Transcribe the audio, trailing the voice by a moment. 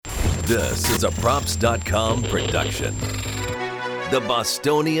This is a Props.com production. The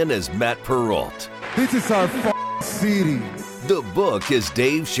Bostonian is Matt Perrault. This is our city. The Book is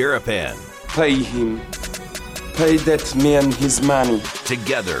Dave Sharapan. Pay him. Pay that man his money.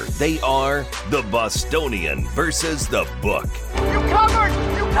 Together, they are the Bostonian versus the Book. You covered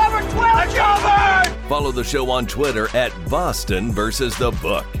 12. I covered. Follow the show on Twitter at Boston versus the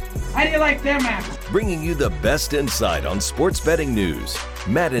Book. How do you like them apples? Bringing you the best insight on sports betting news,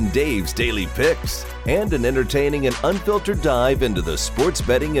 Matt and Dave's daily picks, and an entertaining and unfiltered dive into the sports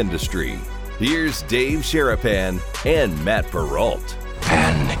betting industry. Here's Dave Sharapan and Matt Perrault.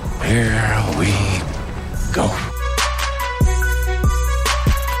 And here we go.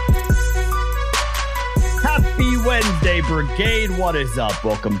 Happy Wednesday, Brigade. What is up?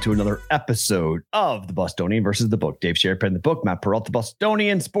 Welcome to another episode of The Bostonian versus the Book. Dave Sharapan, the Book, Matt Perrault, the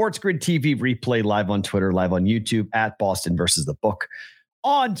Bostonian. Sports Grid TV replay live on Twitter, live on YouTube at Boston versus the Book.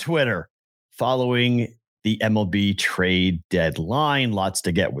 On Twitter, following the MLB trade deadline. Lots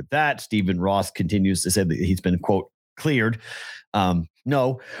to get with that. Stephen Ross continues to say that he's been, quote, cleared.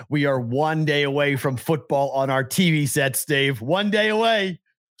 No, we are 1 day away from football on our TV sets, Dave. 1 day away.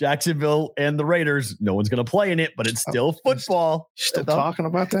 Jacksonville and the Raiders. No one's going to play in it, but it's still football. Still talking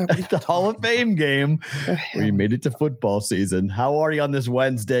about that? The Hall of Fame game. We made it to football season. How are you on this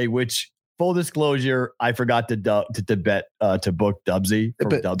Wednesday? Which, full disclosure, I forgot to bet to book Dubsy for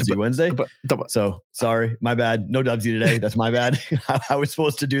Dubsy Wednesday. So sorry, my bad. No Dubsy today. That's my bad. I was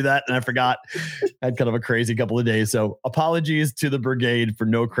supposed to do that and I forgot. I had kind of a crazy couple of days. So apologies to the Brigade for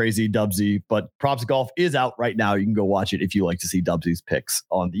no crazy Dubsy, but Props Golf is out right now. You can go watch it if you like to see Dubsy's picks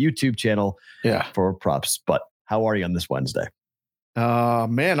on the YouTube channel for Props. But how are you on this Wednesday?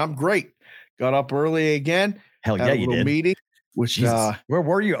 Man, I'm great. Got up early again. Hell yeah, you did. Meeting. Which where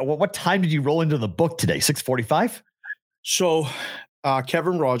were you? What time did you roll into the book today? 6:45. So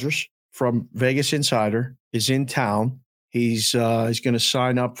Kevin Rogers from Vegas Insider is in town. He's going to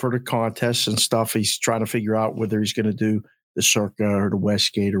sign up for the contest and stuff. He's trying to figure out whether he's going to do the Circa or the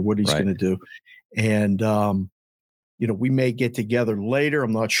Westgate or what he's going to do. And we may get together later.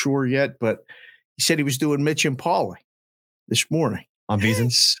 I'm not sure yet, but he said he was doing Mitch and Paulie this morning on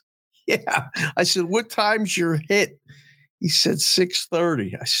Beasons. Yeah, I said, "What time's your hit?" He said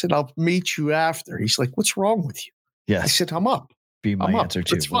 6:30. I said, "I'll meet you after." He's like, "What's wrong with you?" Yeah. I said, "I'm up." Be my answer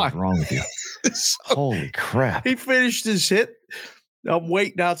too. What's wrong with you? So holy crap. He finished his hit. I'm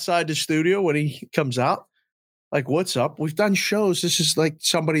waiting outside the studio when he comes out. Like, what's up? We've done shows. This is like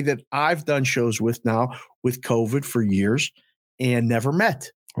somebody that I've done shows with now with COVID for years and never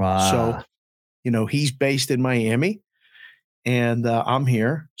met. Wow. So, he's based in Miami and I'm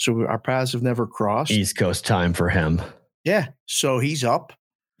here. So our paths have never crossed. East Coast time for him. Yeah. So he's up.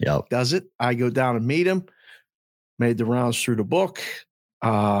 Yep. Does it. I go down and meet him. Made the rounds through the book.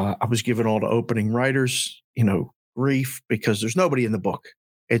 I was giving all the opening writers, grief because there's nobody in the book.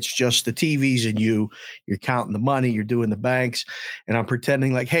 It's just the TVs and you. You're counting the money. You're doing the banks. And I'm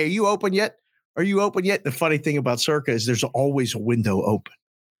pretending like, hey, are you open yet? Are you open yet? The funny thing about Circa is there's always a window open.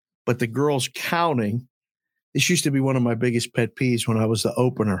 But the girls counting, this used to be one of my biggest pet peeves when I was the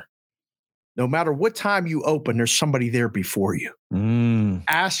opener. No matter what time you open, there's somebody there before you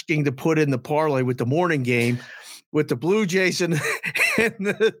asking to put in the parlay with the morning game with the Blue Jays and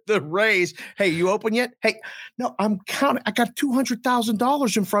the Rays. Hey, you open yet? Hey, no, I'm counting. I got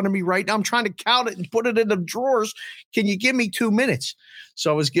 $200,000 in front of me right now. I'm trying to count it and put it in the drawers. Can you give me 2 minutes?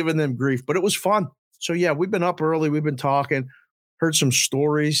 So I was giving them grief, but it was fun. So yeah, we've been up early. We've been talking, heard some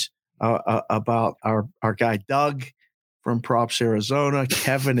stories about our guy, Doug, from Props Arizona,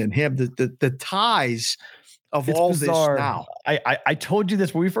 Kevin and him, the ties of it's all bizarre. This now. I told you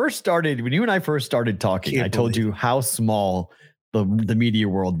this when you and I first started talking. I told you how small the media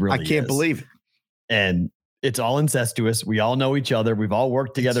world really is. I can't believe it. And it's all incestuous. We all know each other. We've all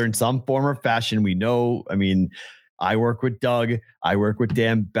worked together in some form or fashion. We know, I work with Doug. I work with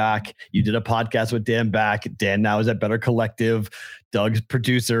Dan Back. You did a podcast with Dan Back. Dan now is at Better Collective. Doug's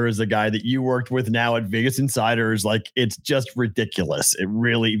producer is the guy that you worked with now at Vegas Insiders. Like, it's just ridiculous. It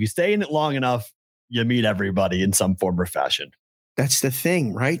really, if you stay in it long enough, you meet everybody in some form or fashion. That's the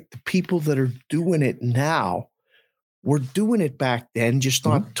thing, right? The people that are doing it now were doing it back then, just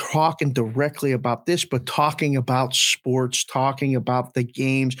not talking directly about this, but talking about sports, talking about the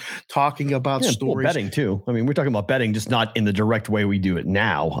games, talking about stories. Betting too. We're talking about betting, just not in the direct way we do it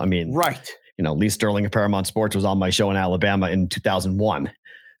now. Right. Lee Sterling of Paramount Sports was on my show in Alabama in 2001.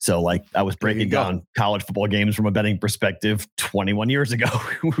 So I was breaking down college football games from a betting perspective 21 years ago.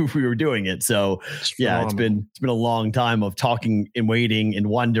 We were doing it. So it's been a long time of talking and waiting and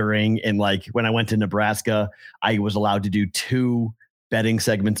wondering. And when I went to Nebraska, I was allowed to do 2 betting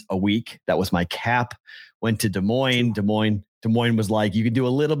segments a week. That was my cap. Went to Des Moines. Des Moines was like, you can do a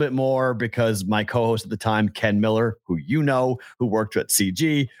little bit more because my co-host at the time, Ken Miller, who who worked at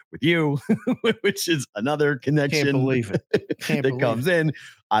CG with you, which is another connection. Can't believe it. That comes in.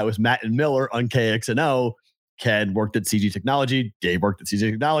 I was Matt and Miller on KXNO. Ken worked at CG Technology. Dave worked at CG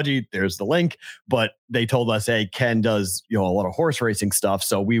Technology. There's the link. But they told us, hey, Ken does a lot of horse racing stuff.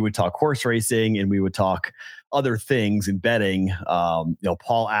 So we would talk horse racing and we would talk other things in betting.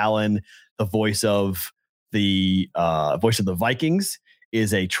 Paul Allen, the voice of the Vikings,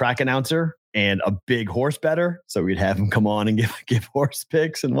 is a track announcer and a big horse better. So we'd have him come on and give horse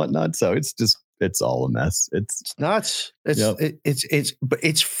picks and whatnot. So it's all a mess. It's nuts. But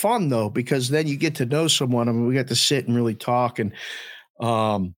it's fun though, because then you get to know someone. I mean, we get to sit and really talk and,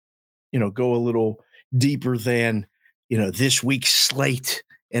 go a little deeper than, this week's slate.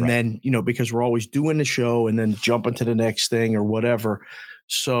 And then, because we're always doing the show and then jumping to the next thing or whatever.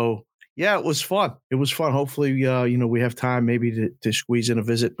 So yeah, it was fun. Hopefully, we have time maybe to squeeze in a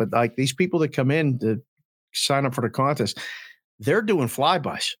visit, but like these people that come in to sign up for the contest, they're doing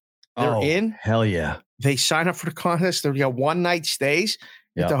flybys. They're in. Hell yeah. They sign up for the contest. They've got one night stays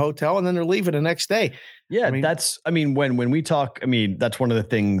at the hotel and then they're leaving the next day. Yeah. When we talk, that's one of the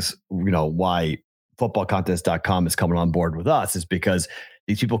ththings, why footballcontest.com is coming on board with us is because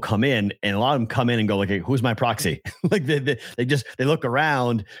these people come in and a lot of them come in and go like, hey, who's my proxy? Like they look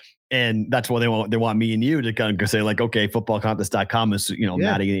around. And that's why they want me and you to kind of say like, okay, footballcontest.com is,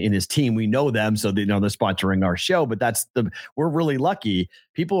 Matty and his team. We know them. So they're sponsoring our show, but we're really lucky.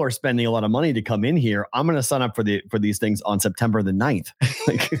 People are spending a lot of money to come in here. I'm going to sign up for these things on September the 9th.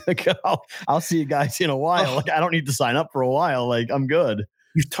 like I'll see you guys in a while. Like I don't need to sign up for a while. Like I'm good.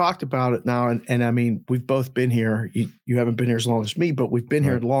 You've talked about it now. And we've both been here. You haven't been here as long as me, but we've been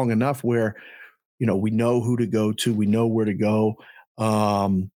here long enough where, we know who to go to. We know where to go.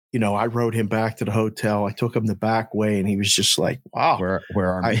 I rode him back to the hotel. I took him the back way and he was just like, wow, where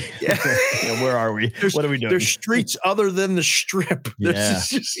are we? Where are we? What are we doing? There's streets other than the strip. Yeah.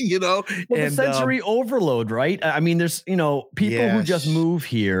 Just, the sensory overload, right? There's, people who just move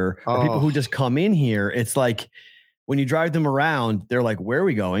here or people who just come in here. It's like when you drive them around, they're like, where are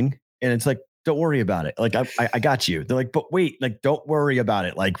we going? And it's like, don't worry about it. Like, I got you. They're like, but wait, like, don't worry about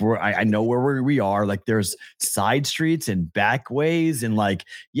it. Like I know where we are. Like there's side streets and back ways. And like,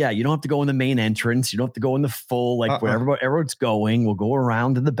 yeah, you don't have to go in the main entrance. You don't have to go in the full, like where everyone's going. We'll go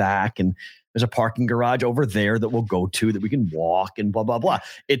around to the back and there's a parking garage over there that we'll go to that we can walk and blah, blah, blah.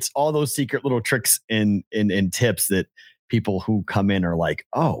 It's all those secret little tricks and tips that people who come in are like,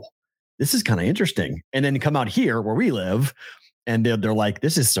 oh, this is kind of interesting. And then come out here where we live. And they're like,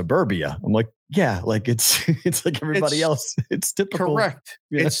 this is suburbia. I'm like, yeah, like it's like everybody else. It's typical. Correct.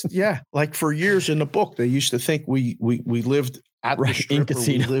 Yeah. It's like for years in the book, they used to think we lived at the strip in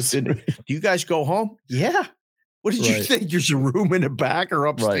casinos. Do you guys go home? Yeah. What did you think? There's a room in the back or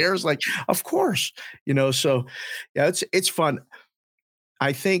upstairs? Like, of course, so yeah, it's fun.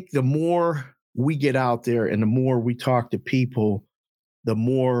 I think the more we get out there and the more we talk to people, the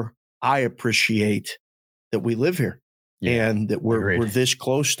more I appreciate that we live here. Yeah, and that we're this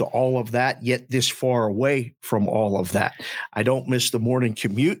close to all of that, yet this far away from all of that. I don't miss the morning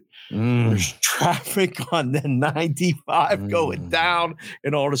commute. There's traffic on the 95 going down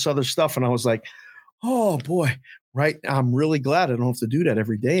and all this other stuff. And I was like, oh boy, right. I'm really glad I don't have to do that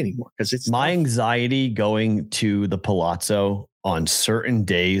every day anymore. Because it's my anxiety going to the Palazzo on certain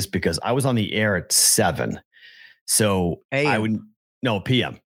days because I was on the air at 7. So PM,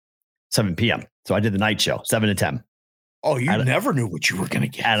 7 PM. So I did the night show, 7 to 10. Oh, you never knew what you were going to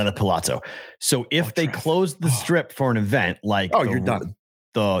get out of the Palazzo. So if they closed the strip for an event like you're done.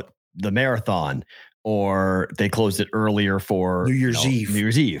 The marathon, or they closed it earlier for New Year's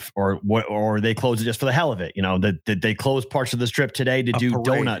Eve, or they closed it just for the hell of it. They closed parts of the strip today to do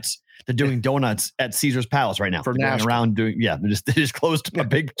donuts. They're doing donuts at Caesar's Palace right now. They just closed a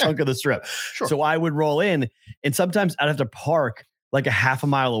big chunk of the strip. Sure. So I would roll in, and sometimes I'd have to park like a half a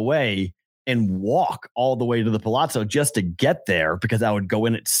mile away and walk all the way to the Palazzo just to get there, because I would go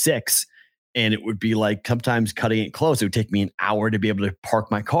in at 6 and it would be like sometimes cutting it close. It would take me an hour to be able to park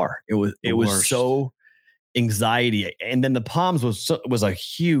my car. It was so anxiety. And then the Palms was a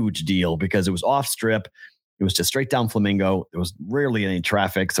huge deal because it was off strip. It was just straight down Flamingo. There was rarely any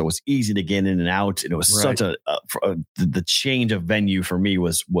traffic, so it was easy to get in and out. And it was such the change of venue for me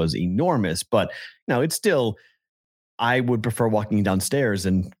was enormous. But it's still, I would prefer walking downstairs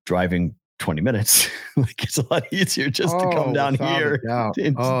and driving 20 minutes. Like it's a lot easier just to come down here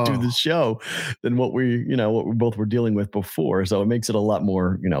and do the show than what we both were dealing with before. So it makes it a lot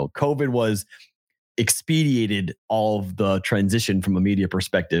more, COVID was expedited all of the transition from a media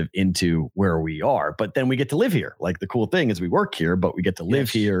perspective into where we are. But then we get to live here. Like, the cool thing is we work here, but we get to live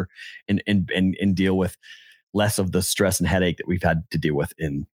here and deal with less of the stress and headache that we've had to deal with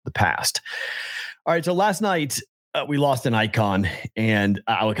in the past. All right. So last night we lost an icon, and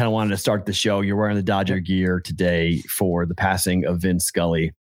I kind of wanted to start the show. You're wearing the Dodger gear today for the passing of Vin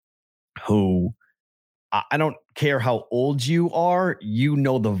Scully, who, I don't care how old you are, you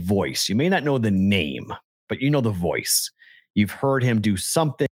know the voice. You may not know the name, but you know the voice. You've heard him do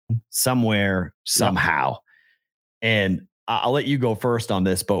something, somewhere, somehow. And I'll let you go first on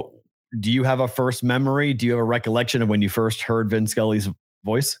this, but do you have a first memory? Do you have a recollection of when you first heard Vin Scully's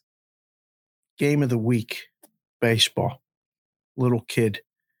voice? Game of the week, baseball, little kid,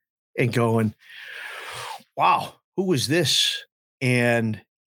 and going, wow, who is this? And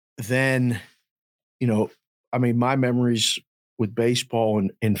then, you know, I mean, my memories with baseball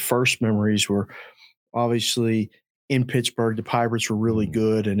and first memories were obviously in Pittsburgh. The Pirates were really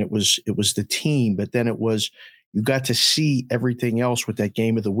good, and it was the team. But then it was, you got to see everything else with that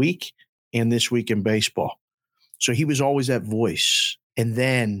game of the week and this week in baseball. So he was always that voice. And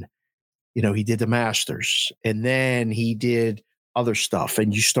then, you know, he did the Masters, and then he did other stuff.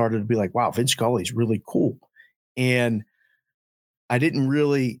 And you started to be like, wow, Vin Scully's really cool. And I didn't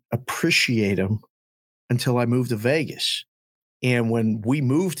really appreciate him until I moved to Vegas. And when we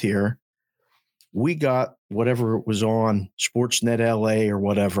moved here, we got whatever it was on Sportsnet LA or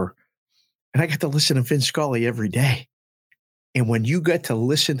whatever. And I got to listen to Vin Scully every day. And when you got to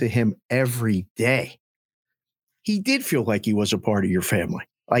listen to him every day, he did feel like he was a part of your family.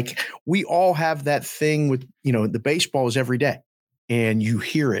 Like, we all have that thing with, you know, the baseball is every day, and you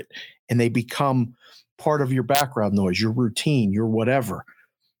hear it, and they become part of your background noise, your routine, your whatever.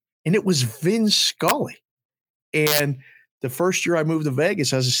 And it was Vin Scully. And the first year I moved to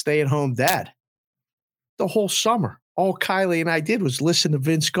Vegas as a stay-at-home dad, the whole summer, all Kylie and I did was listen to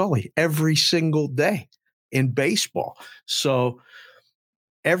Vin Scully every single day in baseball. So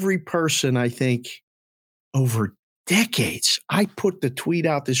every person, I think, over decades, I put the tweet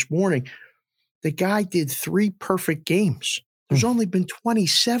out this morning, the guy did 3 perfect games. There's only been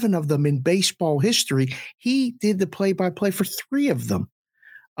 27 of them in baseball history. He did the play-by-play for 3 of them.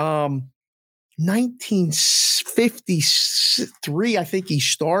 1953, I think he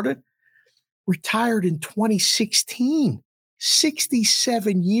started, retired in 2016,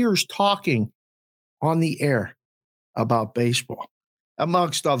 67 years talking on the air about baseball,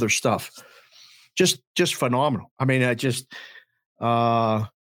 amongst other stuff. Just phenomenal. I mean,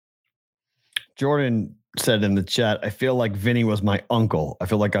 Jordan said in the chat, I feel like Vinny was my uncle. I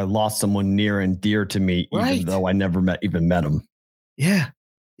feel like I lost someone near and dear to me, even though I never met him. Yeah.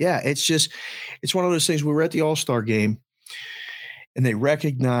 Yeah. It's one of those things. We were at the All-Star game, and they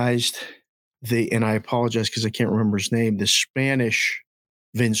recognized and I apologize because I can't remember his name, the Spanish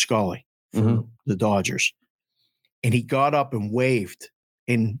Vin Scully for the Dodgers. And he got up and waved,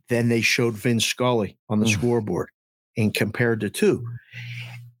 and then they showed Vin Scully on the scoreboard and compared the two.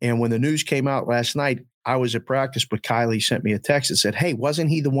 And when the news came out last night, I was at practice, but Kylie sent me a text and said, hey,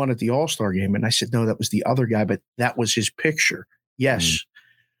 wasn't he the one at the All-Star game? And I said, no, that was the other guy, but that was his picture. Yes.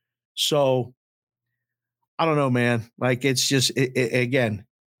 So I don't know, man. Like, it's just, again,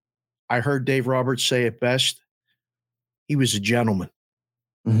 I heard Dave Roberts say it best. He was a gentleman,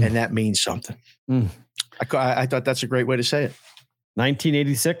 and that means something. I thought that's a great way to say it.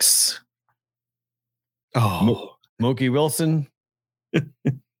 1986. Oh, Mookie Wilson.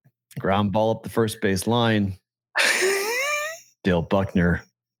 Ground ball up the first base line. Dale Buckner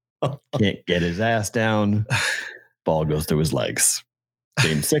can't get his ass down. Ball goes through his legs.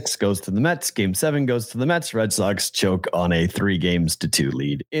 Game 6 goes to the Mets. Game 7 goes to the Mets. Red Sox choke on a 3-2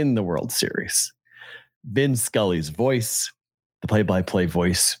 lead in the World Series. Vin Scully's voice, the play-by-play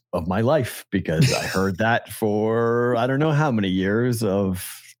voice of my life, because I heard that for I don't know how many years of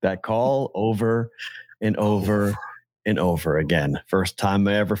that call over and over and over again. First time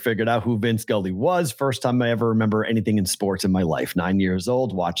I ever figured out who Vin Scully was. First time I ever remember anything in sports in my life. 9 years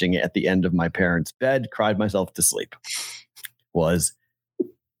old, watching it at the end of my parents' bed, cried myself to sleep. Was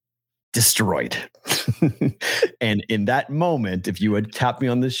destroyed. And in that moment, if you had tapped me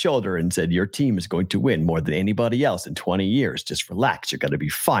on the shoulder and said, your team is going to win more than anybody else in 20 years, just relax, you're going to be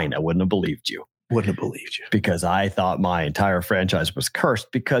fine, I wouldn't have believed you. Because I thought my entire franchise was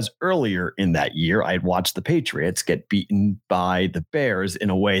cursed, because earlier in that year, I had watched the Patriots get beaten by the Bears in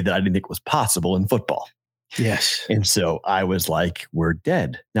a way that I didn't think was possible in football. Yes. And so I was like, we're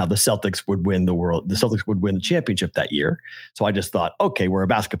dead. Now the Celtics would win the championship that year. So I just thought, okay, we're a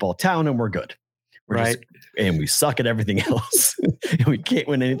basketball town and we're good. And we suck at everything else. And we can't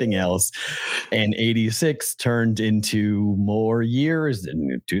win anything else. And 86 turned into more years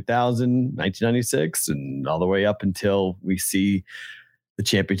in 2000, 1996, and all the way up until we see the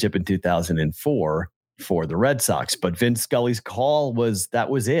championship in 2004 for the Red Sox. But Vin Scully's call that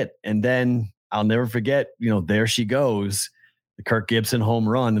was it. And then I'll never forget, there she goes, the Kirk Gibson home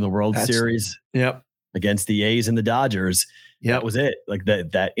run in the World Series against the A's and the Dodgers. Yep. That was it. Like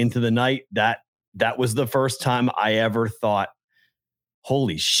that into the night, that was the first time I ever thought,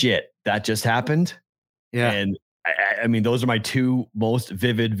 holy shit, that just happened. Yeah. And I mean, those are my two most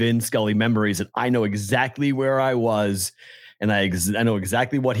vivid Vin Scully memories. And I know exactly where I was. And I know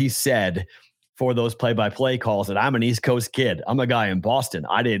exactly what he said for those play-by-play calls. And I'm an East Coast kid. I'm a guy in Boston.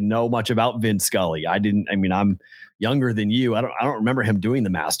 I didn't know much about Vin Scully. I'm younger than you. I don't remember him doing the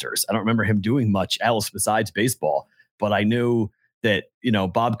Masters. I don't remember him doing much else besides baseball. But I knew that,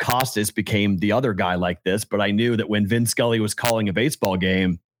 Bob Costas became the other guy like this. But I knew that when Vin Scully was calling a baseball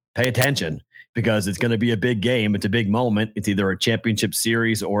game, pay attention, because it's going to be a big game. It's a big moment. It's either a championship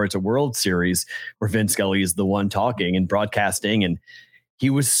series or it's a World Series where Vin Scully is the one talking and broadcasting. And he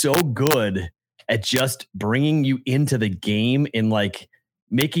was so good at just bringing you into the game and like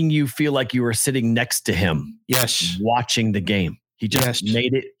making you feel like you were sitting next to him. Yes. Watching the game. He just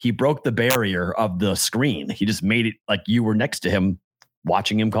made it. He broke the barrier of the screen. He just made it like you were next to him,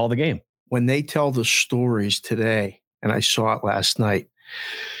 watching him call the game. When they tell the stories today, and I saw it last night,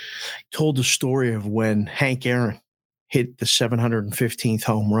 told the story of when Hank Aaron hit the 715th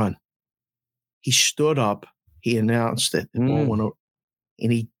home run. He stood up, he announced it, the ball went over,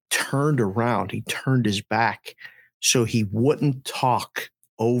 and he turned around. He turned his back so he wouldn't talk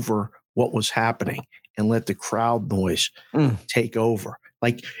over what was happening and let the crowd noise take over.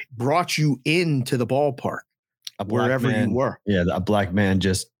 Like, brought you into the ballpark wherever you were. Yeah, a black man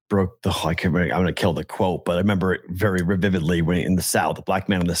just broke the. I can't remember. I'm going to kill the quote, but I remember it very vividly when in the South, a black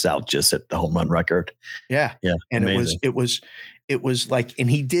man in the South just hit the home run record. Yeah, yeah, and amazing. it was like, and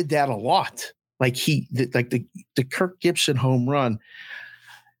he did that a lot. Like the Kirk Gibson home run.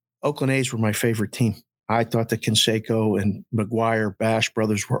 Oakland A's were my favorite team. I thought the Canseco and McGuire Bash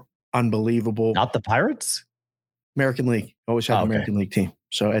brothers were unbelievable. Not the Pirates? American League. Always had the American League team.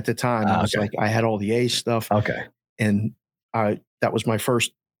 So at the time, I was like, I had all the A's stuff. Okay. And that was my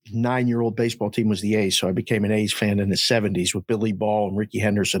first 9-year-old baseball team was the A's. So I became an A's fan in the 70s with Billy Ball and Ricky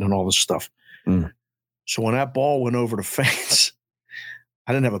Henderson and all this stuff. So when that ball went over the fence,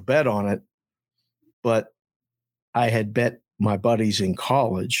 I didn't have a bet on it, but I had bet my buddies in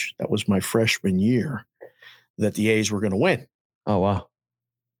college, that was my freshman year, that the A's were going to win. Oh, wow.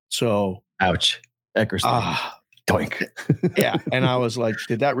 So. Ouch. Eckersley. Doink. Yeah. And I was like,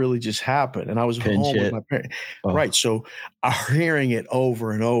 did that really just happen? And I was home with my parents. Oh. Right. So hearing it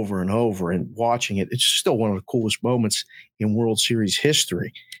over and over and over and watching it, it's still one of the coolest moments in World Series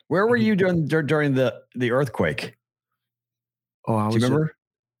history. Where were you during the earthquake? Oh, Do you remember?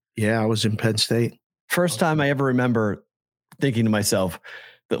 I was in Penn State. First time I ever remember thinking to myself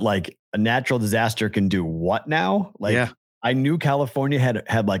that like a natural disaster can do what now? Like, I knew California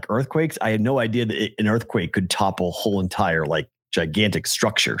had like earthquakes. I had no idea that an earthquake could topple whole entire like gigantic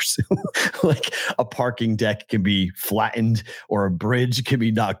structures. Like a parking deck can be flattened or a bridge can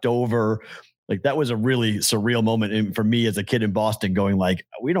be knocked over. Like that was a really surreal moment for me as a kid in Boston going like,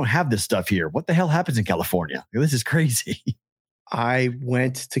 we don't have this stuff here. What the hell happens in California? This is crazy. I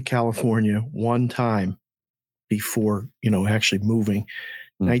went to California one time before, actually moving.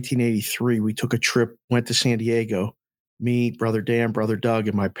 1983, we took a trip, went to San Diego. Me, Brother Dan, Brother Doug,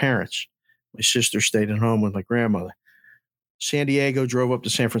 and my parents. My sister stayed at home with my grandmother. San Diego, drove up to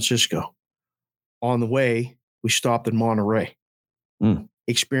San Francisco. On the way, we stopped in Monterey.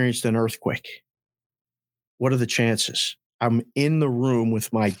 Experienced an earthquake. What are the chances? I'm in the room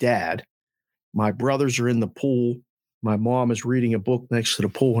with my dad. My brothers are in the pool. My mom is reading a book next to the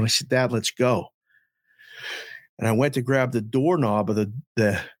pool. And I said, Dad, let's go. And I went to grab the doorknob of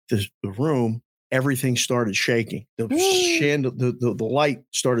the room. Everything started shaking. The light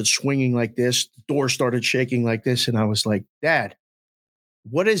started swinging like this. The door started shaking like this. And I was like, Dad,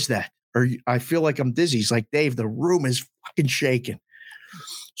 what is that? I feel like I'm dizzy. He's like, Dave, the room is fucking shaking.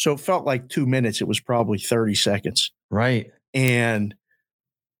 So it felt like 2 minutes. It was probably 30 seconds. Right. And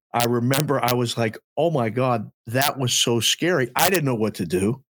I remember I was like, oh my God, that was so scary. I didn't know what to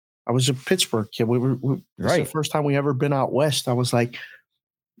do. I was a Pittsburgh kid. This was the first time we ever been out west. I was like,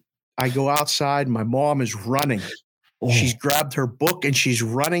 I go outside. My mom is running. She's grabbed her book and she's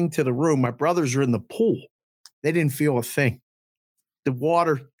running to the room. My brothers are in the pool. They didn't feel a thing. The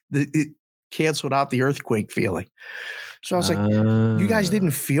water, it canceled out the earthquake feeling. So I was like, you guys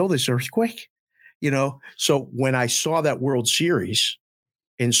didn't feel this earthquake? So when I saw that World Series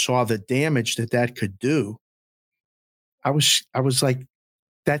and saw the damage that could do, I was like,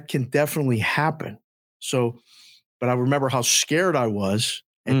 that can definitely happen. So, but I remember how scared I was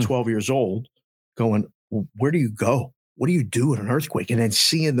at 12 years old going, well, where do you go? What do you do in an earthquake? And then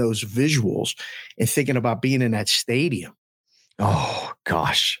seeing those visuals and thinking about being in that stadium. Oh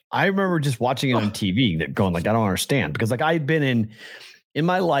gosh. I remember just watching it on TV going like, I don't understand, because like I'd been in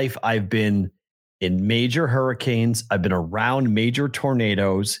my life, I've been in major hurricanes. I've been around major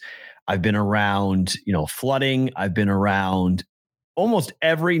tornadoes. I've been around, flooding. I've been around almost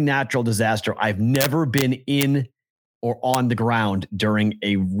every natural disaster. I've never been in or on the ground during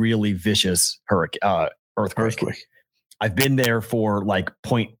a really vicious earthquake. I've been there for like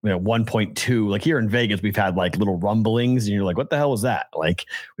 1.2. Like here in Vegas, we've had like little rumblings, and you're like, what the hell was that? Like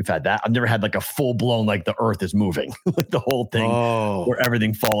we've had that. I've never had like a full blown, like the earth is moving, like the whole thing, where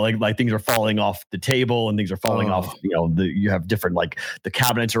everything falling, like things are falling off the table and things are falling off. You have different, like the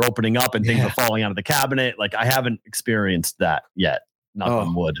cabinets are opening up and things are falling out of the cabinet. Like I haven't experienced that yet. Knock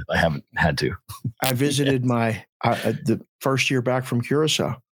on wood. I haven't had to. I visited the first year back from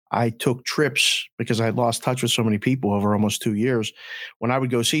Curacao. I took trips because I had lost touch with so many people over almost 2 years. When I would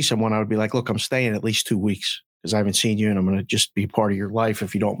go see someone, I would be like, look, I'm staying at least 2 weeks because I haven't seen you and I'm going to just be part of your life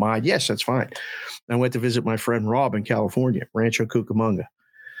if you don't mind. Yes, that's fine. And I went to visit my friend Rob in California, Rancho Cucamonga.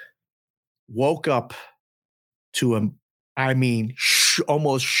 Woke up to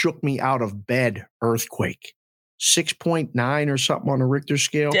almost shook me out of bed earthquake. 6.9 or something on a Richter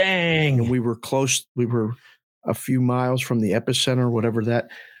scale. Dang. And we were close. We were a few miles from the epicenter, whatever that.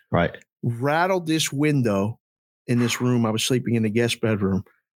 Right. Rattled this window in this room. I was sleeping in the guest bedroom.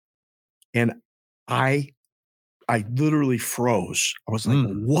 And I literally froze. I was like,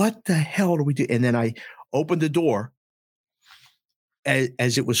 what the hell do we do? And then I opened the door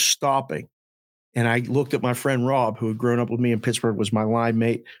as it was stopping. And I looked at my friend Rob, who had grown up with me in Pittsburgh, was my line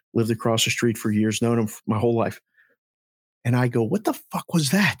mate, lived across the street for years, known him my whole life. And I go, what the fuck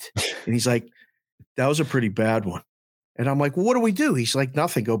was that? And he's like, that was a pretty bad one. And I'm like, well, what do we do? He's like,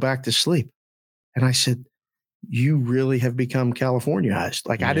 nothing, go back to sleep. And I said, you really have become Californiaized.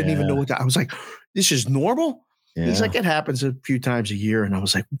 Like, I didn't even know what that, I was like, this is normal? Yeah. He's like, it happens a few times a year. And I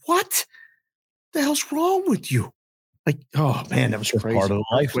was like, what the hell's wrong with you? Like, oh man, that was crazy. Part of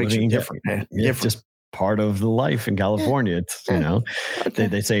the life. Different, man. Yeah, different. Just part of the life in California. It's,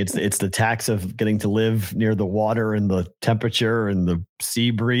 they say it's the tax of getting to live near the water and the temperature and the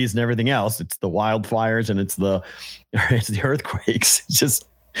sea breeze and everything else. It's the wildfires and it's the earthquakes. It's just,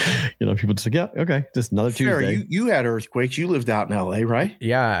 people just like, yeah, okay, just another Tuesday. You had earthquakes. You lived out in LA, right?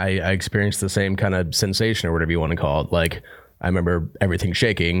 Yeah, I experienced the same kind of sensation or whatever you want to call it. Like, I remember everything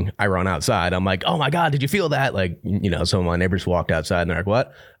shaking. I run outside. I'm like, oh my God, did you feel that? Like, some of my neighbors walked outside and they're like,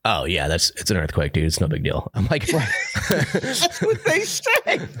 what? Oh yeah, it's an earthquake, dude. It's no big deal. I'm like, that's what they say.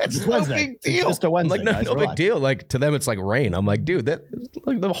 That's no big deal. It's just a Wednesday. I'm like, no big deal. Like to them, it's like rain. I'm like, dude, that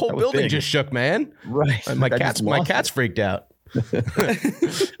like the whole building just shook, man. Right. And my cat's freaked out. Like,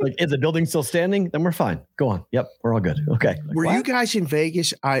 is the building still standing? Then we're fine. Go on. Yep, we're all good. Okay. Like, were you guys in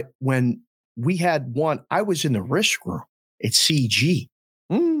Vegas? When we had one, I was in the risk room at CG,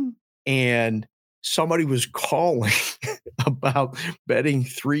 and somebody was calling about betting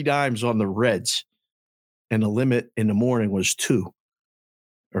 3 dimes on the Reds, and the limit in the morning was 2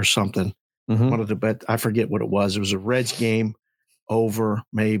 or something. Wanted to bet, I forget what it was. It was a Reds game over,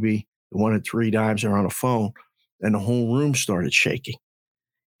 maybe. They wanted 3 dimes. They were on a phone, and the whole room started shaking.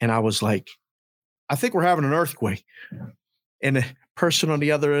 And I was like, I think we're having an earthquake. And the person on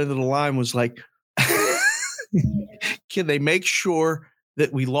the other end of the line was like, can they make sure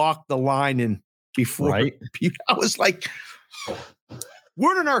that we lock the line in before? Right. I was like,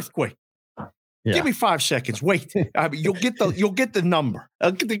 we're in an earthquake. Yeah. Give me 5 seconds. Wait, I mean, you'll get the number.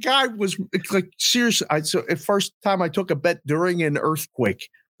 The guy was like, seriously. So at first time I took a bet during an earthquake,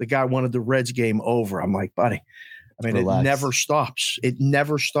 the guy wanted the Reds game over. I'm like, buddy, I mean, relax. It never stops. It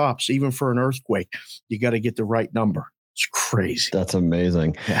never stops. Even for an earthquake, you got to get the right number. It's crazy. That's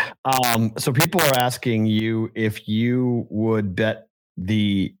amazing. Yeah. So people are asking you if you would bet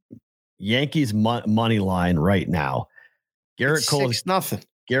the Yankees money line right now. Garrett Cole is nothing.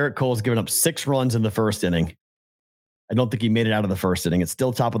 Garrett Cole's given up 6 runs in the first inning. I don't think he made it out of the first inning. It's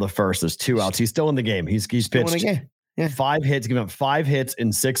still top of the first. There's 2 outs. He's still in the game. He's pitched 5 hits, giving up 5 hits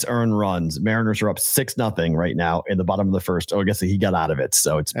and 6 earned runs. Mariners are up 6-0 right now in the bottom of the first. Oh, I guess he got out of it.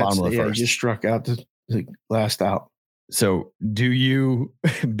 So it's bottom of the first. He just struck out the last out. So do you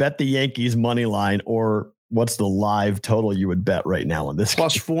bet the Yankees money line, or what's the live total you would bet right now on this?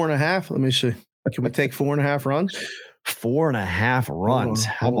 Plus 4.5. Let me see. Can we take 4.5 runs? 4.5 runs.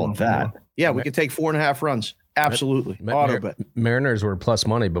 How about that? Yeah, we could take 4.5 runs. Absolutely. Auto bet. Mariners were plus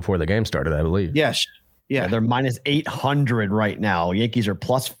money before the game started, I believe. Yes. Yeah. They're minus 800 right now. Yankees are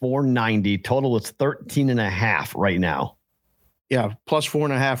plus 490. Total is 13.5 right now. Yeah, plus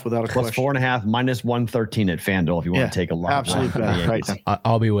 4.5 without a question. Plus 4.5, minus 113 at FanDuel if you want to take a lot. Absolute bet. Right.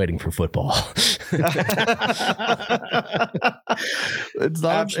 I'll be waiting for football. It's not.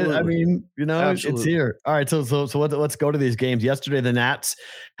 Absolutely. I mean, it's here. All right. So let's go to these games. Yesterday, the Nats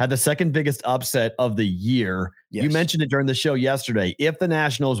had the second biggest upset of the year. Yes. You mentioned it during the show yesterday. If the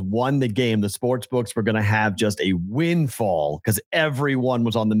Nationals won the game, the sports books were going to have just a windfall because everyone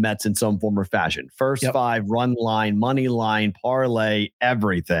was on the Mets in some form or fashion. First 5, run line, money line, parlay,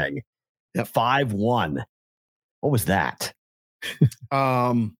 everything. 5-1. What was that?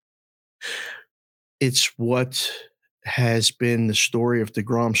 It's what has been the story of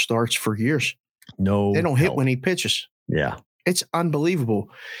DeGrom starts for years. No, they don't hit when he pitches. Yeah. It's unbelievable.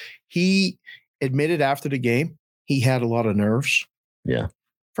 He admitted after the game he had a lot of nerves. Yeah.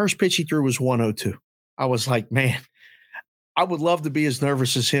 First pitch he threw was 102. I was like, man, I would love to be as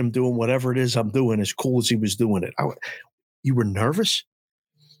nervous as him doing whatever it is I'm doing, as cool as he was doing it. You were nervous?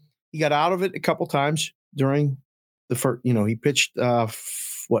 He got out of it a couple times during the first, he pitched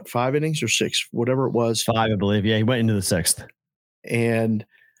 5 innings or 6, whatever it was. 5, I believe. Yeah, he went into the 6th. And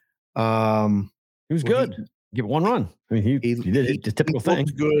he was good. Give 1 run. I mean, he did the typical thing.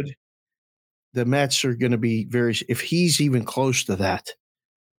 Good. The Mets are going to be if he's even close to that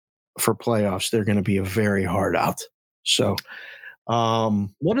for playoffs, they're going to be a very hard out. So,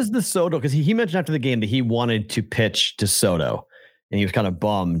 what is the Soto? Because he mentioned after the game that he wanted to pitch to Soto, and he was kind of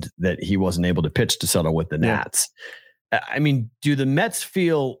bummed that he wasn't able to pitch to Soto with the Nats. I mean, do the Mets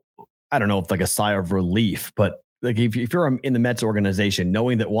feel, I don't know if like a sigh of relief, but like if you're in the Mets organization,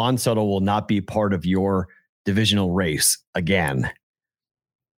 knowing that Juan Soto will not be part of your divisional race again,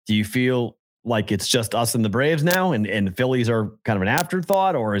 do you feel like it's just us and the Braves now and the Phillies are kind of an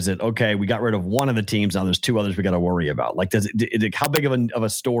afterthought, or is it, okay, we got rid of one of the teams, now there's 2 others we got to worry about? Like, how big of a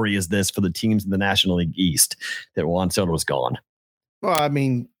story is this for the teams in the National League East that Juan Soto was gone? Well, I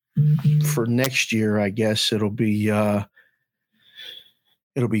mean, for next year, I guess it'll be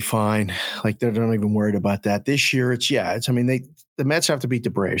fine. Like, they're not even worried about that. This year, the Mets have to beat the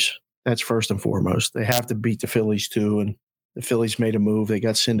Braves. That's first and foremost. They have to beat the Phillies too, and the Phillies made a move. They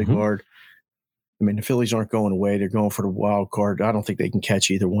got Syndergaard. Mm-hmm. I mean, the Phillies aren't going away. They're going for the wild card. I don't think they can catch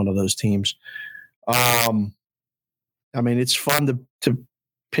either one of those teams. I mean, it's fun to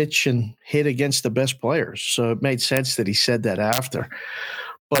pitch and hit against the best players. So it made sense that he said that after.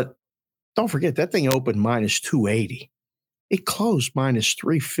 But don't forget, that thing opened minus 280. It closed minus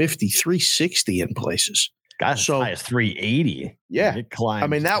 350, 360 in places. Got as high as 380. Yeah. It climbed. I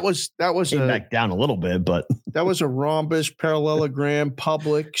mean, that was back down a little bit, but that was a rhombus, parallelogram,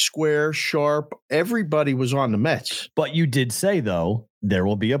 public, square, sharp. Everybody was on the Mets. But you did say, though, there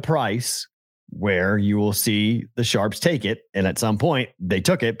will be a price where you will see the sharps take it. And at some point, they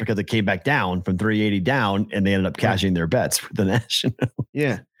took it because it came back down from 380 down, and they ended up cashing their bets with the National.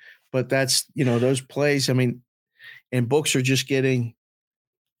 Yeah. But that's, those plays, I mean, and books are just putting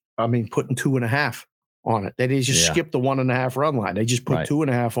 2.5 on it. They didn't just skip the 1.5 run line. They just put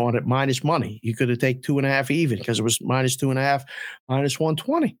 2.5 on it minus money. You could have taken 2.5 even because it was minus 2.5, minus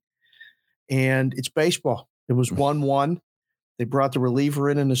 120. And it's baseball. It was 1-1. They brought the reliever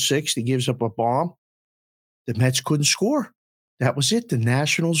in the 6th. He gives up a bomb. The Mets couldn't score. That was it. The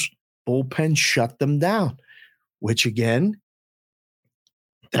Nationals bullpen shut them down, which again,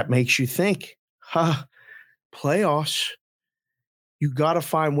 that makes you think, playoffs, you got to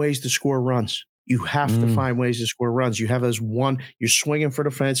find ways to score runs. You have to find ways to score runs. You have you're swinging for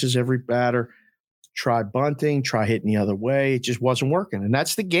the fences every batter. Try bunting, try hitting the other way. It just wasn't working. And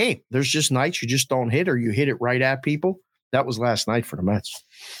that's the game. There's just nights you just don't hit, or you hit it right at people. That was last night for the Mets.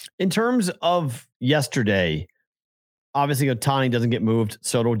 In terms of yesterday, obviously Ohtani doesn't get moved.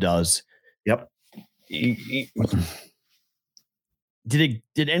 Soto does. Yep. Did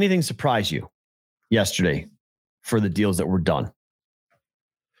anything surprise you yesterday for the deals that were done?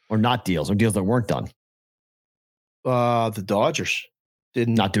 Or not deals, or deals that weren't done? The Dodgers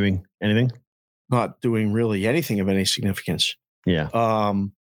not doing anything? Not doing really anything of any significance. Yeah.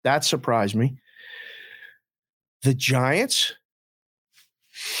 That surprised me. The Giants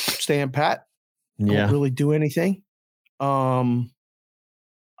staying pat. Don't really do anything. I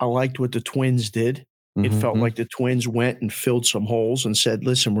liked what the Twins did. It felt like the Twins went and filled some holes and said,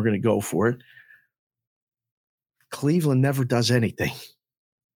 listen, we're going to go for it. Cleveland never does anything.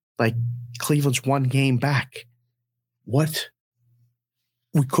 Like, Cleveland's 1 game back. What?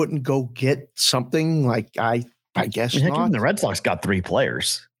 We couldn't go get something? Like, I guess not. Even the Red Sox got 3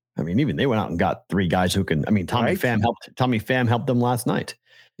 players. I mean, even they went out and got 3 guys who can. I mean, Tommy Pham helped them last night.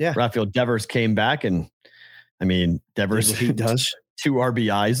 Yeah. Rafael Devers came back, and I mean, Devers he does 2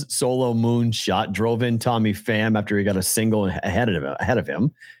 RBIs, solo moonshot, drove in Tommy Pham after he got a single ahead of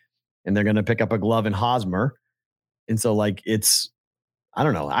him, and they're going to pick up a glove in Hosmer. And so, like, I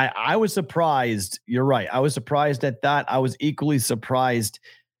don't know. I was surprised. You're right. I was surprised at that. I was equally surprised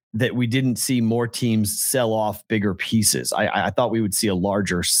that we didn't see more teams sell off bigger pieces. I thought we would see a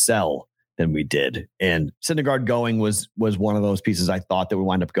larger sell than we did. And Syndergaard going was one of those pieces I thought that would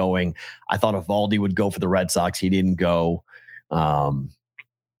wind up going. I thought Eovaldi would go for the Red Sox. He didn't go. I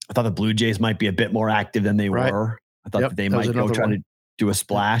thought the Blue Jays might be a bit more active than they were. I thought that they might go try to do a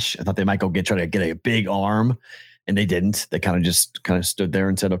splash. I thought they might go try to get a big arm, and they didn't. They kind of stood there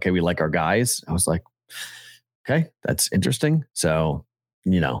and said, okay, we like our guys. I was like, okay, that's interesting. So,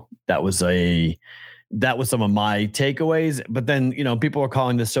 that was some of my takeaways. But then, people are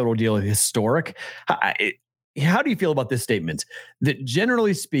calling this Soto deal historic. How do you feel about this statement? That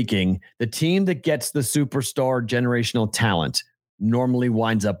generally speaking, the team that gets the superstar generational talent normally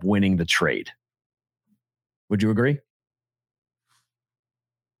winds up winning the trade. Would you agree?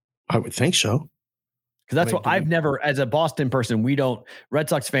 I would think so. Because that's what I've never, as a Boston person, Red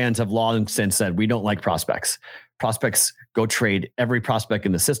Sox fans have long since said we don't like prospects. Prospects, go trade every prospect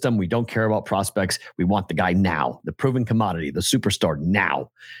in the system. We don't care about prospects. We want the guy now, the proven commodity, the superstar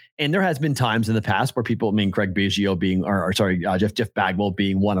now. And there has been times in the past where people, Craig Biggio being, Jeff Bagwell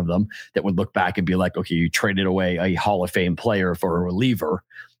being one of them, that would look back and be like, okay, you traded away a Hall of Fame player for a reliever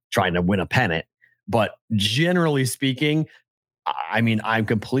trying to win a pennant. But generally speaking, I'm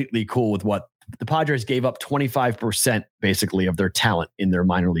completely cool with what the Padres gave up. 25% basically of their talent in their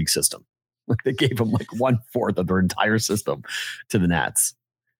minor league system. They gave them like 1/4 of their entire system to the Nats.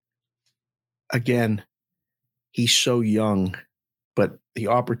 Again, he's so young, but the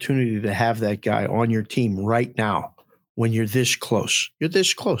opportunity to have that guy on your team right now, when you're this close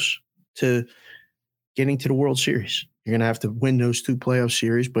to getting to the World Series. You're going to have to win those 2 playoff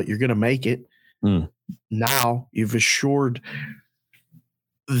series, but you're going to make it. Now you've assured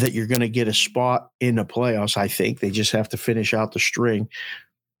that you're going to get a spot in the playoffs. I think they just have to finish out the string.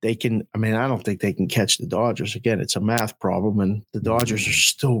 They can, I don't think they can catch the Dodgers. Again, it's a math problem, and the Dodgers are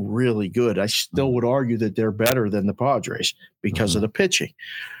still really good. I still would argue that they're better than the Padres because of the pitching.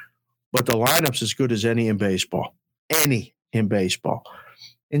 But the lineup's as good as any in baseball.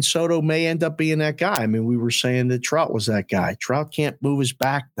 And Soto may end up being that guy. We were saying that Trout was that guy. Trout can't move his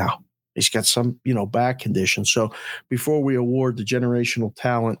back now. He's got some, back condition. So before we award the generational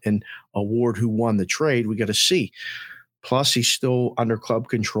talent and award who won the trade, we got to see. Plus, he's still under club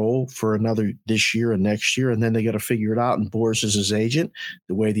control for another this year and next year, and then they got to figure it out. And Boris is his agent.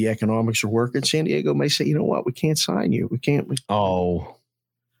 The way the economics are working, San Diego may say, you know what, we can't sign you. We can't. Oh,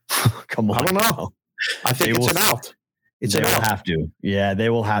 come on. I don't know. I think it's an out. They will have to. Yeah, they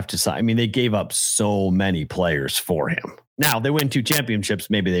will have to sign. They gave up so many players for him. Now, they win 2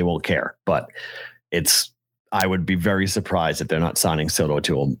 championships, maybe they won't care. But I would be very surprised if they're not signing Soto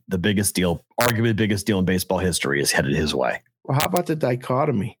to him. The biggest deal, arguably the biggest deal in baseball history, is headed his way. Well, how about the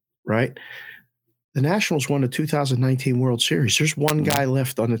dichotomy, right? The Nationals won the 2019 World Series. There's one guy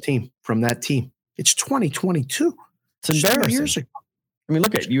left on the team from that team. It's 2022. It's embarrassing. Years ago.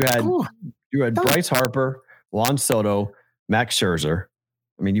 Look at you had Bryce Harper, Juan Soto, Max Scherzer.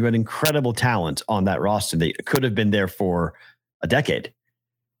 You had incredible talent on that roster. They could have been there for a decade,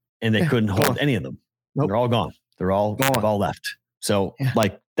 and they couldn't hold any of them. Nope. They're all gone. They're all left. So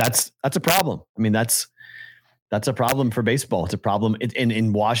that's a problem. That's a problem for baseball. It's a problem.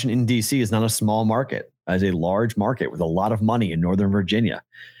 In Washington, D.C. is not a small market. It's a large market with a lot of money in Northern Virginia.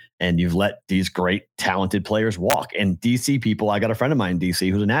 And you've let these great, talented players walk. And D.C. people, I got a friend of mine in D.C.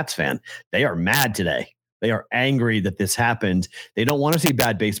 who's a Nats fan. They are mad today. They are angry that this happened. They don't want to see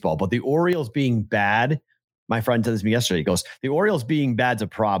bad baseball. But the Orioles being bad, my friend said this to me yesterday. He goes, the Orioles being bad's a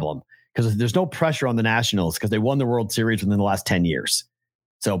problem, because there's no pressure on the Nationals because they won the World Series within the last 10 years.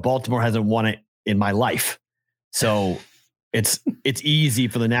 So Baltimore hasn't won it in my life. So it's easy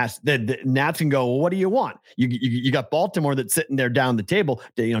for the Nats. The Nats can go, well, what do you want? You got Baltimore that's sitting there down the table,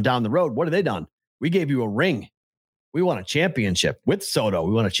 down the road. What have they done? We gave you a ring. We won a championship with Soto.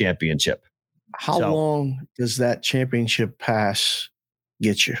 We won a championship. How long does that championship pass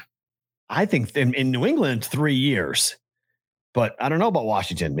get you? I think in New England, 3 years. But I don't know about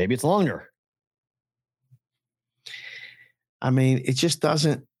Washington. Maybe it's longer. It just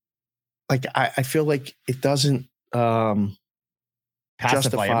doesn't, I feel like it doesn't pacify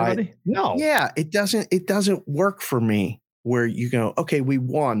justify everybody. No. Yeah, it doesn't work for me where you go, okay, we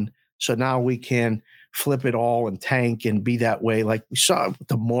won, so now we can flip it all and tank and be that way. Like we saw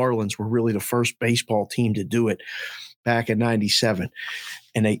the Marlins were really the first baseball team to do it back in 97.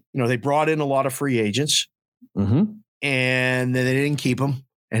 And they brought in a lot of free agents and then they didn't keep them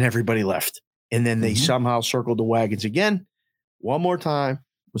and everybody left. And then they somehow circled the wagons again. One more time.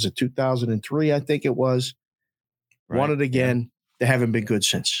 Was it 2003? I think it was. Right. Won it again. Yeah. They haven't been good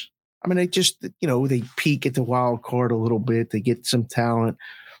since. I mean, they just, they peak at the wild card a little bit. They get some talent.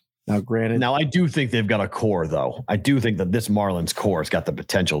 Now, granted. Now, I do think they've got a core, though. I do think that this Marlins core has got the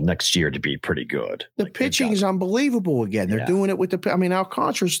potential next year to be pretty good. The pitching is unbelievable again. They're doing it with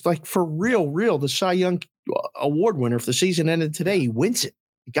Alcantara's like for real, the Cy Young Award winner. If the season ended today, he wins it.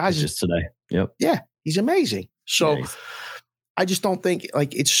 The guy's just today. Yep. Yeah, he's amazing. So I just don't think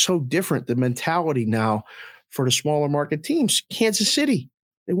it's so different, the mentality now for the smaller market teams. Kansas City,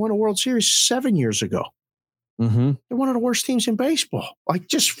 they won a World Series 7 years ago. They're one of the worst teams in baseball.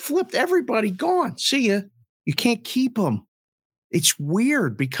 Just flipped everybody, gone. See ya. You can't keep them. It's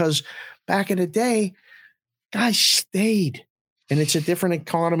weird because back in the day, guys stayed. And it's a different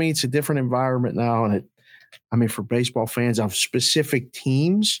economy. It's a different environment now. And for baseball fans of specific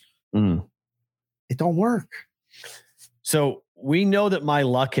teams, it don't work. So we know that my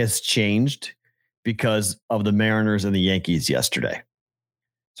luck has changed because of the Mariners and the Yankees yesterday.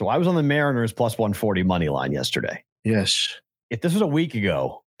 So I was on the Mariners plus 140 money line yesterday. Yes. If this was a week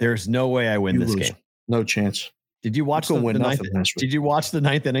ago, there's no way I win this game. No chance. Did you watch the ninth? Did you watch the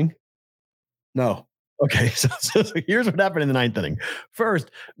ninth inning? No. Okay. So here's what happened in the ninth inning.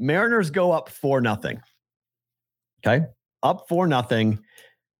 First, Mariners go up 4-0. Okay. Up 4-0.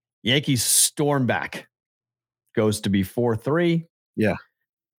 Yankees storm back. Goes to be 4-3. Yeah.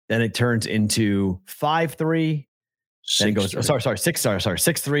 Then it turns into 5-3. Then it goes,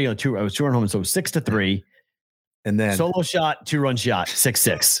 6-3 on two. I was 2-run home, so 6-3. And then solo shot, 2-run shot,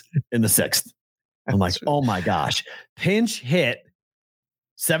 6-6 in the sixth. I'm like, oh my gosh. Pinch hit,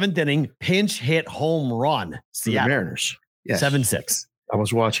 7th inning, pinch hit home run. Seattle Mariners. Yes. 7-6. I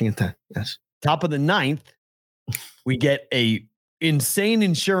was watching it then. Yes. Top of the ninth, we get a insane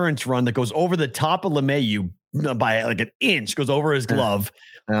insurance run that goes over the top of LeMahieu by like an inch, goes over his glove.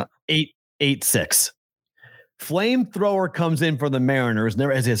 8-6. Flamethrower comes in for the Mariners.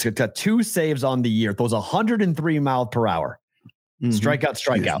 It's got 2 saves on the year. Throws 103 miles per hour.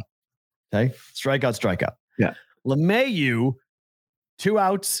 Strikeout. Okay. Strikeout. Yeah. LeMahieu, 2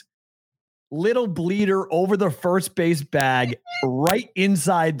 outs, little bleeder over the first base bag, right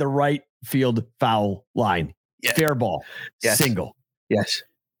inside the right field foul line. Yeah. Fair ball. Yes. Single. Yes.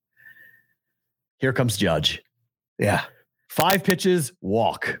 Here comes Judge. Yeah. 5 pitches,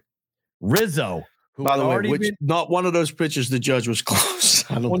 walk. Rizzo. By the way, not one of those pitches the Judge was close.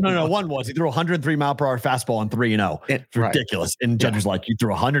 No. One was. He threw 103 mile per hour fastball on 3-0. It's ridiculous. And Judge was like, you threw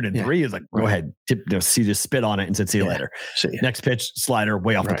 103? He's like, go ahead. He just spit on it and said, see you later. Next pitch, slider,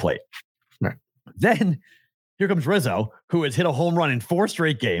 way off the plate. Right. Then here comes Rizzo, who has hit a home run in 4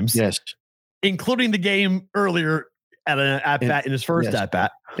 straight games. Yes. Including the game earlier at an at-bat in his first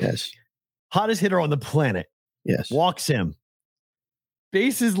at-bat. Yes. Hottest hitter on the planet. Yes. Walks him.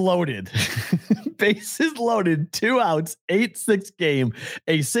 Bases loaded. 2 outs, 8-6 game.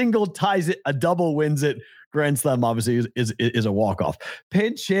 A single ties it, a double wins it. Grand slam obviously is a walk-off.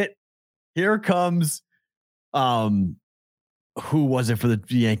 Pinch hit. Here comes who was it for the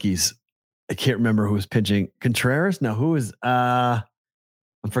Yankees? I can't remember who was pitching. Contreras? No, who was I'm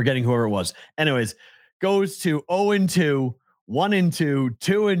forgetting whoever it was. Anyways, goes to 0-2. 1-2,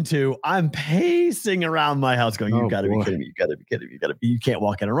 2-2. I'm pacing around my house going, you got to be kidding me. You can't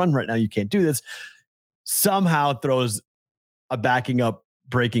walk in a run right now. You can't do this. Somehow throws a backing up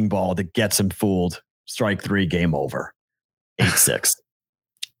breaking ball that gets him fooled. Strike 3, game over. 8-6.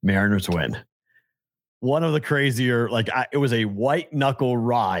 Mariners win. One of the crazier, it was a white knuckle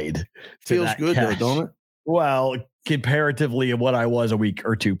ride. Feels good though, don't it? Well, comparatively of what I was a week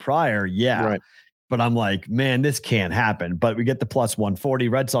or 2 prior. Yeah. Right. But I'm like, man, this can't happen. But we get the plus 140.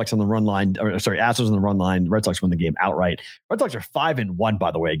 Red Sox on the run line. Astros on the run line. Red Sox win the game outright. Red Sox are 5-1, by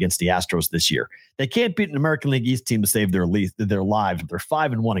the way, against the Astros this year. They can't beat an American League East team to save their lives. They're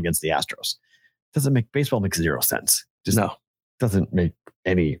 5-1 against the Astros. Baseball makes 0 sense. Doesn't make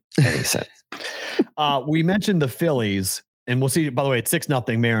any sense. We mentioned the Phillies, and we'll see. By the way, it's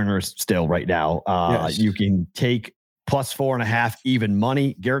 6-0 Mariners still right now. You can take plus 4.5 even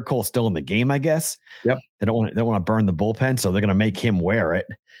money. Garrett Cole's still in the game, I guess. Yep. They don't want to burn the bullpen, so they're going to make him wear it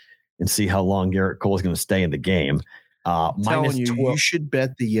and see how long Garrett Cole is going to stay in the game. Telling you, you should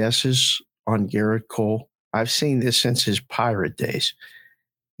bet the yeses on Garrett Cole. I've seen this since his Pirate days.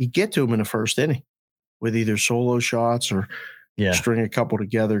 You get to him in the first inning with either solo shots or string a couple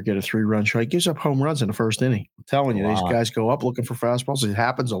together, get a 3-run shot. He gives up home runs in the first inning. I'm telling you, these guys go up looking for fastballs. It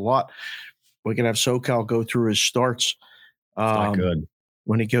happens a lot. We can have SoCal go through his starts. Not good.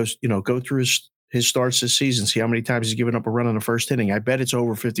 When he goes, go through his starts this season, see how many times he's given up a run in the first inning. I bet it's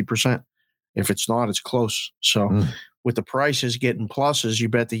over 50%. If it's not, it's close. So with the prices getting pluses, you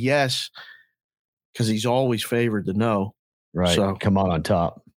bet the yes, because he's always favored the no. Right. So come out on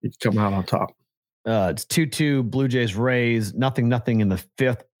top. He'd come out on top. It's 2-2 Blue Jays Rays. Nothing in the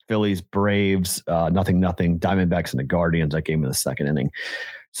fifth. Phillies Braves. Nothing. Diamondbacks and the Guardians. That game in the second inning.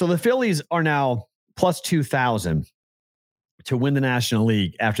 So the Phillies are now plus 2,000 to win the National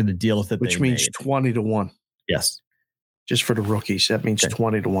League after the deals that which they means made. 20 to 1. Yes. Just for the rookies. That means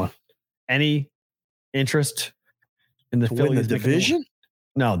 20 to 1. Any interest in the Phillies win the division?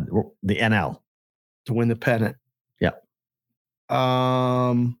 No, the NL. To win the pennant. Yeah.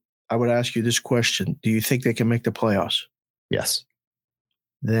 I would ask you this question. Do you think they can make the playoffs? Yes.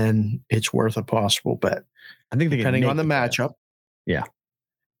 Then it's worth a possible bet. I think depending on the matchup. Yeah.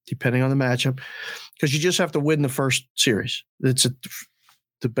 Depending on the matchup. Because you just have to win the first series. The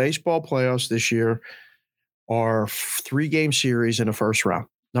baseball playoffs this year are 3-game series in a first round.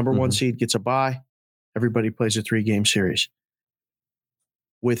 Number 1 seed gets a bye. Everybody plays a 3-game series.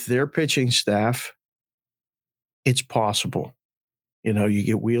 With their pitching staff, it's possible. You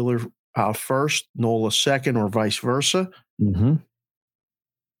get Wheeler out first, Nola second, or vice versa. Mm-hmm.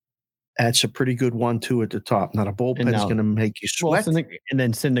 That's a pretty good 1-2 at the top. Now, the bullpen is going to make you sweat. Well, and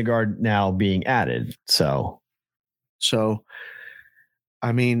then Syndergaard now being added. So,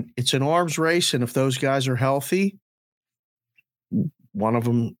 I mean, it's an arms race, and if those guys are healthy, one of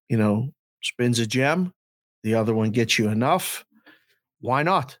them, spins a gem. The other one gets you enough. Why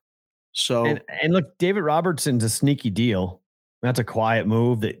not? So, and look, David Robertson's a sneaky deal. That's a quiet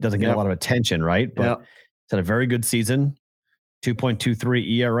move that doesn't get a lot of attention, right? But he's had a very good season.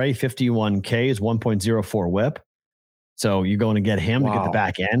 2.23 ERA, 51 Ks, 1.04 WHIP. So you're going to get him to get the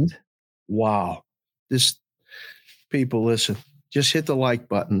back end. Wow. People, listen, just hit the like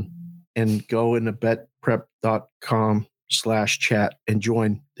button and go into betprep.com/chat and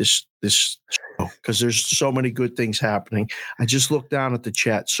join this show, because there's so many good things happening. I just looked down at the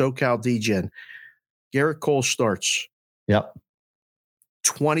chat. SoCal DGen. Garrett Cole starts. Yep.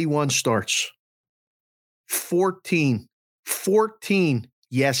 21 starts. 14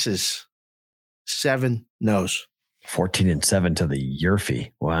 yeses. 7 nos. 14-7 to the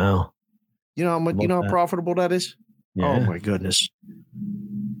Yerfy. Wow. You know how profitable that is? Yeah. Oh my goodness.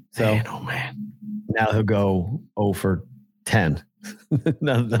 So, man. Now he'll go 0 for 10.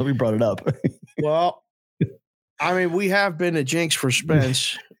 now we brought it up. Well, I mean, we have been a jinx for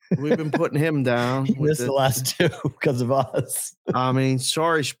Spence. We've been putting him down. He missed the last 2 because of us. I mean,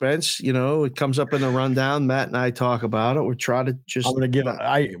 sorry, Spence. It comes up in the rundown. Matt and I talk about it. We try to just. I'm going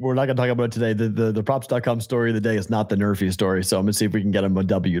to we're not going to talk about it today. The props.com story of the day is not the Nerfy story. So I'm going to see if we can get him a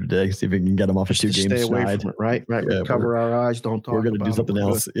W today. See if we can get him off a 2-game stay away schneid. from it, right? Yeah, we cover our eyes. Don't talk. We're going to do something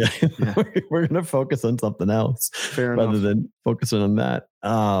else. Yeah. We're going to focus on something else. Fair enough. Rather than focusing on that.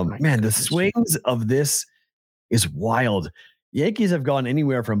 Man, the swings of this is wild. Yankees have gone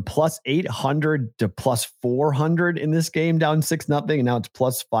anywhere from plus 800 to plus 400 in this game, down 6-0, and now it's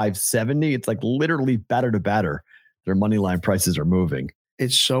plus 570. It's like literally batter to batter. Their money line prices are moving.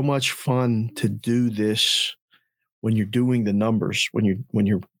 It's so much fun to do this when you're doing the numbers, when you're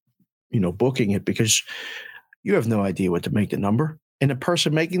booking it, because you have no idea what to make the number, and the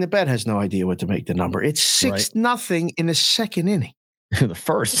person making the bet has no idea what to make the number. It's 6-0 in the second inning. The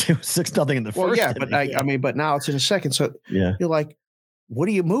first, it was 6-0 in the first. Yeah, but but now it's in the second. So you're like, what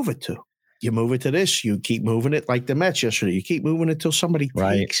do you move it to? You move it to this. You keep moving it like the Mets yesterday. You keep moving it till somebody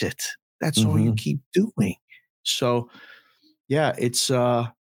takes it. That's all you keep doing. So, yeah, it's.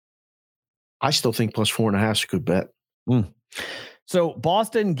 I still think plus 4.5 is a good bet. So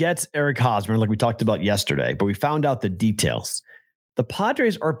Boston gets Eric Hosmer, like we talked about yesterday, but we found out the details. The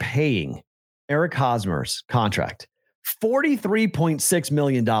Padres are paying Eric Hosmer's contract $43.6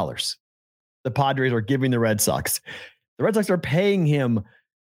 million. The Padres are giving the Red Sox. The Red Sox are paying him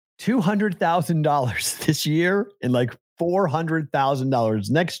 $200,000 this year and like $400,000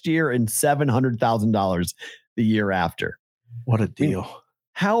 next year and $700,000 the year after. What a deal.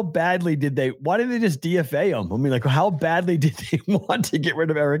 Why didn't they just DFA him? I mean, like, how badly did they want to get rid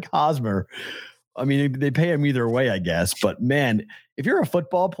of Eric Hosmer? I mean, they pay him either way, I guess. But man, if you're a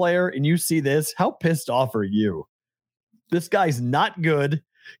football player and you see this, how pissed off are you? This guy's not good,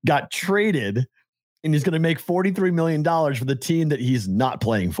 got traded, and he's going to make $43 million for the team that he's not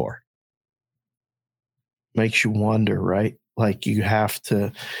playing for. Makes you wonder, right? Like, you have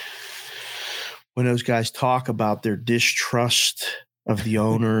to. when those guys talk about their distrust of the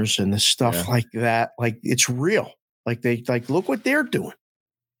owners and the stuff like that, like it's real. Like look what they're doing.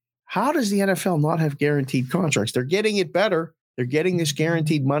 How does the NFL not have guaranteed contracts? They're getting it better. They're getting this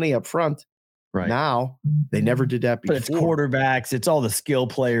guaranteed money up front. Right now, they never did that before. But it's quarterbacks. It's all the skill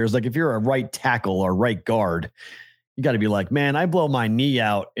players. Like if you're a right tackle or right guard, you got to be like, man, I blow my knee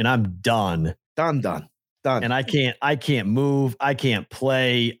out and I'm done. Done. And I can't move. I can't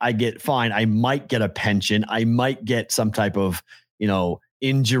play. I get fine. I might get a pension. I might get some type of,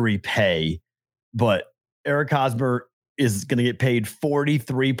 injury pay. But Eric Hosmer is going to get paid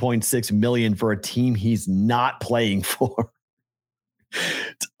 $43.6 million for a team he's not playing for.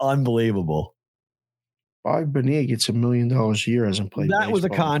 It's unbelievable. Bob Bonilla gets $1 million a year, hasn't played. That was a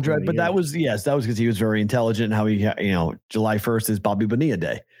contract, but that was because he was very intelligent and how he, July 1st is Bobby Bonilla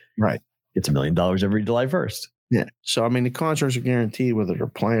Day. Right. Gets $1 million every July 1st. Yeah. So, I mean, the contracts are guaranteed whether they're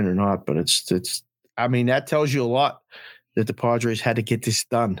playing or not, but that tells you a lot that the Padres had to get this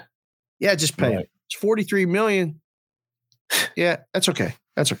done. Yeah. Just pay it. It's $43 million. Yeah. That's okay.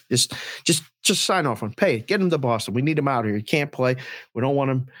 That's okay. Just sign off on pay it. Get him to Boston. We need him out here. He can't play. We don't want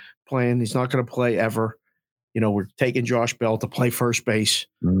him playing. He's not going to play ever. We're taking Josh Bell to play first base.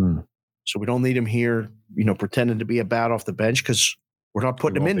 So we don't need him here, pretending to be a bat off the bench because we're not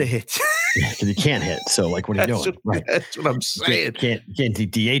putting him in to hit. Because he can't hit. So, what are you doing? Right. That's what I'm saying. You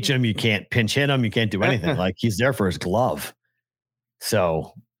can't DH him. You can't pinch hit him. You can't do anything. Like, he's there for his glove.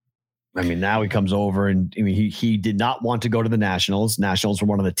 So, now he comes over and he did not want to go to the Nationals. Nationals were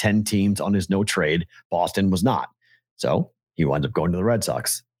one of the 10 teams on his no trade. Boston was not. So, he wound up going to the Red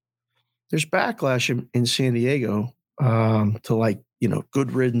Sox. There's backlash in San Diego to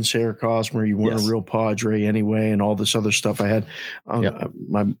good riddance, Eric Hosmer. You weren't a real Padre anyway, and all this other stuff. I had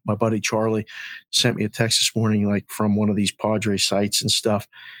my buddy Charlie sent me a text this morning, from one of these Padre sites and stuff.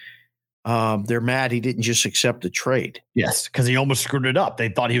 They're mad he didn't just accept the trade. Yes, because he almost screwed it up. They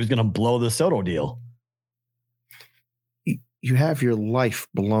thought he was going to blow the Soto deal. You have your life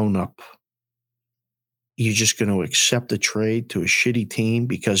blown up. You're just going to accept the trade to a shitty team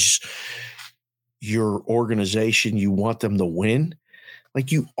because your organization, you want them to win.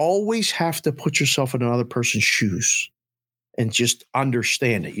 You always have to put yourself in another person's shoes and just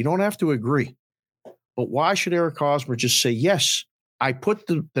understand it. You don't have to agree. But why should Eric Hosmer just say, yes, I put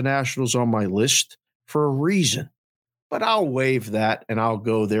the Nationals on my list for a reason, but I'll waive that and I'll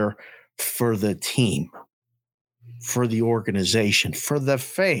go there for the team, for the organization, for the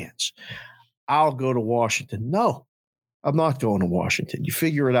fans. I'll go to Washington. No, I'm not going to Washington. You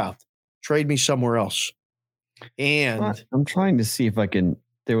figure it out. Trade me somewhere else. And I'm trying to see if I can.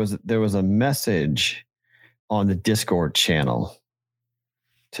 There was a message on the Discord channel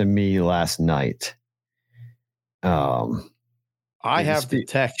to me last night. I have the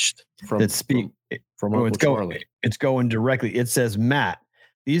text from Uncle Charlie. It's going directly. It says, Matt,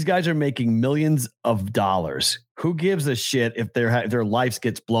 these guys are making millions of dollars. Who gives a shit if their lives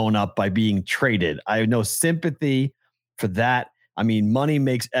gets blown up by being traded? I have no sympathy for that. Money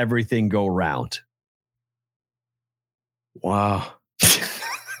makes everything go round. Wow.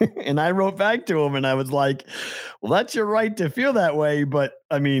 And I wrote back to him and I was like, well, that's your right to feel that way. But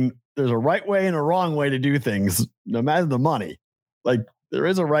there's a right way and a wrong way to do things, no matter the money. There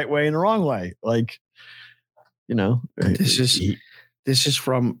is a right way and a wrong way. This is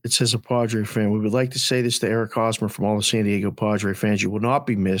from, it says, a Padre fan. We would like to say this to Eric Hosmer from all the San Diego Padre fans. You will not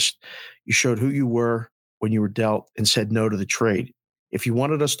be missed. You showed who you were when you were dealt and said no to the trade. If you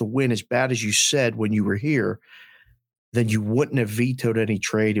wanted us to win as bad as you said when you were here, then you wouldn't have vetoed any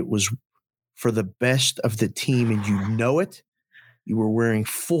trade. It was for the best of the team, and you know it. You were wearing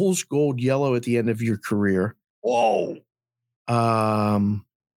fool's gold yellow at the end of your career. Whoa. And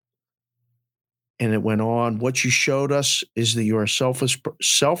it went on. What you showed us is that you're a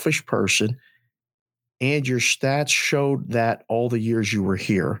selfish person, and your stats showed that all the years you were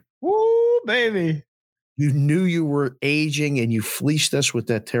here. Woo, baby. You knew you were aging, and you fleeced us with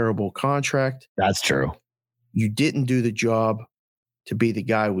that terrible contract. That's true. You didn't do the job to be the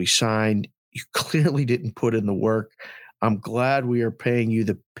guy we signed. You clearly didn't put in the work. I'm glad we are paying you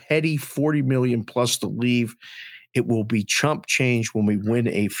the petty $40 million plus to leave. It will be chump change when we win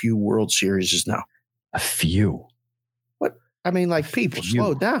a few World Series now. A few? What? People,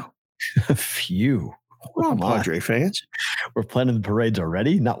 slow down. A few. Hold on, Padre fans. We're planning the parades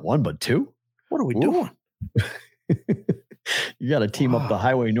already? Not one, but two? What are we doing? You got to team up the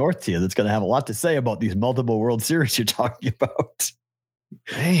Highway North here that's going to have a lot to say about these multiple World Series you're talking about.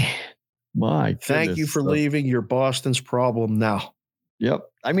 Man. My Thank you for leaving. You're Boston's problem now. Yep.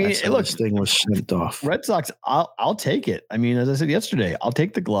 Look, this thing was sent off. Red Sox, I'll take it. As I said yesterday, I'll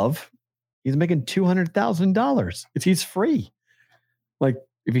take the glove. He's making $200,000. He's free. Like,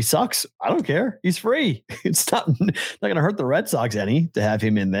 if he sucks, I don't care. He's free. It's not going to hurt the Red Sox any to have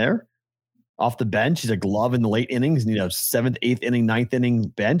him in there. Off the bench, he's a glove in the late innings. And, 7th, 8th inning, 9th inning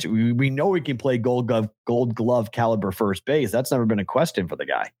bench. We know he can play gold glove caliber first base. That's never been a question for the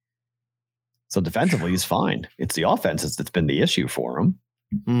guy. So defensively, he's fine. It's the offense that's been the issue for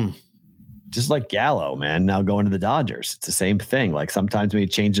him. Just like Gallo, man, now going to the Dodgers. It's the same thing. Like, sometimes maybe a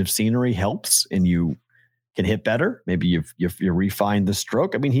change of scenery helps and you can hit better. Maybe you refined the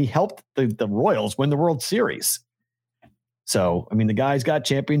stroke. I mean, he helped the Royals win the World Series. So, I mean, the guy's got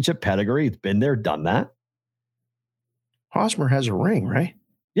championship pedigree. He's been there, done that. Hosmer has a ring, right?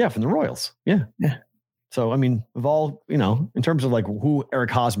 Yeah, from the Royals. Yeah. So, I mean, of all, in terms of like who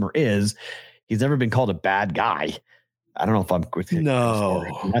Eric Hosmer is, he's never been called a bad guy. I don't know if I'm with you. No,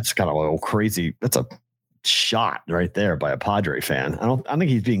 that's kind of a little crazy. That's a shot right there by a Padre fan. I think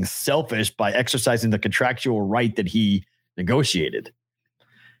he's being selfish by exercising the contractual right that he negotiated.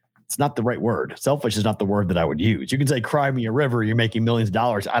 It's not the right word. Selfish is not the word that I would use. You can say, cry me a river. You're making millions of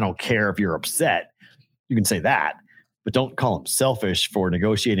dollars. I don't care if you're upset. You can say that, but don't call him selfish for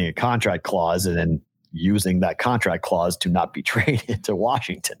negotiating a contract clause and then using that contract clause to not be traded to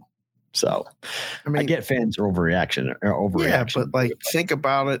Washington. So, I mean, I get fans are overreaction. Yeah, but like, think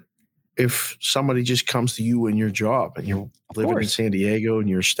about it. If somebody just comes to you in your job and you're living in San Diego and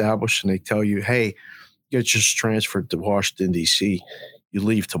you're established and they tell you, hey, get just transferred to Washington, D.C., you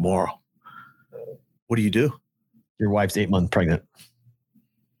leave tomorrow. What do you do? Your wife's 8 months pregnant.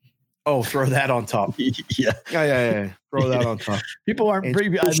 Oh, throw that on top. Yeah. Throw that on top. People aren't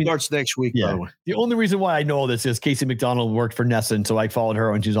pretty. Starts next week, by the way. The only reason why I know this is Casey McDonald worked for Nesson, so I followed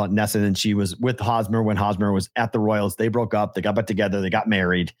her when she was on Nesson, and she was with Hosmer when Hosmer was at the Royals. They broke up. They got back together. They got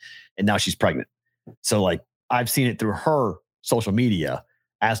married, and now she's pregnant. So, like, I've seen it through her social media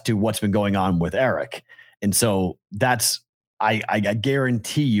as to what's been going on with Eric, and so that's. I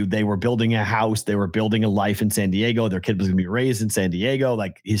guarantee you they were building a house. They were building a life in San Diego. Their kid was going to be raised in San Diego.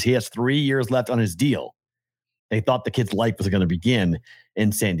 Like, he has 3 years left on his deal. They thought the kid's life was going to begin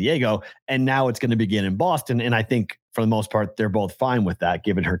in San Diego, and now it's going to begin in Boston. And I think for the most part, they're both fine with that,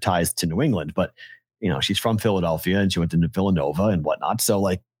 given her ties to New England. But, she's from Philadelphia and she went to Villanova and whatnot. So,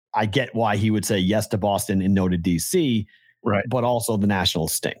 like, I get why he would say yes to Boston and no to DC, right? But also the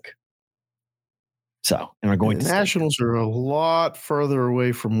Nationals stink. So, and are going to Nationals are a lot further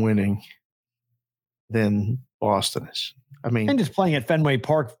away from winning than Boston is. I mean, and just playing at Fenway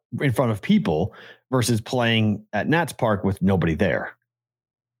Park in front of people versus playing at Nats Park with nobody there.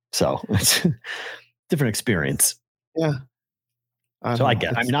 So it's a different experience. Yeah. I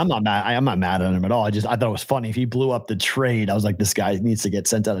get. I mean, I'm not mad. I'm not mad at him at all. I thought it was funny. If he blew up the trade, I was like, this guy needs to get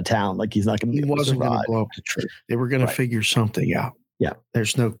sent out of town. Like, he's not going to. He wasn't going to blow up the trade. They were going to figure something out. Yeah,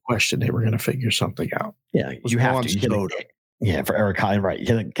 there's no question they were going to figure something out. Yeah, you have to. For Eric Hosmer, right?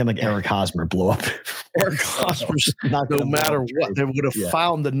 Can like Eric Hosmer blow up? Eric Hosmer's no matter what, they would have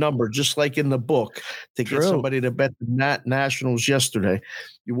found the number, just like in the book, to get somebody to bet the Nationals yesterday.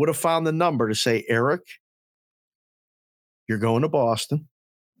 You would have found the number to say, Eric, you're going to Boston.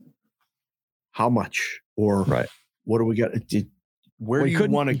 How much? Or what do we got? Where do you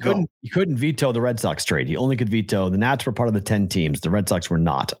want to go? He couldn't veto the Red Sox trade. He only could veto. The Nats were part of the 10 teams. The Red Sox were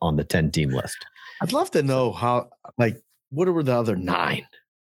not on the 10-team list. I'd love to know what were the other 9?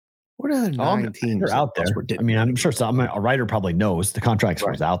 What are the 9 teams? They're out there. I mean, I'm sure a writer probably knows the contract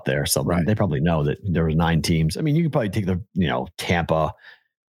was out there. So they probably know that there was 9 teams. I mean, you could probably take Tampa,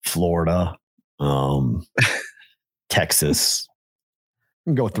 Florida, Texas.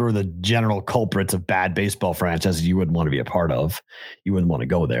 You can go through the general culprits of bad baseball franchises you wouldn't want to be a part of. You wouldn't want to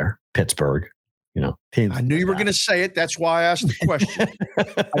go there. Pittsburgh, teams. I knew you were going to say it. That's why I asked the question.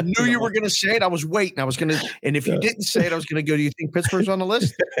 I knew you were going to say it. I was waiting. And if you didn't say it, I was going to go, do you think Pittsburgh's on the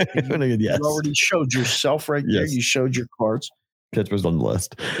list? Yes. You already showed yourself right there. You showed your cards. Pittsburgh's on the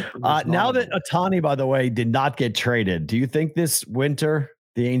list. Now that Ohtani, by the way, did not get traded, do you think this winter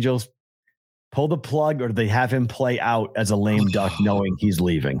the Angels pull the plug, or do they have him play out as a lame duck knowing he's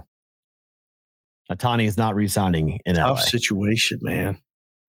leaving? Ohtani is not re-signing in LA. Tough situation, man.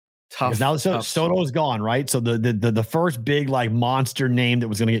 Tough. Now Soto's gone, right? So the first big monster name that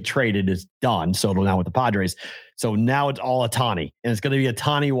was going to get traded is done. Soto now with the Padres. So now it's all Ohtani, and it's going to be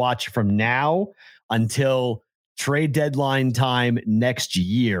Ohtani watch from now until trade deadline time next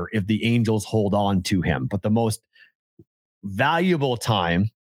year if the Angels hold on to him. But the most valuable time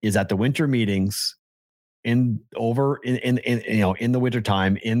is at the winter meetings in the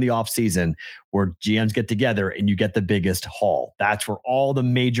wintertime, in the off season, where GMs get together and you get the biggest haul. That's where all the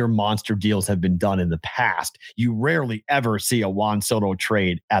major monster deals have been done in the past. You rarely ever see a Juan Soto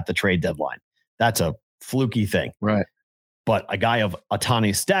trade at the trade deadline. That's a fluky thing. Right. But a guy of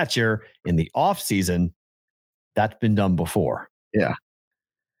Ohtani's stature in the off season, that's been done before. Yeah.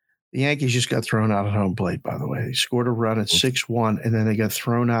 The Yankees just got thrown out at home plate, by the way. They scored a run at 6-1, and then they got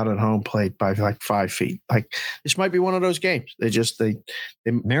thrown out at home plate by like 5 feet. Like, this might be one of those games. They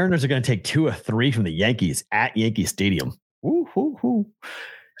Mariners are going to take 2 of 3 from the Yankees at Yankee Stadium. Woo, woo, woo. I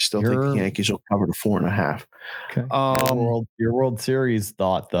still think the Yankees will cover the 4.5. Okay. Your World Series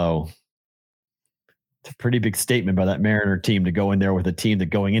thought, though. It's a pretty big statement by that Mariner team to go in there with a team that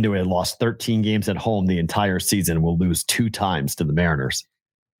going into it had lost 13 games at home the entire season and will lose 2 times to the Mariners.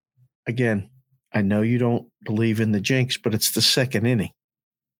 Again, I know you don't believe in the jinx, but it's the second inning.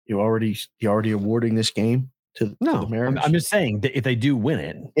 You're already awarding this game to the Mariners. I'm just saying that if they do win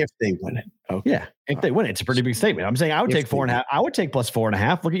it. If they win it. Okay. Yeah. If they win it, it's a pretty big statement. I'm saying I would take 4.5. I would take plus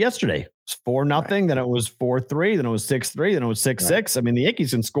 4.5. Look at yesterday. It was 4-0. Right. Then it was 4-3. Then it was 6-3. Then it was 6-6. Right. I mean, the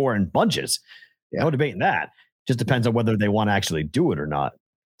Yankees can score in bunches. Yeah. No debating that. Just depends on whether they want to actually do it or not.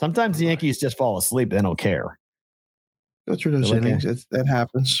 Sometimes the Yankees just fall asleep. They don't care. Go through those innings. That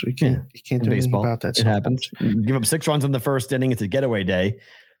happens. You can't do anything about that. It happens. You give up 6 runs in the first inning. It's a getaway day.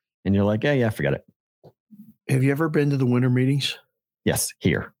 And you're like, yeah, forget it. Have you ever been to the winter meetings? Yes,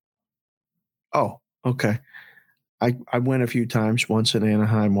 here. Oh, okay. I went a few times, once in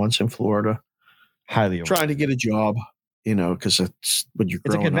Anaheim, once in Florida. Highly trying to get a job, because it's when you're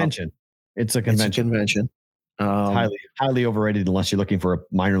growing up. It's a convention. It's a convention. Highly overrated unless you're looking for a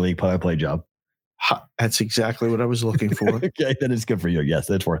minor league play-by-play job. That's exactly what I was looking for. Okay, that is good for you. Yes,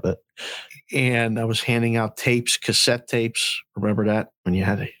 it's worth it. And I was handing out tapes, cassette tapes. Remember that? When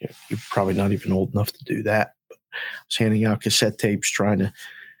you're probably not even old enough to do that. But I was handing out cassette tapes, trying to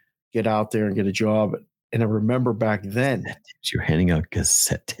get out there and get a job. And I remember back then. You're handing out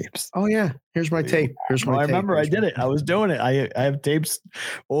cassette tapes. Oh, yeah. Here's my tape. Here's my tape. I remember I did it. I was doing it. I have tapes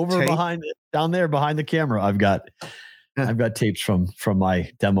behind it, down there behind the camera. I've got tapes from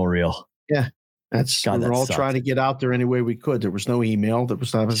my demo reel. Yeah. We were all trying to get out there any way we could. There was no email. It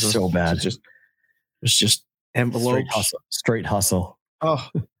was so bad. It was just envelopes. Straight hustle. Oh,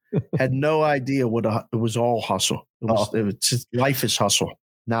 had no idea it was all hustle. It was just, life is hustle.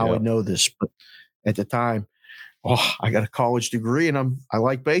 Now I know this, but at the time, I got a college degree and I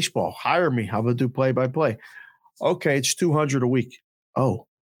like baseball. Hire me. I'm gonna do play-by-play. Okay, it's $200 a week. Oh,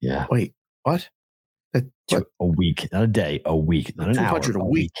 yeah. Wait, what? A week, not a day. A week, not an hour. $200 a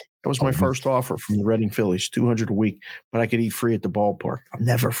week. That was my first offer from the Reading Phillies, $200 a week, but I could eat free at the ballpark. I'll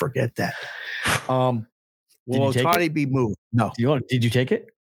never forget that. Will Ohtani be moved? No. Did you take it?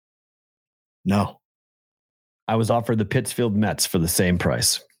 No. I was offered the Pittsfield Mets for the same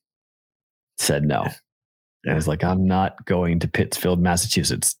price. Said no. Yeah. I was like, I'm not going to Pittsfield,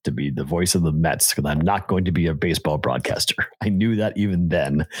 Massachusetts to be the voice of the Mets because I'm not going to be a baseball broadcaster. I knew that even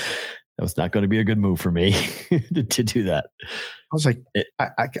then. That was not going to be a good move for me to do that. I was like,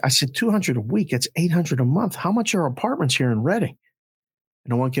 I said $200 a week. It's $800 a month. How much are apartments here in Reading?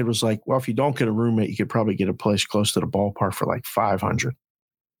 And the one kid was like, well, if you don't get a roommate, you could probably get a place close to the ballpark for like $500.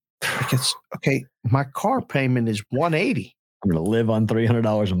 Okay. My car payment is $180. I'm going to live on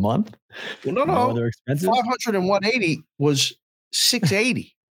 $300 a month. Well, no. Other expenses? $500 and $180 was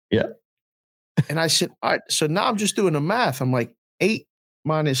 $680. Yeah. And I said, all right. So now I'm just doing the math. I'm like, 800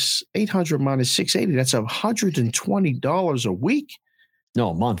 minus $680. That's $120 a week. No,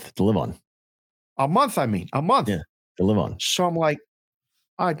 a month to live on. A month. Yeah, to live on. So I'm like,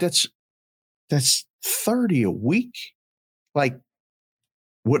 all right, that's $30 a week. Like,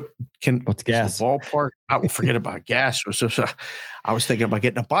 what's gas? Ballpark. I will forget about gas. I was thinking about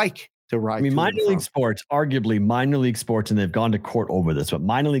getting a bike to ride. I mean, minor league sports, arguably minor league sports, and they've gone to court over this, but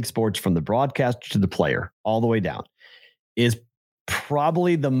minor league sports from the broadcaster to the player all the way down is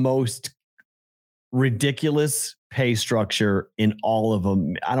probably the most ridiculous pay structure in all of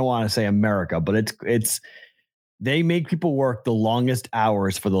them. I don't want to say America, but it's they make people work the longest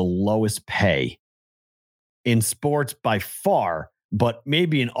hours for the lowest pay in sports by far, but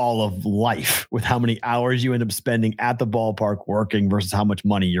maybe in all of life with how many hours you end up spending at the ballpark working versus how much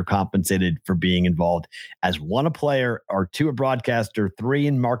money you're compensated for being involved as one, a player, or two, a broadcaster, three,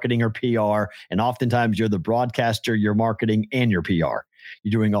 in marketing or PR. And oftentimes you're the broadcaster, your marketing, and your PR.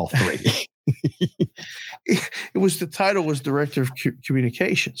 You're doing all three. The title was director of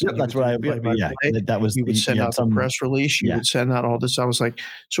communications. Yep, that's what that was. You would send out some press release. You would send out all this. I was like,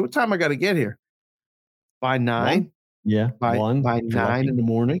 so what time I got to get here? By 9? Yeah. by 9 lucky. in the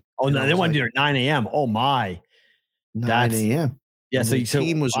morning. Oh, no, they want to do it at 9 a.m. Oh, my. 9 a.m. Yeah. And So, the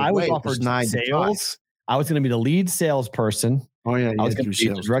team was I was away. It offered was 9 to 5. sales. I was going to be the lead salesperson. Oh, yeah. I was going to be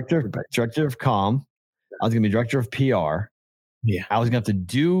the director of comm. I was going to be director of PR. Yeah. I was going to have to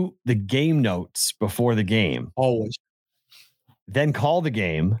do the game notes before the game. Always. Then call the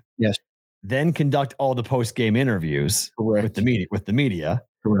game. Yes. Then conduct all the post-game interviews with the media.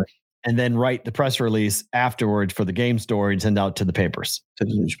 Correct. And then write the press release afterwards for the game story and send out to the papers. To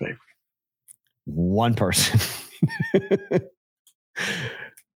the newspaper. One person.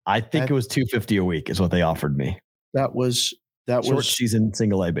 I think it was $250 a week is what they offered me. That was short season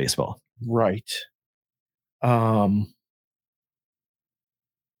single A baseball. Right.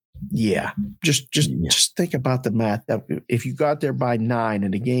 Yeah. Just think about the math. That if you got there by 9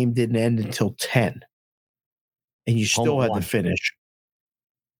 and the game didn't end until 10, and you still had to finish.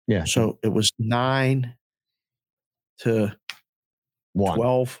 Yeah. So it was 9 to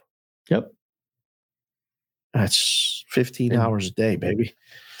 12. Yep. That's 15 hours a day, baby.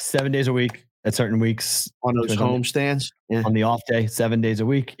 7 days a week at certain weeks. On those homestands. Yeah. On the off day, 7 days a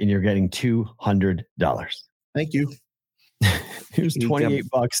week, and you're getting $200. Thank you. Here's $28.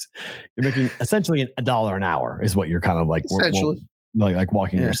 You're making essentially $1 an hour is what you're kind of like essentially like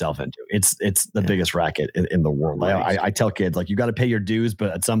walking yourself into. It's the biggest racket in the world. Right. I tell kids, like, you got to pay your dues, but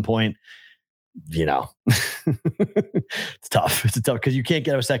at some point, it's tough. It's tough because you can't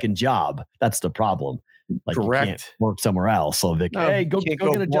get a second job. That's the problem. Like, correct. You can't work somewhere else. So they hey, go get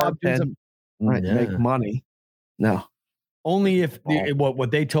a job. Right. Yeah. Make money. No. Only if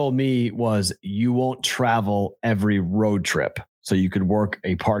what they told me was you won't travel every road trip. So you could work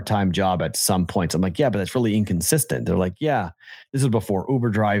a part-time job at some points. I'm like, yeah, but that's really inconsistent. They're like, yeah, this is before Uber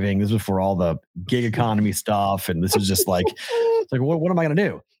driving. This is before all the gig economy stuff. And this is just like, it's like, what am I going to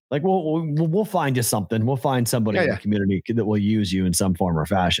do? Like, we'll find you something. We'll find somebody in the community that will use you in some form or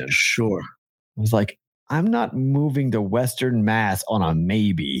fashion. Sure. I was like, I'm not moving to Western Mass on a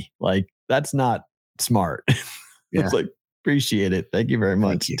maybe. Like, that's not smart. Yeah. It's like, appreciate it. Thank you very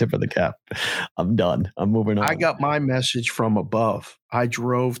much. Tip of the cap. I'm done. I'm moving on. I got my message from above. I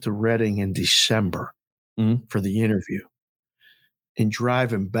drove to Reading in December for the interview. And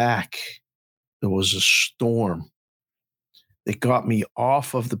driving back, there was a storm that got me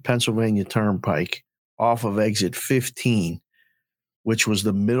off of the Pennsylvania Turnpike, off of exit 15, which was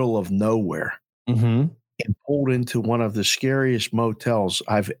the middle of nowhere, and pulled into one of the scariest motels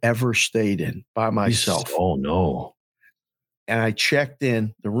I've ever stayed in by myself. Oh, no. And I checked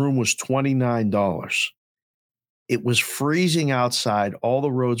in. The room was $29. It was freezing outside. All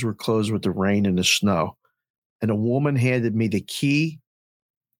the roads were closed with the rain and the snow. And a woman handed me the key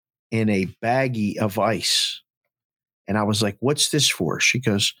and a baggie of ice. And I was like, what's this for? She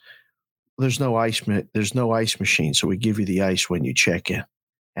goes, there's no ice machine. So we give you the ice when you check in.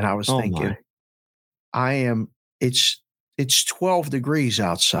 And I was thinking, it's 12 degrees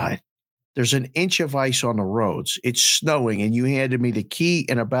outside. There's an inch of ice on the roads. It's snowing, and you handed me the key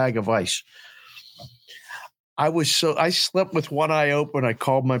and a bag of ice. I slept with one eye open. I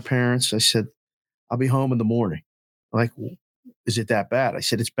called my parents. I said, I'll be home in the morning. I'm like, is it that bad? I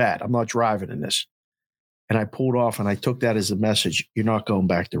said, it's bad. I'm not driving in this. And I pulled off, and I took that as a message. You're not going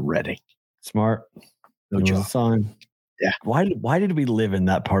back to Reading. Smart. No job. Sign. Yeah. Why did we live in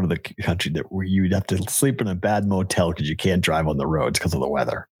that part of the country where you'd have to sleep in a bad motel because you can't drive on the roads because of the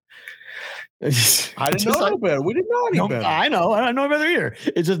weather? I didn't know any better. We didn't know any better. I know. I don't know better either.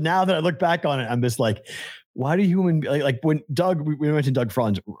 It's just now that I look back on it, I'm just like, why do human like when Doug, we mentioned Doug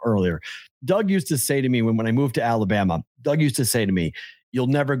Franz earlier. Doug used to say to me when I moved to Alabama, Doug used to say to me, you'll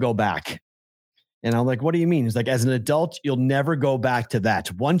never go back. And I'm like, what do you mean? He's like, as an adult, you'll never go back to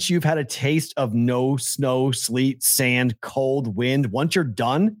that. Once you've had a taste of no snow, sleet, sand, cold, wind, once you're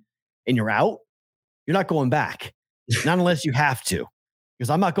done and you're out, you're not going back. Not unless you have to. Because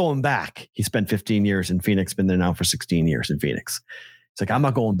I'm not going back. He spent 15 years in Phoenix, been there now for 16 years in Phoenix. It's like, I'm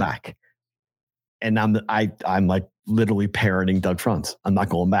not going back. And I'm like literally parroting Doug Franz. I'm not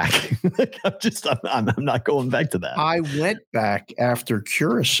going back. I'm not going back to that. I went back after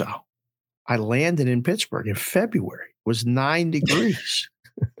Curacao. I landed in Pittsburgh in February. It was 9 degrees.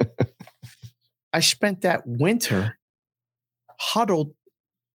 I spent that winter huddled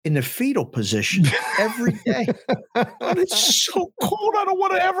in the fetal position every day. And it's so cold. I don't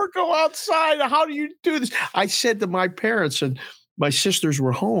want to ever go outside. How do you do this? I said to my parents, and my sisters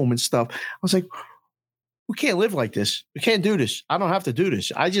were home and stuff. I was like, we can't live like this. We can't do this. I don't have to do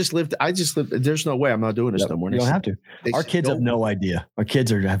this. I just lived. There's no way I'm not doing this no more. You don't have to. Our kids have no idea. Our kids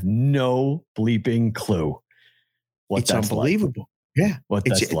have no bleeping clue what it's that's unbelievable. Like. Yeah. What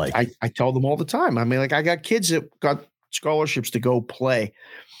that's like. I tell them all the time. I mean, like, I got kids that got scholarships to go play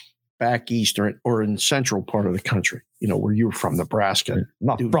back east or in the central part of the country, where you were from, Nebraska.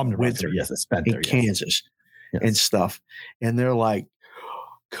 Not from Nebraska, yes, I spent there. Kansas and stuff. And they're like,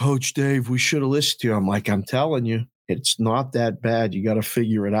 Coach Dave, we should have listened to you. I'm like, I'm telling you, it's not that bad. You got to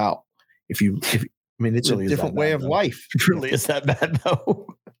figure it out. It's really a different way of life. It really is that bad,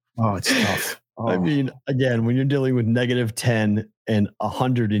 though. Oh, it's tough. Oh. I mean, again, when you're dealing with -10 and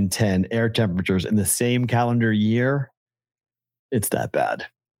 110 air temperatures in the same calendar year, it's that bad.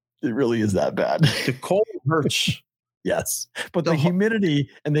 It really is that bad. The cold hurts. Yes. But the humidity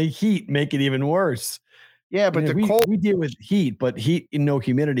and the heat make it even worse. Yeah, but we deal with heat, but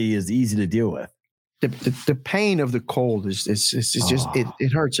humidity is easy to deal with. The pain of the cold is just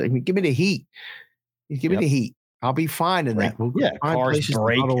it hurts. I mean, give me the heat. Give me the heat. I'll be fine in that. Cars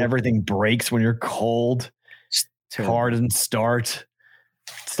break. Everything breaks when you're cold. Car doesn't start.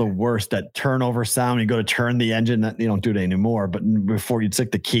 It's the worst. That turnover sound. You go to turn the engine. You don't do it anymore. But before you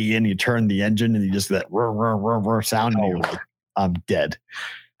stick the key in, you turn the engine, and you just that sound, and you're like, I'm dead.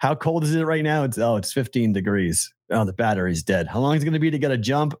 How cold is it right now? It's 15 degrees. Oh, the battery's dead. How long is it going to be to get a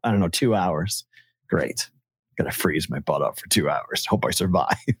jump? I don't know. 2 hours. Great. Got to freeze my butt up for 2 hours. Hope I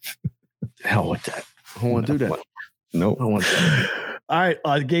survive. Hell with that. I don't want to do that. Nope. I don't want that. All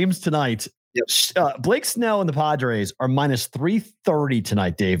right. Games tonight. Yep. Blake Snell and the Padres are -330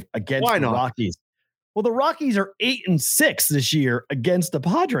 tonight, Dave, against the Rockies. Well, the Rockies are 8-6 this year against the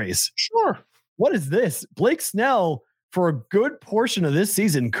Padres. Sure. What is this? Blake Snell, for a good portion of this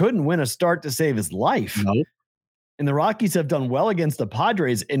season, couldn't win a start to save his life. Nope. And the Rockies have done well against the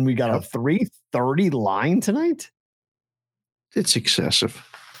Padres, and we got a 330 line tonight. It's excessive.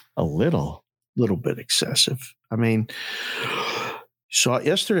 A little bit excessive. I mean, saw it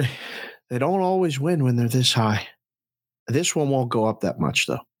yesterday. They don't always win when they're this high. This one won't go up that much,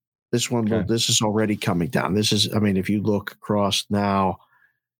 though. This one, this is already coming down. This is, if you look across now,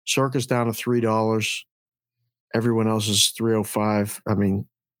 Circa's down to $3. Everyone else is $3.05.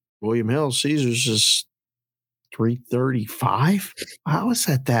 William Hill, Caesars is $3.35. How is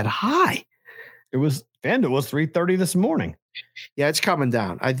that high? FanDuel was $3.30 this morning. Yeah, it's coming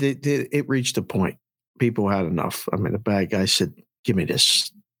down. It reached a point. People had enough. The bad guy said, "Give me this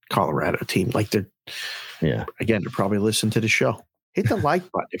Colorado team." Again, to probably listen to the show. Hit the like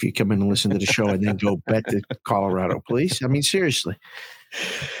button if you come in and listen to the show, and then go bet the Colorado, please. Seriously.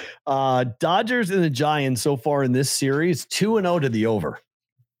 Dodgers and the Giants so far in this series, 2-0 to the over.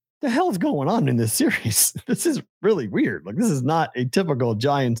 The hell's going on in this series? This is really weird. This is not a typical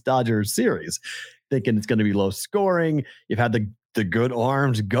Giants-Dodgers series. Thinking it's going to be low scoring. You've had the good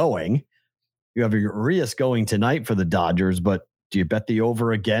arms going. You have your Urias going tonight for the Dodgers, but do you bet the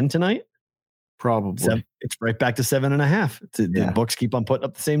over again tonight? Probably. It's right back to 7.5. The books keep on putting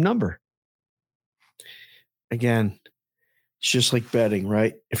up the same number. Again, it's just like betting,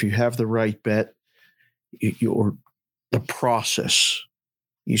 right? If you have the right bet, the process,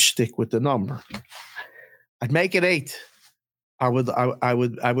 you stick with the number. I'd make it 8. I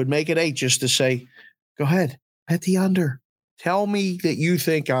would make it 8 just to say, go ahead, bet the under. Tell me that you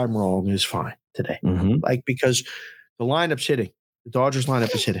think I'm wrong is fine today. Mm-hmm. Because the lineup's hitting. The Dodgers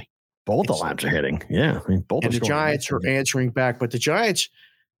lineup is hitting. Both the lineups are hitting. Yeah. Both. And the Giants are answering back. But the Giants,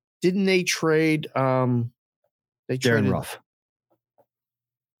 didn't they trade? They traded Darren Ruff.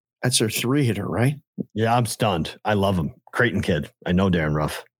 That's their 3-hitter, right? Yeah, I'm stunned. I love him. Creighton kid. I know Darren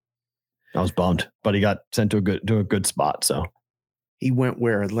Ruff. I was bummed, but he got sent to a good spot. So he went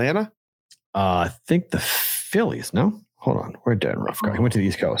where? Atlanta? I think the Phillies. No, hold on. Where'd Darren Ruff go? He went to the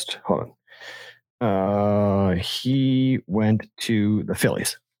East Coast. Hold on. He went to the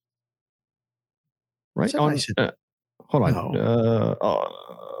Phillies. Right on. Hold on. No.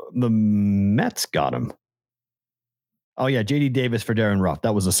 The Mets got him. Oh yeah, JD Davis for Darren Ruff.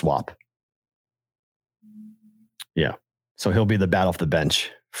 That was a swap. Yeah, so he'll be the bat off the bench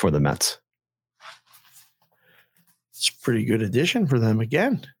for the Mets. It's a pretty good addition for them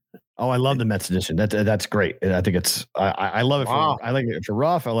again. Oh, I love the Mets addition. That's great. I think it's. I love it. I like it for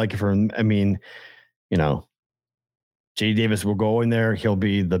Ruff. I like it for. JD Davis will go in there. He'll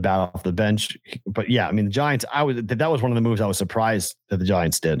be the bat off the bench. But yeah, the Giants. That was one of the moves I was surprised that the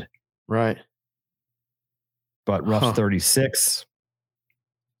Giants did. Right. But Ruff's 36.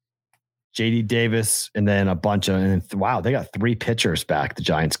 JD Davis, and then a bunch of. Wow, they got 3 pitchers back. The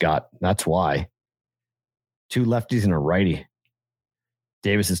Giants got. That's why. 2 lefties and a righty.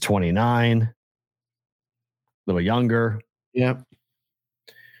 Davis is 29. A little younger. Yep.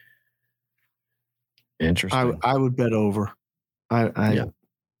 Interesting. I would bet over. I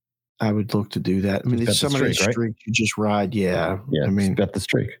would look to do that. It's some of these streaks you just ride. Yeah. Yeah. Bet the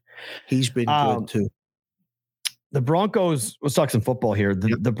streak. He's been good too. The Broncos, let's talk some football here.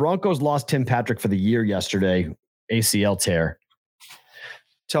 The Broncos lost Tim Patrick for the year yesterday, ACL tear.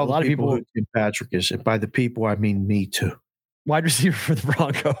 Tell a lot of people who Tim Patrick is. And by the people, I mean me too. Wide receiver for the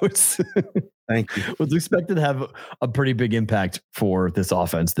Broncos. Thank you. Was expected to have a pretty big impact for this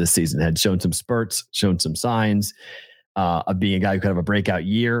offense this season. Had shown some spurts, shown some signs of being a guy who could have a breakout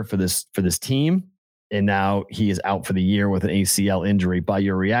year for this team. And now he is out for the year with an ACL injury. By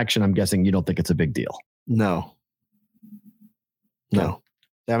your reaction, I'm guessing you don't think it's a big deal. No.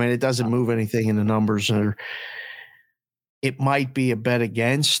 I mean, it doesn't move anything in the numbers. Or it might be a bet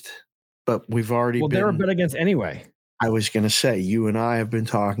against, but we've already been. They're a bet against anyway. I was going to say, you and I have been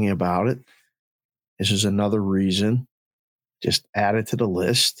talking about it. This is another reason. Just add it to the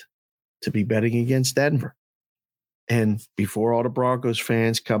list to be betting against Denver. And before all the Broncos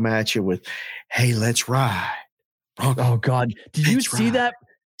fans come at you with, hey, let's ride. Broncos, oh, God. Did you see that?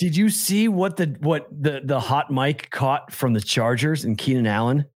 Did you see what the hot mic caught from the Chargers and Keenan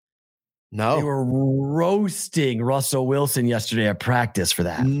Allen? No. They were roasting Russell Wilson yesterday at practice for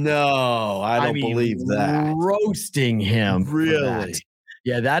that. No, I don't believe that. Roasting him. Really?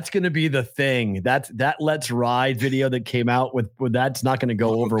 Yeah, that's going to be the thing. That Let's Ride video that came out with that's not going to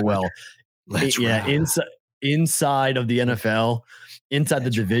go over well. Inside of the NFL, inside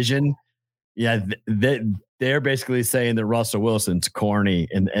the division. Yeah, they're basically saying that Russell Wilson's corny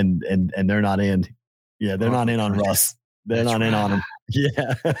and they're not in. Yeah, they're not in on Russ. They're not in on him.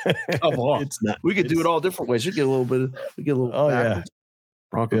 Yeah. Come on. We could do it all different ways. We get a little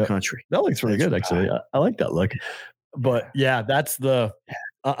Bronco country. That looks really good, actually. I like that look. But yeah, that's the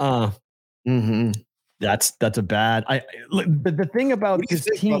Mm-hmm. That's a bad. The thing about this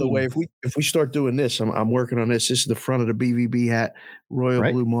team, by the way, if we start doing this, I'm working on this. This is the front of the BVB hat,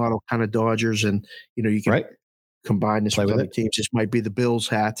 royal blue model, kind of Dodgers, and you can combine this with other teams. This might be the Bills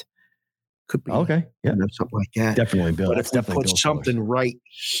hat. Could be okay, yeah, something like that. Definitely Bill. But if we put something right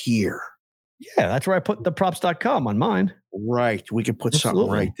here, yeah, that's where I put the props.com on mine. Right, we could put something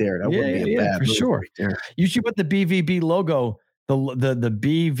right there. That wouldn't be a bad for sure. Right there. You should put the BVB logo, the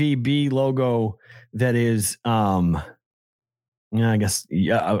BVB logo. That is, I guess,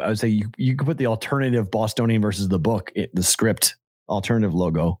 I would say you could put the alternative Bostonian versus the book, the script alternative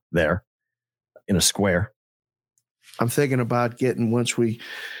logo there in a square. I'm thinking about getting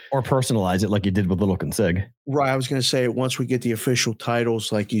or personalize it like you did with Little Consig. Right. I was going to say once we get the official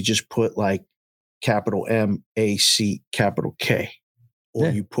titles, like you just put like capital MAC capital K, or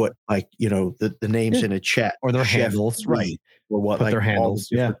you put like, the names in a chat or their handles. Right. Or what put their handles.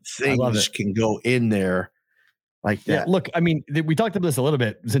 Yeah. Things can go in there like that. Yeah, look, I mean, we talked about this a little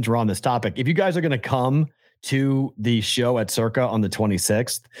bit since we're on this topic. If you guys are going to come to the show at Circa on the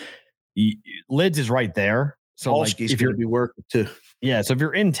 26th, Lids is right there. So if you're going to be working too. Yeah. So if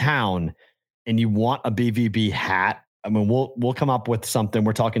you're in town and you want a BVB hat, I mean, we'll come up with something.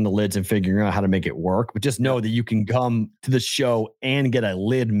 We're talking to Lids and figuring out how to make it work, but just know that you can come to the show and get a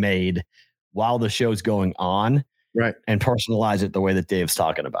lid made while the show's going on. Right. And personalize it the way that Dave's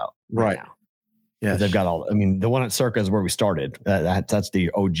talking about. Right. Now. Yeah. They've got the one at Circa is where we started. That's the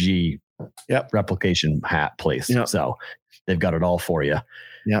OG replication hat place. Yep. So they've got it all for you.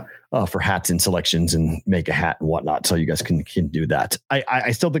 Yeah. For hats and selections and make a hat and whatnot. So you guys can do that.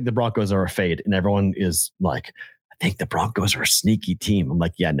 I still think the Broncos are a fade, and everyone is like, I think the Broncos are a sneaky team. I'm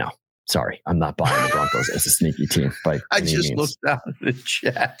like, yeah, no. Sorry, I'm not buying the Broncos as a sneaky team. I just looked down at the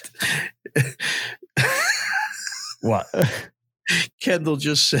chat. What? Kendall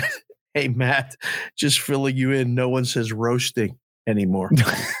just said, hey, Matt, just filling you in. No one says roasting anymore.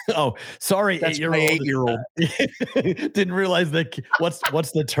 Oh, sorry. That's my 8-year-old. Didn't realize that.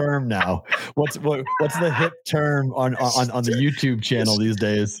 What's the term now? What's the hip term on the YouTube channel these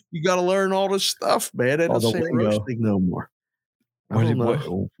days? You got to learn all this stuff, man. They don't say roasting no more.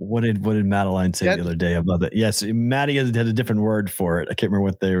 What did Madeline say the other day about that? Yes, Maddie had a different word for it. I can't remember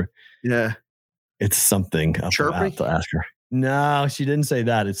what they were. Yeah. It's something. I'll have to ask her. No, she didn't say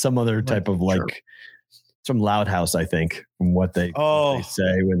that. It's some other type of some Loud House, I think, from what they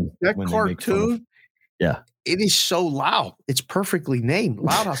say when that when cartoon. Yeah, it is so loud. It's perfectly named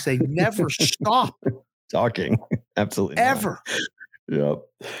Loud House. They never stop talking. Absolutely ever. Yep. All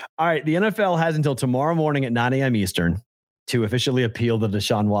right. The NFL has until tomorrow morning at 9 a.m. Eastern to officially appeal the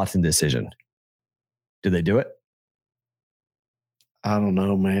Deshaun Watson decision. Do they do it? I don't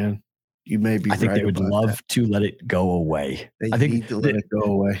know, man. You may be. I think they would love to let it go away. I think need to let it go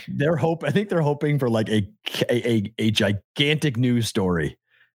away. I think they're hoping for like a gigantic news story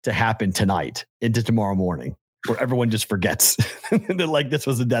to happen tonight into tomorrow morning. where everyone just forgets that like this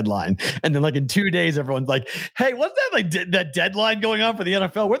was a deadline. And then like in 2 days, everyone's like, hey, what's that like that deadline going on for the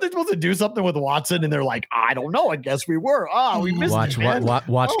NFL? Were they supposed to do something with Watson? And they're like, I don't know. I guess we were. We missed watch, it, man.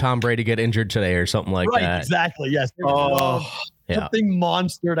 Watch Tom Brady get injured today or something like that. Right, exactly. Yes. Something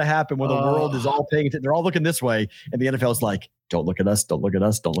monster to happen where the world is all paying attention. They're all looking this way. And the NFL is like, don't look at us. Don't look at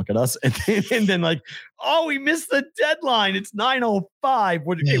us. Don't look at us. And then like, we missed the deadline. It's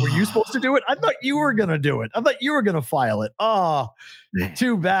 9:05. Hey, were you supposed to do it? I thought you were going to do it. I thought you were going to file it. Oh,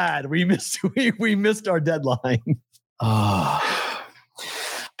 too bad. We missed our deadline. Because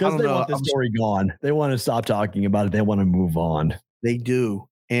they want the story gone. They want to stop talking about it. They want to move on. They do.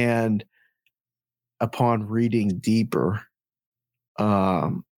 And upon reading deeper,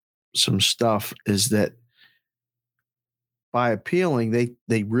 some stuff is that by appealing, they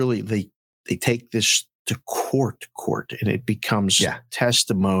take this to court, and it becomes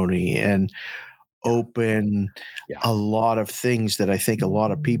testimony and open a lot of things that I think a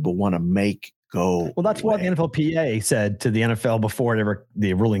lot of people want to make go. Well, that's what the NFLPA said to the NFL before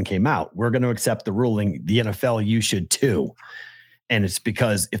the ruling came out. We're going to accept the ruling. The NFL, you should too. And it's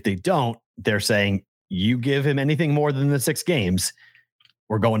because if they don't, they're saying you give him anything more than the 6 games,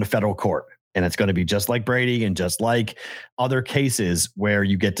 we're going to federal court. And it's going to be just like Brady and just like other cases where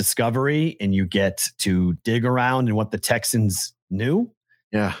you get discovery and you get to dig around in what the Texans knew.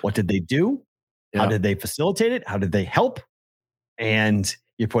 Yeah. What did they do? Yeah. How did they facilitate it? How did they help? And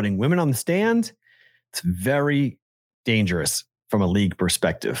you're putting women on the stand. It's very dangerous from a league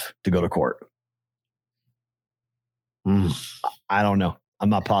perspective to go to court. I don't know. I'm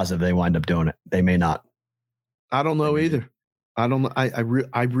not positive they wind up doing it. They may not. I don't know either. I don't know.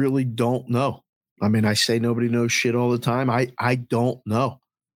 I really don't know. I mean, I say nobody knows shit all the time. I don't know.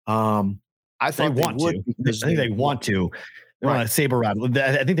 I thought they would. I think they want to. They want to saber rattle.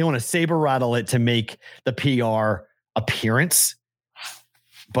 I think they want to saber rattle it to make the PR appearance.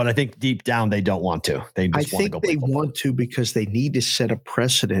 But I think deep down they don't want to. They just want to because they need to set a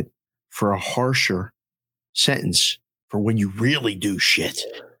precedent for a harsher sentence for when you really do shit.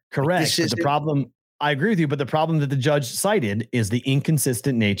 Correct. But the problem, I agree with you, but the problem that the judge cited is the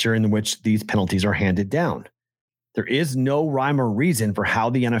inconsistent nature in which these penalties are handed down. There is no rhyme or reason for how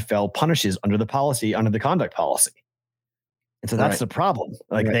the NFL punishes under the conduct policy. And so that's the problem.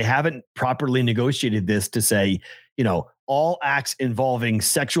 They haven't properly negotiated this to say, all acts involving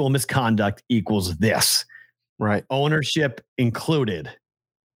sexual misconduct equals this. Right. Ownership included.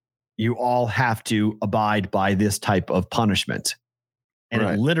 You all have to abide by this type of punishment. And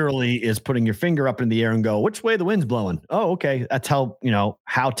it literally is putting your finger up in the air and go, which way the wind's blowing? Oh, okay. That's how,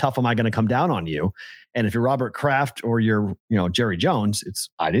 how tough am I going to come down on you? And if you're Robert Kraft or you're, Jerry Jones,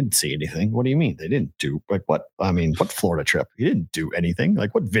 I didn't see anything. What do you mean? They didn't do what? I mean, what Florida trip? He didn't do anything.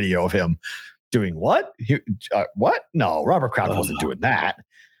 Like what video of him doing what? What? No, Robert Kraft wasn't doing that.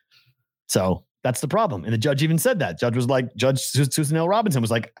 So that's the problem. And the judge even said that. Judge Susan L. Robinson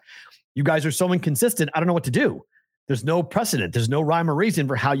was like, you guys are so inconsistent. I don't know what to do. There's no precedent. There's no rhyme or reason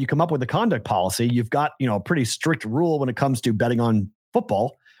for how you come up with a conduct policy. You've got, a pretty strict rule when it comes to betting on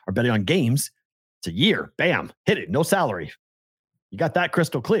football or betting on games. It's a year. Bam. Hit it. No salary. You got that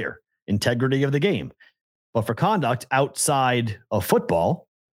crystal clear. Integrity of the game. But for conduct outside of football,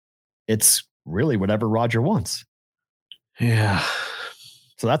 it's really whatever Roger wants. Yeah.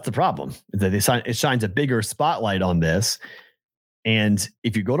 So that's the problem. It shines a bigger spotlight on this. And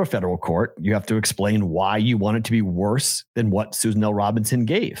if you go to federal court, you have to explain why you want it to be worse than what Susan L. Robinson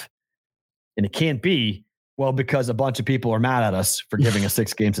gave. And it can't be, because a bunch of people are mad at us for giving a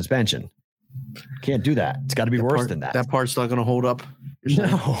 6-game suspension. Can't do that. It's got to be worse than that. That part's not going to hold up.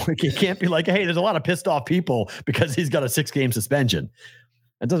 No, it can't be like, hey, there's a lot of pissed off people because he's got a 6-game suspension.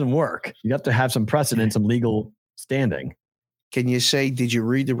 That doesn't work. You have to have some precedent, some legal standing. Can you say, did you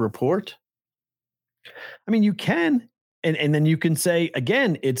read the report? I mean, you can. And then you can say,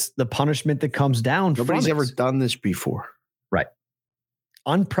 again, it's the punishment that comes down. Nobody's ever done this before. Right.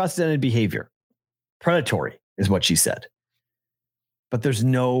 Unprecedented behavior. Predatory is what she said. But there's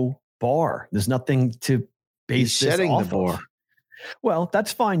no bar. There's nothing to base this setting off the bar. Of. Well,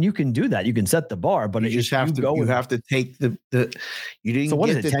 that's fine. You can do that. You can set the bar, but you just have to. You have to take the. You didn't. So what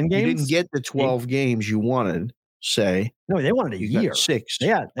get is it? 10 games. You didn't get the 12 games you wanted. Say no. They wanted a year. 6.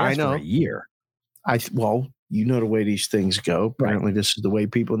 Yeah, I know. For a year. You know the way these things go. Apparently, This is the way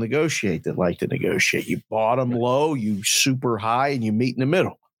people negotiate that like to negotiate. You bottom low, you super high, and you meet in the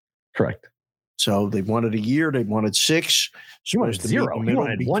middle. Correct. So they wanted a year. They wanted 6. You wanted 0. You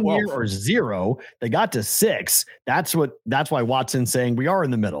wanted 1 year or 0. They got to 6. That's why Watson's saying we are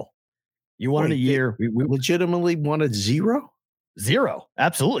in the middle. You wanted a year. We legitimately wanted 0? Zero.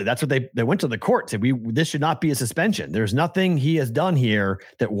 Absolutely. That's what they went to the court. Said this should not be a suspension. There's nothing he has done here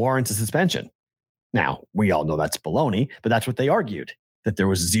that warrants a suspension. Now, we all know that's baloney, but that's what they argued, that there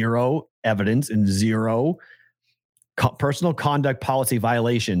was zero evidence and zero personal conduct policy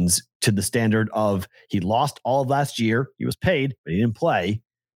violations to the standard of he lost all of last year. He was paid, but he didn't play.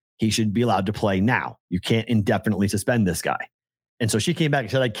 He should be allowed to play now. You can't indefinitely suspend this guy. And so she came back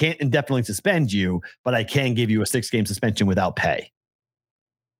and said, I can't indefinitely suspend you, but I can give you a 6-game suspension without pay.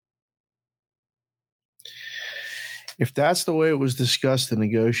 If that's the way it was discussed and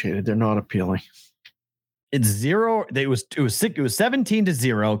negotiated, they're not appealing. It's zero. It was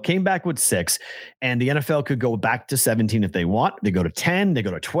 17-0, came back with 6, and the NFL could go back to 17 if they want. They go to 10, they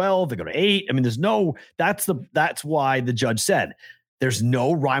go to 12, they go to 8. I mean, that's why the judge said there's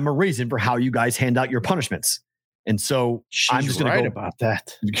no rhyme or reason for how you guys hand out your punishments. And so I'm just going to go about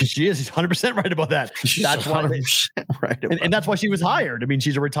that. Because she is 100% right about that. That's 100% right. And that's why she was hired. I mean,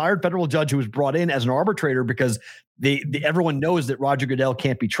 she's a retired federal judge who was brought in as an arbitrator because everyone knows that Roger Goodell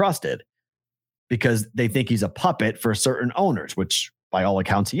can't be trusted because they think he's a puppet for certain owners, which by all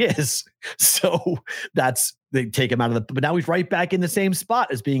accounts he is. So they take him out of but now he's right back in the same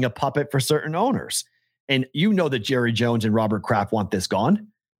spot as being a puppet for certain owners. And you know that Jerry Jones and Robert Kraft want this gone.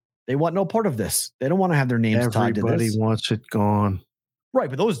 They want no part of this. They don't want to have their names tied to this. Everybody wants it gone. Right,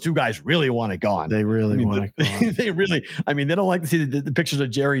 but those two guys really want it gone. They really want it gone. They don't like to see the pictures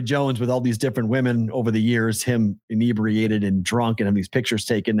of Jerry Jones with all these different women over the years, him inebriated and drunk, and have these pictures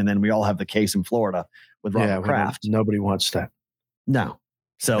taken, and then we all have the case in Florida with Robert Kraft. Nobody wants that. No.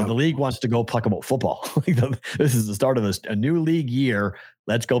 So the league wants to go play football. This is the start of a new league year.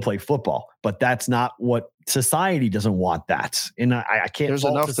 Let's go play football. But that's not what society doesn't want that. And I can't. There's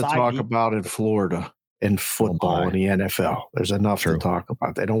enough to talk about in Florida in football and the NFL. There's enough to talk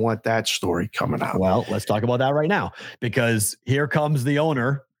about. They don't want that story coming out. Well, let's talk about that right now, because here comes the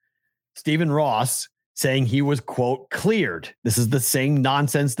owner, Stephen Ross, saying he was, quote, cleared. This is the same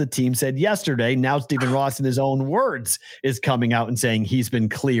nonsense the team said yesterday. Now Stephen Ross, in his own words, is coming out and saying he's been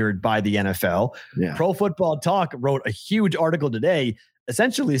cleared by the NFL. Yeah. Pro Football Talk wrote a huge article today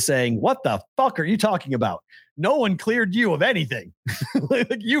essentially saying, what the fuck are you talking about? No one cleared you of anything.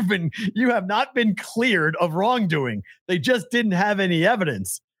 You have not been cleared of wrongdoing. They just didn't have any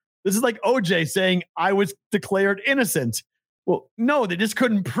evidence. This is like OJ saying I was declared innocent. Well, no, they just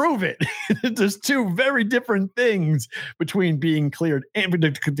couldn't prove it. There's two very different things between being cleared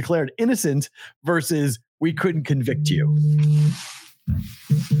and declared innocent versus we couldn't convict you.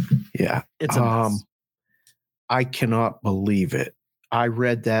 Yeah. It's a mess. I cannot believe it. I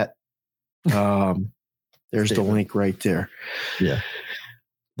read that. There's the link right there. Yeah.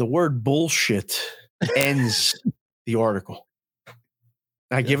 The word bullshit ends the article.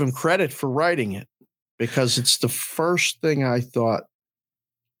 I give him credit for writing it, because it's the first thing I thought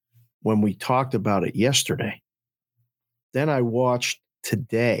when we talked about it yesterday. Then I watched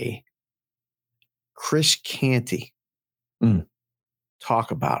today Chris Canty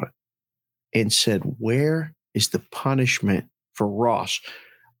talk about it and said, where is the punishment for Ross?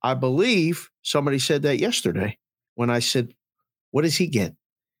 I believe somebody said that yesterday when I said, what does he get?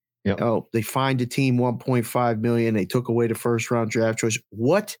 Yep. Oh, they fined the team $1.5 million. They took away the first round draft choice.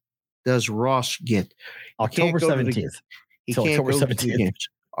 What does Ross get? October 17th. He can't go to the games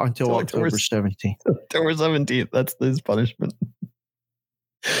until October 17th. October 17th. That's his punishment.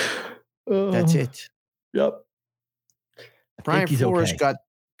 That's it. Yep. Brian Flores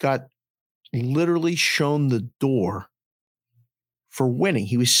got literally shown the door for winning.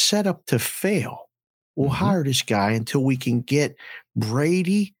 He was set up to fail. We'll hire this guy until we can get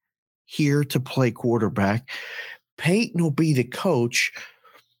Brady here to play quarterback. Peyton will be the coach.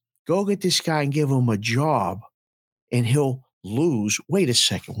 Go get this guy and give him a job, and he'll lose. Wait a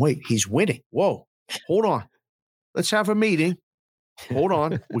second. Wait, he's winning. Whoa, hold on. Let's have a meeting. Hold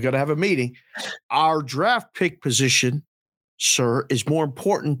on. We got to have a meeting. Our draft pick position, sir, is more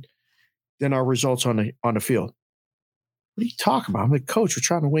important than our results on the field. What are you talking about? I'm the coach. We're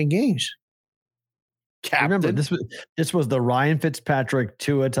trying to win games. Captain. Remember, this was the Ryan Fitzpatrick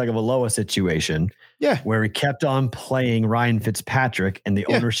Tua Tagovailoa situation. Yeah. Where he kept on playing Ryan Fitzpatrick, and the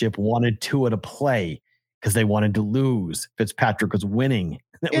ownership wanted Tua to play because they wanted to lose. Fitzpatrick was winning.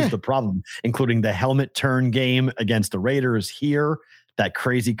 That was the problem, including the helmet turn game against the Raiders here, that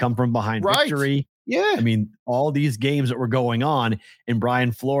crazy come from behind victory. Yeah. I mean, all these games that were going on, and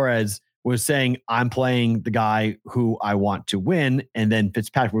Brian Flores was saying, I'm playing the guy who I want to win. And then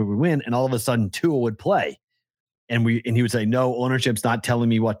Fitzpatrick would win. And all of a sudden Tua would play. And he would say, no, ownership's not telling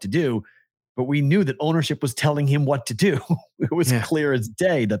me what to do. But we knew that ownership was telling him what to do. It was clear as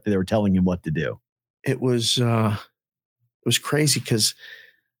day that they were telling him what to do. It was was crazy because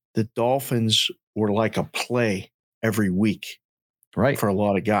the Dolphins were like a play every week, right, for a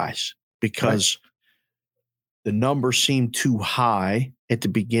lot of guys because the number seemed too high at the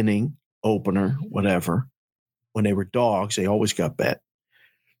beginning, opener, whatever. When they were dogs, they always got bet.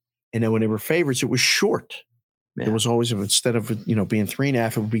 And then when they were favorites, it was short. Yeah. It was always, instead of being 3.5,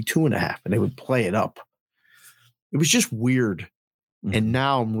 it would be 2.5, and they would play it up. It was just weird. Mm-hmm. And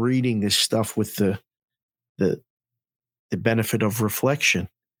now I'm reading this stuff with the benefit of reflection,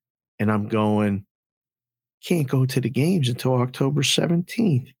 and I'm going, can't go to the games until October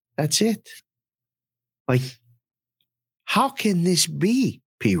 17th. That's it. Like, how can this be,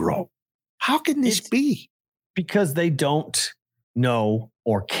 P-Roll? How can this be? Because they don't know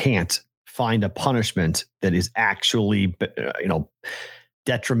or can't find a punishment that is actually,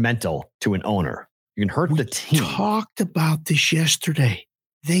 detrimental to an owner. You can hurt the team. We talked about this yesterday.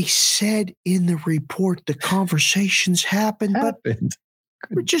 They said in the report the conversations happened. But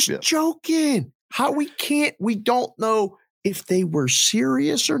we're just joking. How we don't know if they were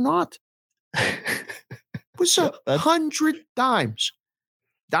serious or not. It was 100 dimes.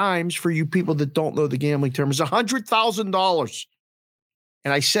 Dimes, for you people that don't know the gambling term, is $100,000.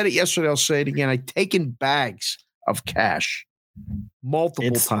 And I said it yesterday, I'll say it again. I've taken bags of cash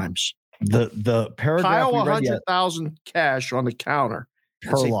multiple times. The paragraph Kyle, 100,000 cash on the counter.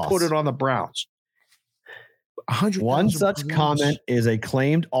 They put it on the Browns. One such comment is a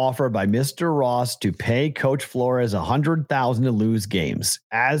claimed offer by Mr. Ross to pay Coach Flores $100,000 to lose games,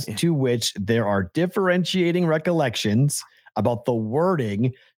 as to which there are differentiating recollections about the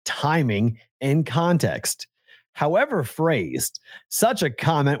wording, timing, and context. However phrased, such a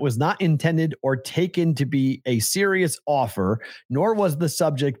comment was not intended or taken to be a serious offer, nor was the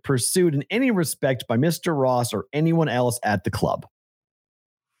subject pursued in any respect by Mr. Ross or anyone else at the club.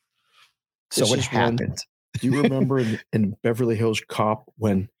 So it happened. Do you remember in Beverly Hills Cop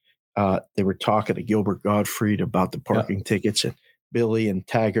when they were talking to Gilbert Gottfried about the parking tickets, and Billy and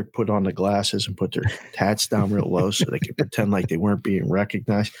Taggart put on the glasses and put their hats down real low so they could pretend like they weren't being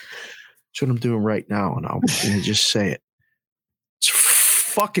recognized? That's what I'm doing right now, and I'm going to just say it. It's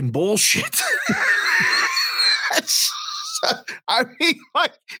fucking bullshit. I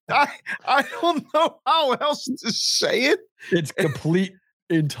don't know how else to say it. It's complete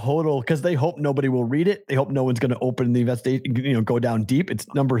in total, because they hope nobody will read it. They hope no one's going to open the investigation, go down deep. It's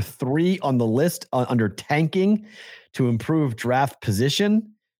number 3 on the list under tanking to improve draft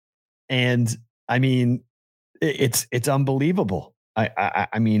position. And I mean, it's unbelievable.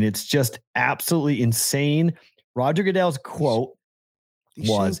 I mean, it's just absolutely insane. Roger Goodell's quote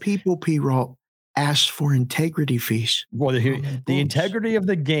was, people, P-Roll, asked for integrity fees. Well, the integrity of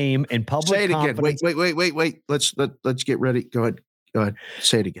the game and public Say it confidence. Again. Wait. Let's get ready. Go ahead.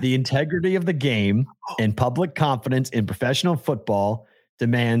 Say it again. The integrity of the game and public confidence in professional football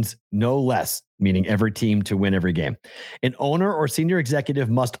demands no less, meaning every team to win every game. An owner or senior executive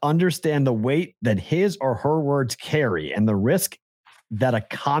must understand the weight that his or her words carry and the risk that a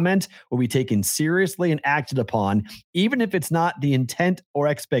comment will be taken seriously and acted upon, even if it's not the intent or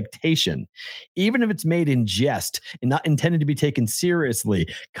expectation, even if it's made in jest and not intended to be taken seriously.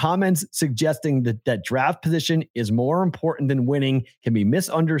 Comments suggesting that draft position is more important than winning can be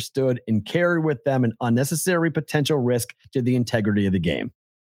misunderstood and carry with them an unnecessary potential risk to the integrity of the game.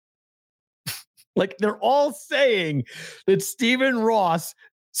 Like, they're all saying that Stephen Ross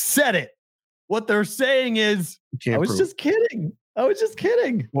said it. What they're saying is, I was just kidding.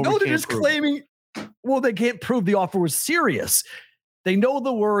 Well, no, they're just claiming, they can't prove the offer was serious. They know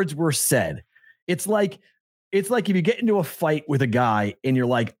the words were said. It's like if you get into a fight with a guy and you're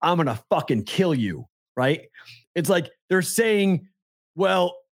like, I'm going to fucking kill you, right? It's like they're saying,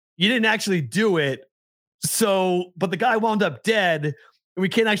 well, you didn't actually do it. So, but the guy wound up dead. And we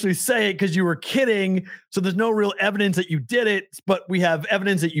can't actually say it because you were kidding. So there's no real evidence that you did it, but we have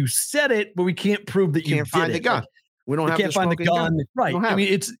evidence that you said it, but we can't prove that you can't did find it. the gun. We can't find the gun. Right. I mean,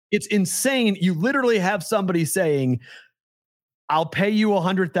 it's insane. You literally have somebody saying, I'll pay you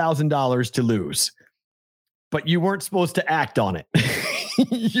 $100,000 to lose, but you weren't supposed to act on it.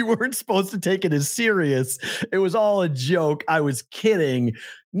 You weren't supposed to take it as serious. It was all a joke. I was kidding.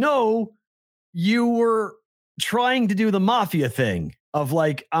 No, you were trying to do the mafia thing of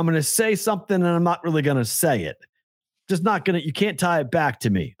like, I'm going to say something and I'm not really going to say it. Just not going to, you can't tie it back to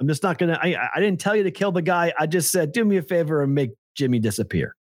me. I'm just not going to, I didn't tell you to kill the guy. I just said, do me a favor and make Jimmy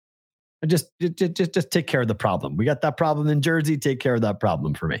disappear. And just take care of the problem. We got that problem in Jersey. Take care of that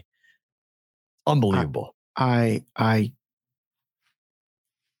problem for me. Unbelievable.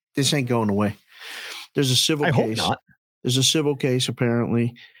 This ain't going away. There's a civil case. I hope not. There's a civil case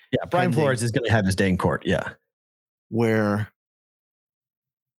apparently. Yeah. Brian Flores is going to have his day in court. Yeah. where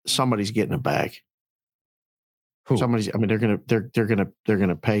somebody's getting a bag. Who? Somebody's. I mean, they're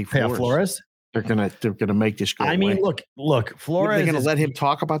gonna pay Flores. They're gonna make this go. I mean, look, Flores. They're gonna let him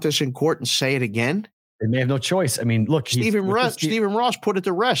talk about this in court and say it again. They may have no choice. I mean, look, Stephen Ross put it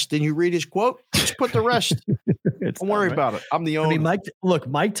to rest. Didn't you read his quote? Just put the rest. Don't worry about it. I'm the owner. I mean,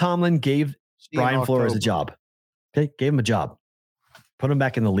 Mike Tomlin gave Brian Flores a job. Okay, gave him a job. Put him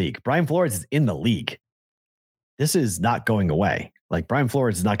back in the league. Brian Flores is in the league. This is not going away. Like Brian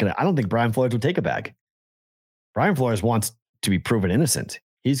Flores is not going to. I don't think Brian Flores would take a bag. Brian Flores wants to be proven innocent.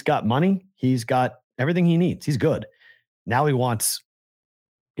 He's got money. He's got everything he needs. He's good. Now he wants,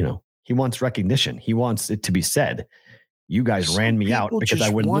 he wants recognition. He wants it to be said, you guys ran me out because I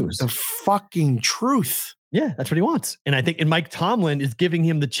wouldn't lose. The fucking truth. Yeah, that's what he wants. And I think, and Mike Tomlin is giving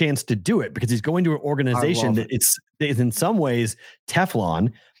him the chance to do it because he's going to an organization that is in some ways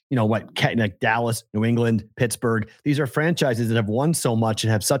Teflon, like Dallas, New England, Pittsburgh. These are franchises that have won so much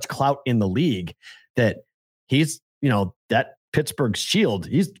and have such clout in the league that he's, that Pittsburgh shield,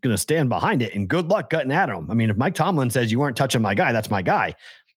 he's going to stand behind it, and good luck gutting at him. I mean, if Mike Tomlin says you weren't touching my guy, that's my guy.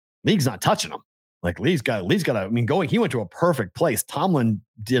 League's not touching him. Like Lee's got to, he went to a perfect place. Tomlin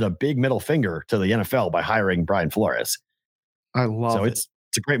did a big middle finger to the NFL by hiring Brian Flores. I love it. It's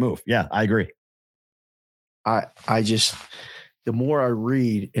a great move. Yeah, I agree. I just, the more I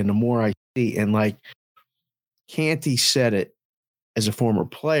read and the more I see, and like Canty said it as a former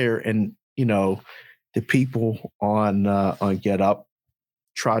player, and the people on Get Up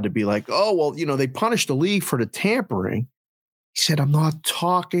tried to be like, oh, well, they punished the league for the tampering. He said, I'm not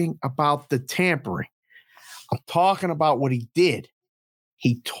talking about the tampering. I'm talking about what he did.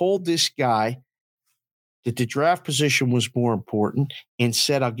 He told this guy that the draft position was more important and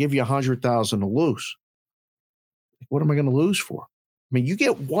said, I'll give you $100,000 to lose. What am I going to lose for? I mean, you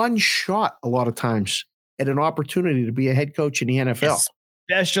get one shot a lot of times at an opportunity to be a head coach in the NFL.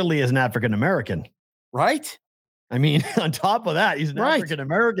 Especially as an African-American. Right? I mean, on top of that, he's an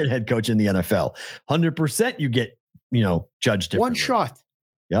African-American head coach in the NFL. 100% you get, judged differently. One shot.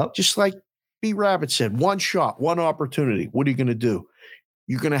 Yep. Just like B. Rabbit said, one shot, one opportunity. What are you going to do?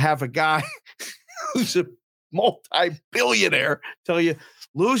 You're going to have a guy who's a multi-billionaire tell you,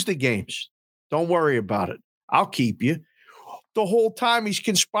 lose the games. Don't worry about it. I'll keep you. The whole time he's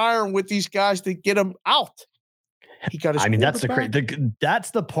conspiring with these guys to get him out. He got his that's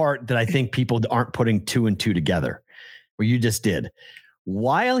the part that I think people aren't putting two and two together, where you just did.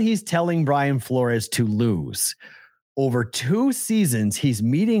 While he's telling Brian Flores to lose, over 2 seasons, he's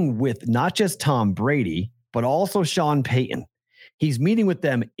meeting with not just Tom Brady, but also Sean Payton. He's meeting with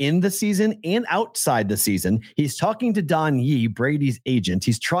them in the season and outside the season. He's talking to Don Yee, Brady's agent.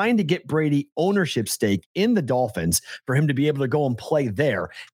 He's trying to get Brady ownership stake in the Dolphins for him to be able to go and play there.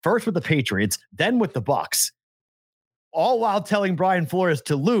 First with the Patriots, then with the Bucs. All while telling Brian Flores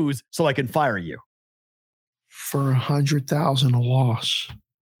to lose so I can fire you. For $100,000 a loss.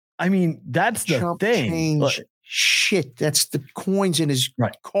 I mean, that's the Chump thing. Change. Shit, that's the coins in his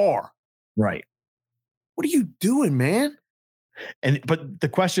car. Right. What are you doing, man? But the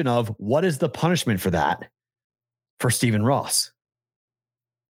question of what is the punishment for that for Stephen Ross?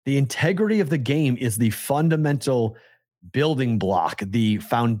 The integrity of the game is the fundamental building block, the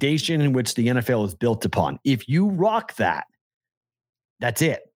foundation in which the NFL is built upon. If you rock that, that's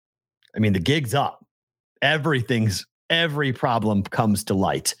it. I mean, the gig's up. Every problem comes to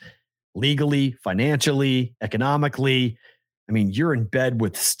light. Legally, financially, economically. I mean, you're in bed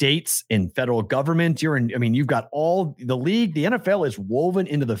with states and federal government. You've got all the league. The NFL is woven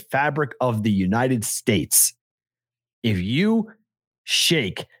into the fabric of the United States. If you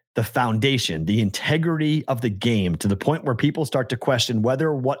shake the foundation, the integrity of the game to the point where people start to question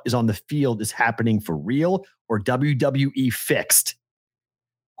whether what is on the field is happening for real or WWE fixed,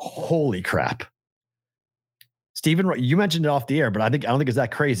 holy crap. Stephen, you mentioned it off the air, but I don't think it's that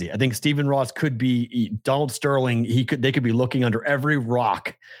crazy. I think Stephen Ross could be Donald Sterling. They could be looking under every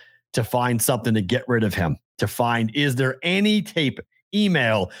rock to find something to get rid of him, to find, is there any tape,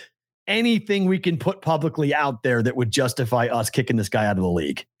 email, anything we can put publicly out there that would justify us kicking this guy out of the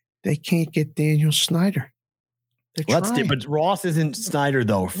league? They can't get Daniel Snyder. But Ross isn't Snyder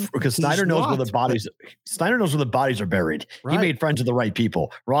though, because Snyder knows where the bodies. Snyder knows where the bodies are buried. Right. He made friends with the right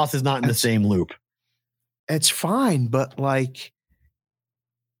people. Ross is not in the same loop. It's fine, but like,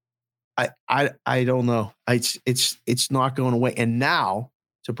 I don't know. It's not going away. And now,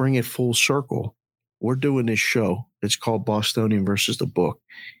 to bring it full circle, we're doing this show. It's called Bostonian versus the Book.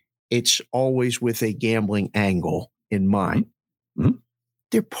 It's always with a gambling angle in mind. Mm-hmm.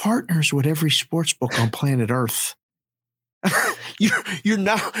 They're partners with every sports book on planet Earth. You're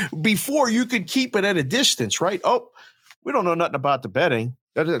now, before you could keep it at a distance, right? Oh, we don't know nothing about the betting.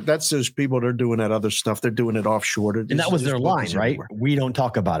 That's those people that are doing that other stuff. They're doing it offshore. And that was their line, right? Everywhere. We don't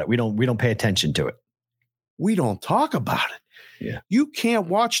talk about it. We don't pay attention to it. We don't talk about it. Yeah. You can't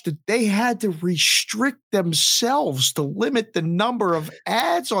watch they had to restrict themselves to limit the number of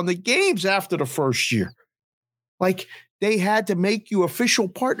ads on the games after the first year. Like, they had to make you official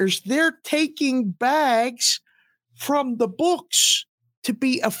partners. They're taking bags from the books to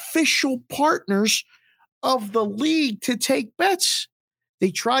be official partners of the league to take bets. They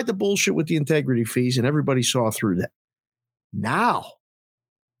tried the bullshit with the integrity fees, and everybody saw through that. Now,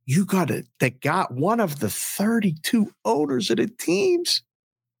 you got one of the 32 owners of the teams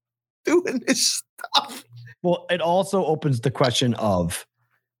doing this stuff. Well, it also opens the question of,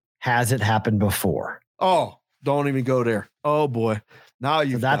 has it happened before? Oh, don't even go there. Oh boy. Now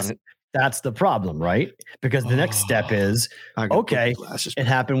you've done it. That's the problem, right? Because the next step is, okay, it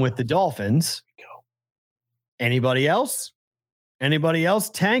happened with the Dolphins. Anybody else?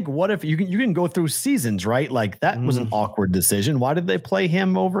 Tank? What if you can go through seasons, right? Like, that was an awkward decision. Why did they play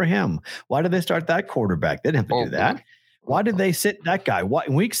him over him? Why did they start that quarterback? They didn't have to do that. Why did they sit that guy? Why,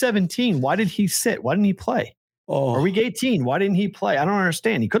 in week 17, why did he sit? Why didn't he play? Or week 18, why didn't he play? I don't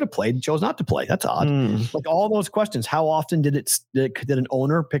understand. He could have played, chose not to play. That's odd. Like, all those questions. How often did an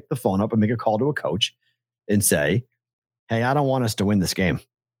owner pick the phone up and make a call to a coach and say, hey, I don't want us to win this game.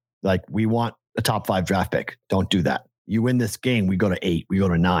 Like, we want a top 5 draft pick. Don't do that. You win this game, we go to 8, we go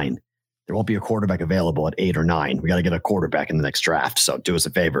to 9. There won't be a quarterback available at 8 or 9. We got to get a quarterback in the next draft. So do us a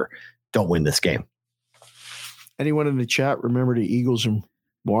favor. Don't win this game. Anyone in the chat remember the Eagles and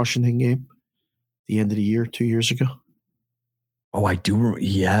Washington game? The end of the year, 2 years ago? Oh, I do.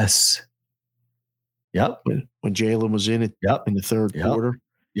 Yes. Yep. When Jalen was in it in the third quarter.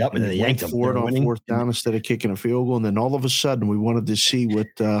 Yep. And then they yanked him for it on fourth down instead of kicking a field goal. And then all of a sudden we wanted to see what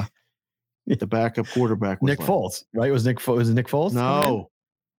the backup quarterback was Nick Foles, right? Was it Nick Foles? No.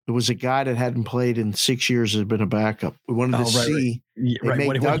 It was a guy that hadn't played in 6 years, had been a backup. We wanted to see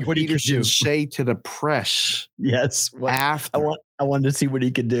Doug Peterson say to the press. Yes. After. I wanted to see what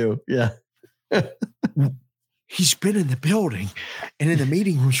he could do. Yeah. He's been in the building and in the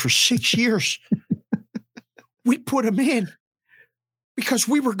meeting rooms for 6 years. We put him in because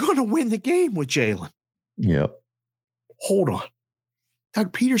we were going to win the game with Jalen. Yep. Hold on.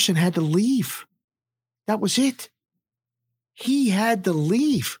 Doug Peterson had to leave. That was it. He had to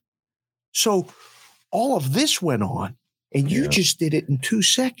leave. So all of this went on, and you just did it in 2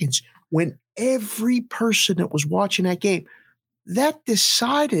 seconds when every person that was watching that game, that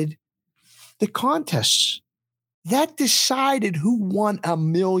decided the contests. That decided who won $1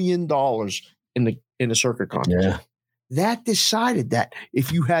 million in the circuit contest. Yeah. That decided that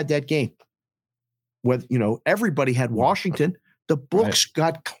if you had that game. Whether, everybody had Washington. The books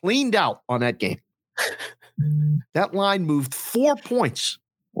got cleaned out on that game. That line moved 4 points.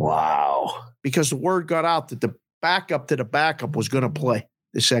 Wow. Because the word got out that the backup to the backup was going to play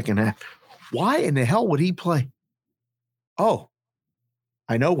the second half. Why in the hell would he play? Oh,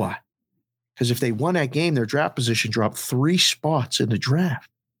 I know why. Because if they won that game, their draft position dropped 3 spots in the draft.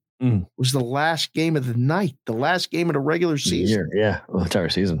 It was the last game of the night, the last game of the regular season. Yeah, the entire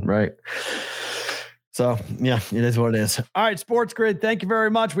season, right. So, yeah, it is what it is. All right, Sports Grid, thank you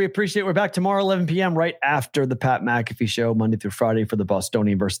very much. We appreciate it. We're back tomorrow, 11 p.m., right after the Pat McAfee Show, Monday through Friday for the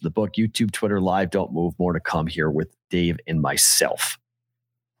Bostonian versus the Book. YouTube, Twitter, live. Don't move. More to come here with Dave and myself.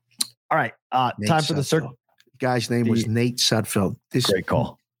 All right, time for the circle. Guy's name was Nate Sudfeld. Great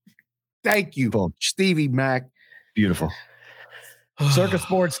call. Thank you, Stevie Mac. Beautiful. Circa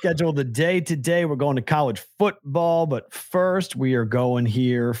Sports scheduled the day today. We're going to college football, but first we are going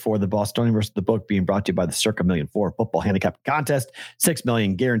here for the Bostonian versus the Book, being brought to you by the Circa Million 4 football handicap contest. 6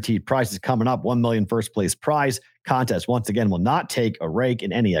 million guaranteed prizes coming up. 1 million first place prize contest. Once again, will not take a rake,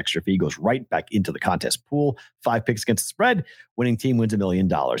 and any extra fee goes right back into the contest pool. 5 picks against the spread. Winning team wins $1 million.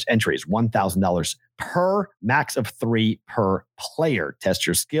 Entries $1,000 per, max of 3 per player. Test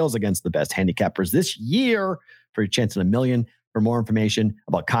your skills against the best handicappers this year for your chance at $1 million. For more information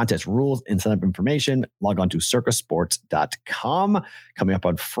about contest rules and sign-up information, log on to circasports.com. Coming up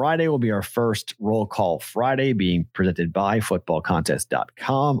on Friday will be our first Roll Call Friday, being presented by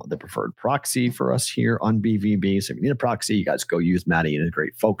footballcontest.com, the preferred proxy for us here on BVB. So if you need a proxy, you guys go use Maddie and his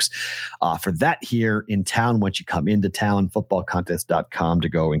great folks for that here in town. Once you come into town, footballcontest.com to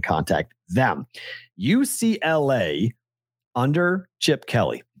go and contact them. UCLA under Chip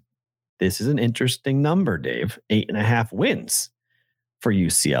Kelly. This is an interesting number, Dave. 8.5 wins for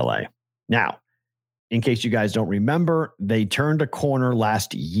UCLA. Now, in case you guys don't remember, they turned a corner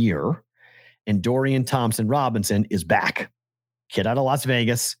last year, and Dorian Thompson-Robinson is back. kid out of Las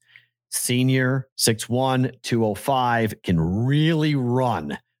Vegas, senior, 6'1", 205, can really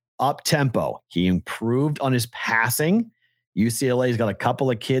run up tempo. He improved on his passing. UCLA's got a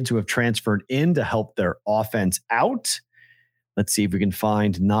couple of kids who have transferred in to help their offense out. Let's see if we can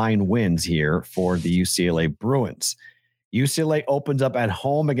find 9 wins here for the UCLA Bruins. UCLA opens up at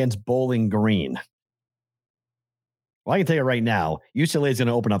home against Bowling Green. Well, I can tell you right now, UCLA is going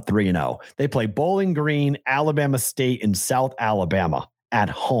to open up 3-0. They play Bowling Green, Alabama State, and South Alabama at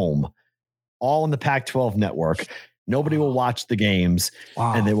home, all on the Pac-12 network. Nobody will watch the games,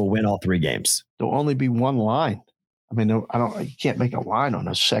 and they will win all 3 games. There'll only be one line. I mean, you can't make a line on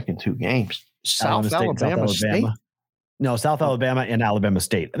those second 2 games. South Alabama State? No, South Alabama and Alabama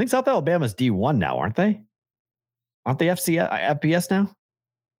State. I think South Alabama's D1 now, aren't they? Aren't they FBS now?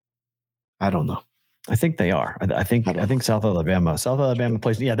 I don't know. I think they are. I think South Alabama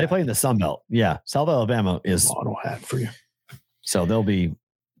plays. Yeah, they play in the Sun Belt. Yeah, South Alabama is. Auto hat for you. So there'll be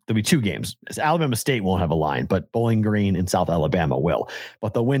 2 games. Alabama State won't have a line, but Bowling Green and South Alabama will.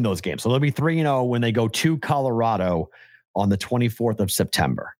 But they'll win those games. So they'll be 3-0 when they go to Colorado on the 24th of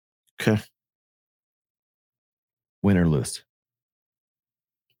September. Okay. Win or lose?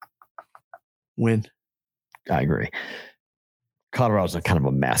 Win. I agree. Colorado's kind of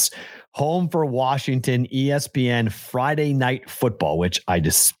a mess. Home for Washington, ESPN Friday Night Football, which I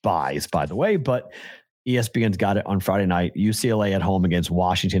despise, by the way, but ESPN's got it on Friday night. UCLA at home against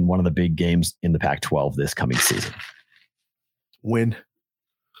Washington, one of the big games in the Pac-12 this coming season. Win.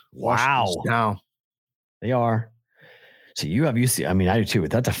 Wow. Down. They are. So you have UCLA. I mean, I do too.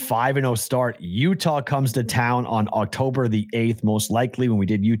 That's a 5-0 start. Utah comes to town on October the 8th. Most likely when we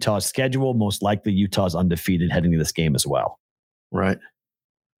did Utah's schedule, most likely Utah's undefeated heading to this game as well. Right.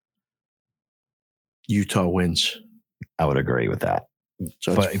 Utah wins. I would agree with that.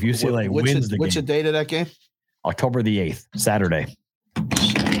 So but if UCLA wins the game. What's the date of that game? October the 8th, Saturday.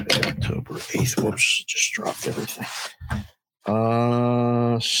 October 8th. Whoops, just dropped everything.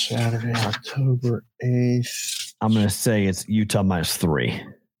 Saturday, October 8th. I'm going to say it's Utah -3.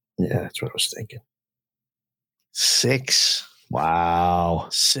 Yeah, that's what I was thinking. 6. Wow.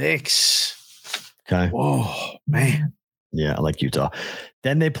 6. Okay. Whoa, man. Yeah, I like Utah.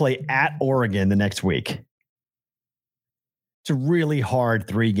 Then they play at Oregon the next week. It's a really hard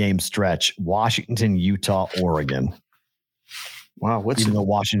 3-game stretch. Washington, Utah, Oregon. Wow. Even though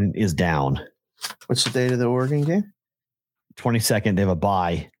Washington is down. What's the date of the Oregon game? 22nd. They have a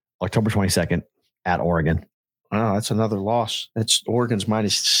bye. October 22nd at Oregon. Wow, that's another loss. That's Oregon's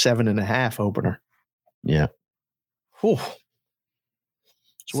 -7.5 opener. Yeah. Whew.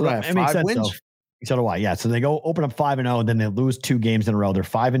 So what do I have, 5 wins? Though. So do I. Yeah. So they go open up 5-0, then they lose 2 games in a row. They're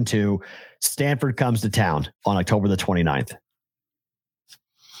 5-2. Stanford comes to town on October the 29th.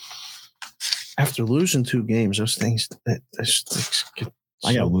 After losing 2 games, those things get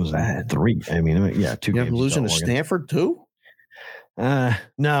I got losing 3. I mean, yeah, 2 games. You losing to Stanford too?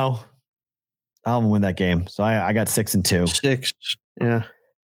 No. I'll win that game. So I got 6-2. 6. Yeah.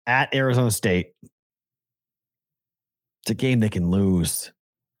 At Arizona State. It's a game they can lose.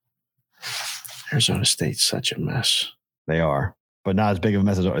 Arizona State's such a mess. They are, but not as big of a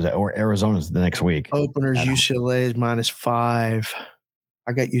mess as Arizona's the next week. Openers, UCLA is -5.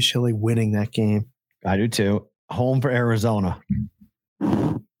 I got UCLA winning that game. I do too. Home for Arizona.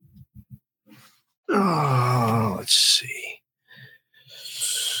 Oh, let's see.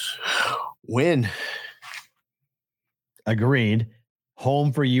 Win. Agreed.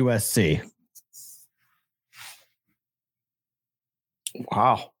 Home for USC.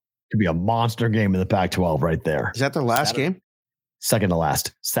 Wow. Could be a monster game in the Pac-12 right there. Is that the last game? Second to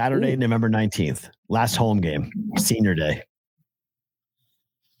last. Saturday, November 19th. Last home game. Senior day.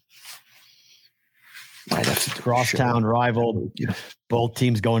 Might have to Crosstown rival. Both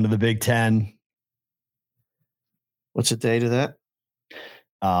teams going to the Big Ten. What's the date of that?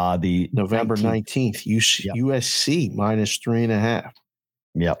 The November 19th. USC -3.5.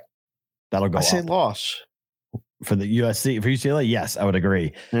 Yep. That'll go I say up. loss. For the USC, for UCLA, yes, I would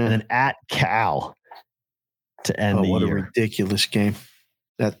agree. Yeah. And then at Cal to end the year. What a ridiculous game.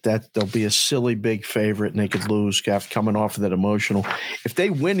 That they'll be a silly big favorite and they could lose coming off of that emotional. If they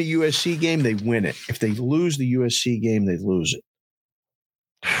win the USC game, they win it. If they lose the USC game, they lose it.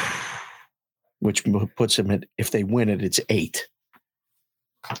 Which puts them at, if they win it, it's 8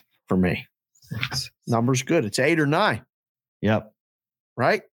 for me. Number's good. It's 8 or 9. Yep.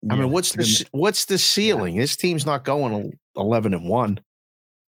 Right? Yeah, I mean, what's the ceiling? This team's not going 11-1.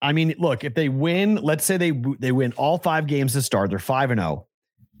 I mean, look, if they win, let's say they win all 5 games to start, they're 5-0.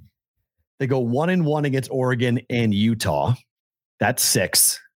 They go 1-1 against Oregon and Utah. That's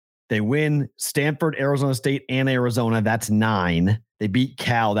 6. They win Stanford, Arizona State, and Arizona. That's 9. They beat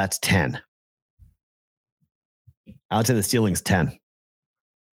Cal. That's 10. I would say the ceiling's 10.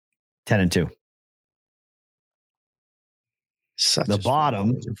 10-2. The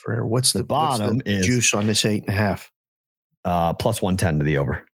bottom. What's the bottom is juice on this 8.5? Plus 110 to the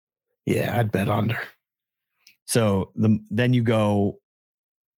over. Yeah, I'd bet under. So then you go,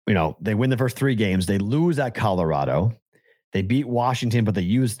 they win the first 3 games. They lose at Colorado. They beat Washington, but they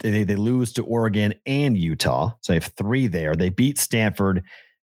lose to Oregon and Utah. So they have 3 there. They beat Stanford.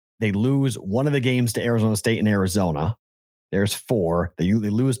 They lose one of the games to Arizona State and Arizona. There's 4. They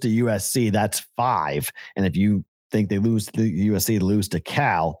lose to USC. That's 5. And if you think they lose to USC, lose to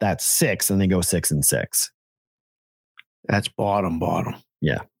Cal, that's 6. And they go 6-6. That's bottom.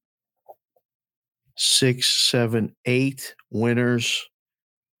 Yeah. 6, 7, 8 winners,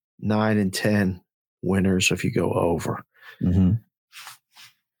 9 and 10 winners if you go over. Mm-hmm.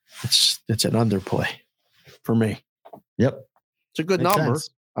 It's an underplay for me. Yep. It's a good Makes number.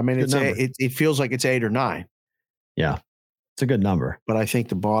 sense. I mean, it feels like it's 8 or 9. Yeah. It's a good number. But I think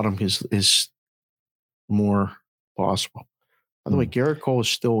the bottom is more possible. By the way, Garrett Cole is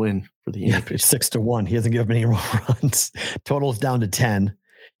still in for the Yankees. 6-1. He hasn't given any runs. Total's down to 10.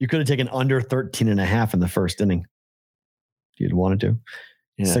 You could have taken under 13.5 in the first inning if you'd wanted to.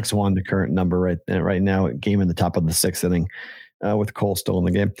 Yeah. 6-1, the current number right now. Game in the top of the 6th inning with Cole still in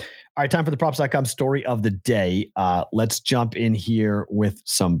the game. All right, time for the props.com story of the day. Let's jump in here with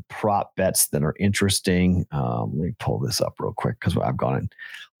some prop bets that are interesting. Let me pull this up real quick because I've gone in a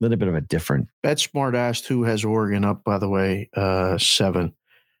little bit of a different. BetSmart asked who has Oregon up, by the way, 7.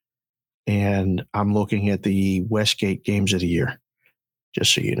 And I'm looking at the Westgate games of the year,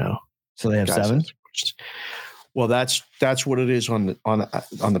 just so you know. So they have 7? Well, that's what it is on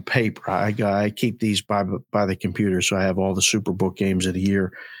the paper. I keep these by the computer, so I have all the Superbook games of the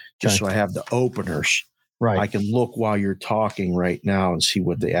year, just so I have the openers. Right. I can look while you're talking right now and see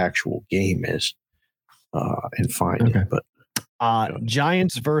what the actual game is, and find it. But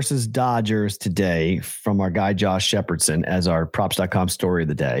Giants versus Dodgers today from our guy Josh Shepherdson as our props.com story of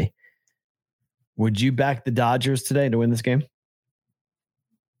the day. Would you back the Dodgers today to win this game?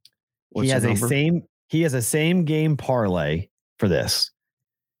 He has a same game parlay for this.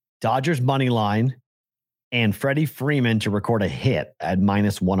 Dodgers money line and Freddie Freeman to record a hit at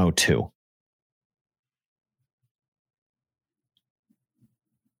 -102.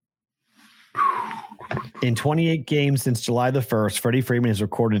 In 28 games since July the 1st, Freddie Freeman has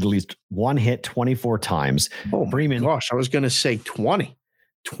recorded at least 1 hit 24 times. Oh, Freeman, gosh, I was going to say 20.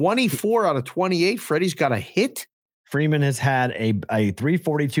 24 out of 28, Freddie's got a hit. Freeman has had a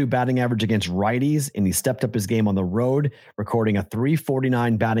 342 batting average against righties, and he stepped up his game on the road, recording a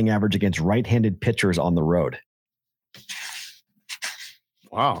 349 batting average against right-handed pitchers on the road.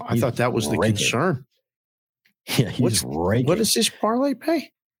 Wow, I thought that was the concern. Yeah, he's raking. What does this parlay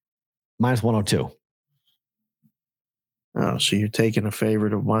pay? -102. Oh, so you're taking a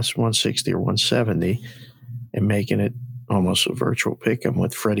favorite of 160 or 170 and making it almost a virtual pick 'em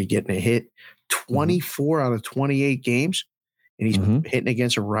with Freddie getting a hit 24 out of 28 games, and he's hitting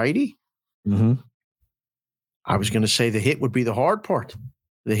against a righty. Mm-hmm. I was going to say the hit would be the hard part.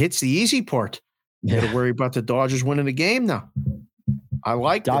 The hit's the easy part. You got to worry about the Dodgers winning the game now. I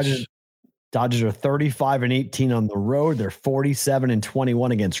like this. Dodgers are 35-18 on the road. They're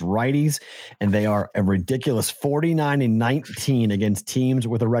 47-21 against righties, and they are a ridiculous 49-19 against teams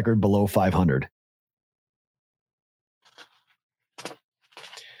with a record below 500.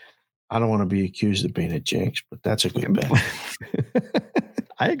 I don't want to be accused of being a jinx, but that's a good bet.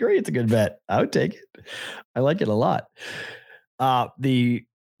 I agree. It's a good bet. I would take it. I like it a lot. The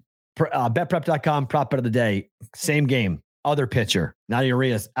betprep.com prop bet of the day, same game, other pitcher, Nadia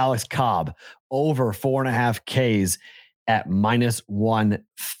Urias, Alex Cobb, over 4.5 Ks at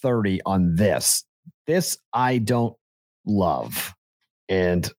 -130 on this. This I don't love.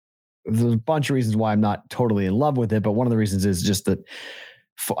 And there's a bunch of reasons why I'm not totally in love with it, but one of the reasons is just that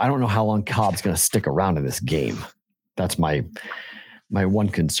I don't know how long Cobb's going to stick around in this game. That's my one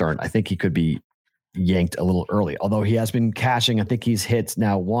concern. I think he could be yanked a little early, although he has been cashing. I think he's hit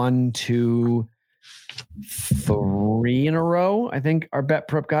now 1, 2, 3 in a row. I think our bet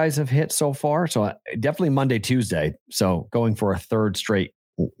prep guys have hit so far. So definitely Monday, Tuesday. So going for a third straight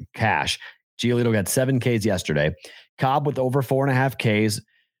cash. Giolito got 7 Ks yesterday. Cobb with over 4.5 Ks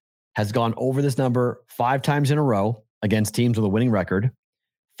has gone over this number 5 times in a row against teams with a winning record.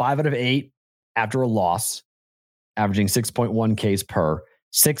 5 out of 8 after a loss, averaging 6.1 Ks per.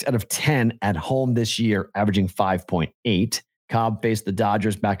 6 out of 10 at home this year, averaging 5.8. Cobb faced the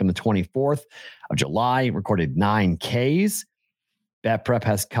Dodgers back on the 24th of July, recorded 9 Ks. Bet Prep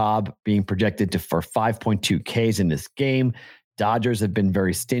has Cobb being projected for 5.2 Ks in this game. Dodgers have been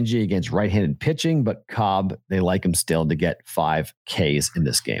very stingy against right-handed pitching, but Cobb, they like him still to get 5 Ks in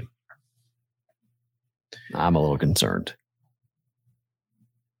this game. I'm a little concerned.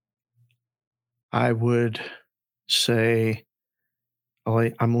 I would say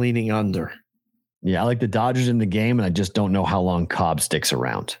I'm leaning under. Yeah, I like the Dodgers in the game, and I just don't know how long Cobb sticks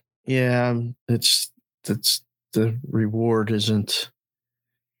around. Yeah, it's the reward isn't.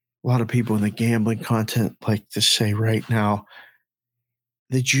 A lot of people in the gambling content like to say right now,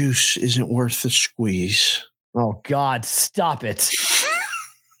 the juice isn't worth the squeeze. Oh God, stop it!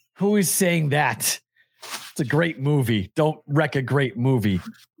 Who is saying that? It's a great movie. Don't wreck a great movie.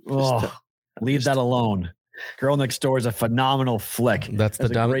 Oh, leave that alone. Girl Next Door is a phenomenal flick. That's the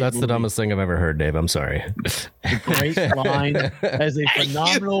dumbest thing I've ever heard, Dave. I'm sorry. A great line. As a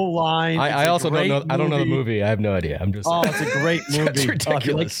phenomenal line. I also don't know. I don't know the movie. I have no idea. I'm just. Oh, it's a great movie. It's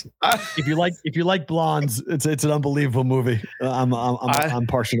ridiculous. If you like blondes, it's an unbelievable movie. I'm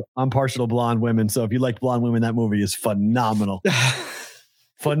partial to blonde women. So if you like blonde women, that movie is phenomenal.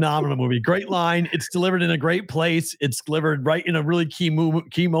 Phenomenal movie. Great line. It's delivered in a great place. It's delivered right in a really key moment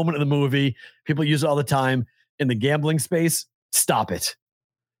of the movie. People use it all the time in the gambling space. Stop it.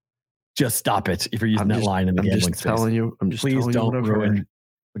 Just stop it. If you're using that line in the gambling space. Please don't ruin.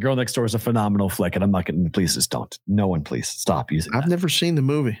 The Girl Next Door is a phenomenal flick, and I'm not going to. Please just don't. No one, please stop using. I've never seen the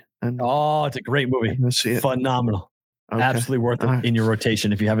movie. It's a great movie. Let's see it. Phenomenal. Okay. Absolutely worth it in your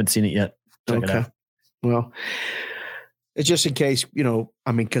rotation if you haven't seen it yet. Check it out. Well. It's just in case,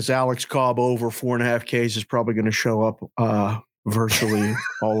 because Alex Cobb over 4.5 Ks is probably going to show up virtually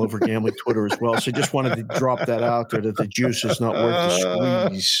all over gambling Twitter as well. So just wanted to drop that out there that the juice is not worth the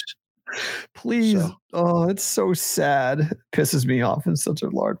squeeze. Please. So. Oh, it's so sad. It pisses me off in such a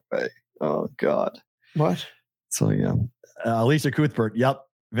large way. Oh, God. What? So, yeah. Alicia Cuthbert. Yep.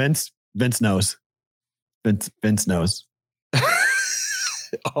 Vince knows. Vince knows.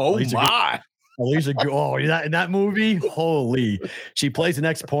 Oh, my. Alicia, in that movie, holy! She plays an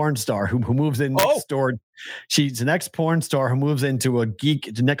ex-porn star who moves in next door. She's an ex-porn star who moves into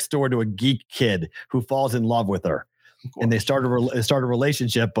next door to a geek kid who falls in love with her, and they start a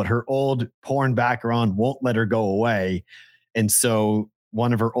relationship. But her old porn background won't let her go away, and so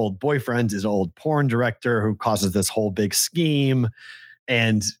one of her old boyfriends is an old porn director who causes this whole big scheme,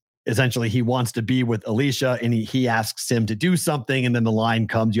 and essentially he wants to be with Alicia, and he asks him to do something, and then the line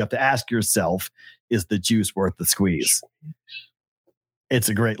comes, you have to ask yourself, is the juice worth the squeeze? It's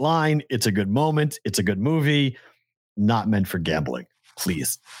a great line. It's a good moment. It's a good movie. Not meant for gambling.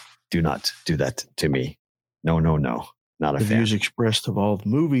 Please do not do that to me. No. Not a fan. The views expressed of all the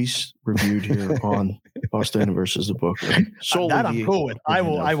movies reviewed here on Boston versus the book. That I'm cool with. I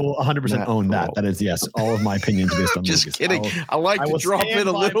will 100% own that. That is, yes, all of my opinions based on just movies. Kidding. I like to drop in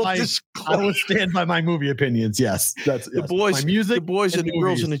a little I will stand by my movie opinions. Yes. That's the boys. My music, the boys and the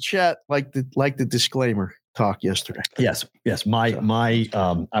girls in the chat like the disclaimer talk yesterday. Yes. I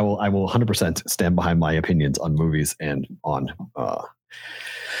will 100% stand behind my opinions on movies and on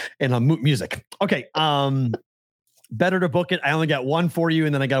music. Okay. Better to book it. I only got one for you,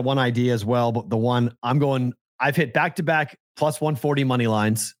 and then I got one idea as well. But the one I've hit back-to-back plus 140 money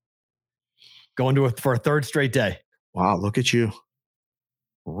lines, going for a third straight day. Wow, look at you.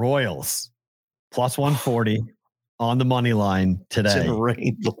 Royals plus 140 on the money line today. It's in a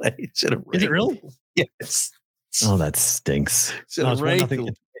rain delay. Is it really? Yes. Oh, that stinks. It's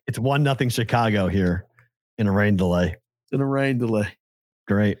 1-0 Chicago here in a rain delay. It's in a rain delay.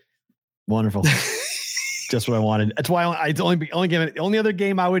 Great. Wonderful. Just what I wanted. That's why the only other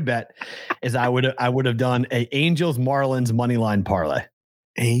game I would bet is I would have done a Angels Marlins money line parlay.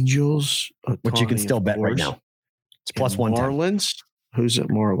 Angels, which you can still bet right now. It's plus 110. Marlins. Who's at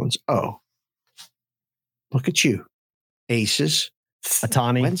Marlins? Oh, look at you, Aces.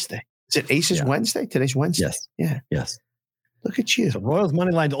 Ohtani. Wednesday. Is it Aces Wednesday? Today's Wednesday. Yes. Yeah. Yes. Look at you. So Royals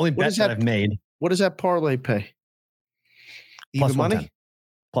money line, the only bet that I've made. What does that parlay pay? Even money.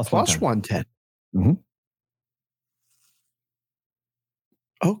 Plus 110. Mm-hmm.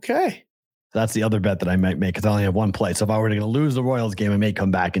 Okay. That's the other bet that I might make because I only have one play. So if I were to lose the Royals game, I may come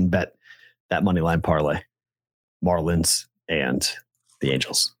back and bet that money line parlay, Marlins and the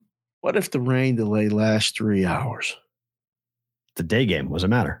Angels. What if the rain delay lasts 3 hours? It's a day game. What does it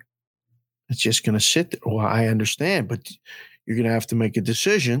matter? It's just going to sit there. Well, I understand, but you're going to have to make a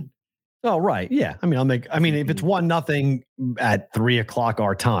decision. Oh, right. Yeah. if it's 1-0 at 3:00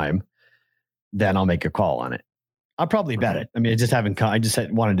 our time, then I'll make a call on it. I'll probably bet it. I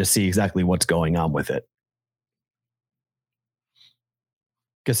just wanted to see exactly what's going on with it.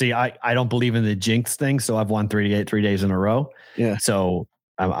 Because see, I don't believe in the jinx thing, so I've won 3 days in a row. Yeah. So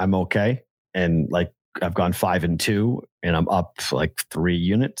I'm okay, and like I've gone 5-2, and I'm up like 3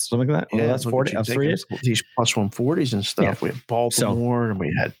 units, something like that. Yeah, That's 40. That's 3 days. These plus 140s and stuff. Yeah. We had Baltimore, and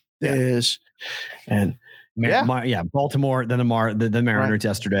we had this, and Baltimore, then the Mariners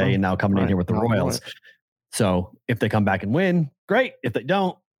yesterday, and now coming in here with the Royals. Right. So if they come back and win, great. If they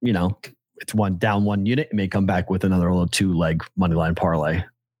don't, it's down 1 unit. It may come back with another little 2-leg money line parlay.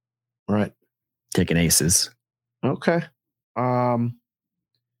 Right. Taking aces. Okay. Not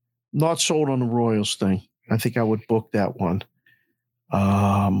sold on the Royals thing. I think I would book that one.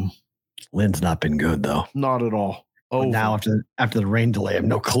 Lynn's not been good though. Not at all. Oh, now after the rain delay, I have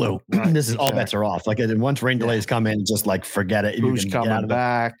no clue. Right, this is all bets are off. Like once rain delays come in, just like forget it. Who's coming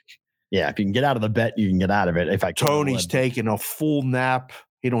back? Yeah, if you can get out of the bet, you can get out of it. If Tony's taking a full nap.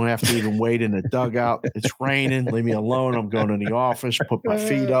 He don't have to even wait in the dugout. It's raining. Leave me alone. I'm going to the office. Put my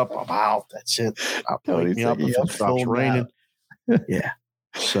feet up. I'm out. That's it. I'll wake me up if it stops raining. Yeah.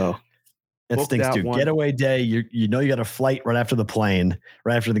 So it stinks too. Getaway day. You got a flight right after the plane,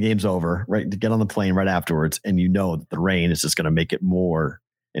 right after the game's over, right to get on the plane right afterwards, and you know that the rain is just going to make it more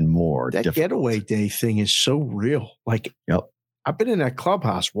and more. That difficult. Getaway day thing is so real. Like, I've been in that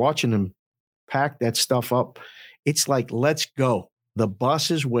clubhouse watching them pack that stuff up. It's like, let's go. The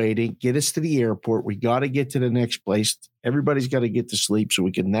bus is waiting. Get us to the airport. We got to get to the next place. Everybody's got to get to sleep so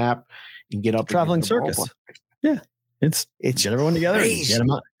we can nap and get up. Traveling circus. Yeah. It's get everyone together and get them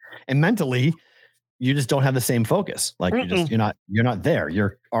out. And mentally, you just don't have the same focus. Like you're not there.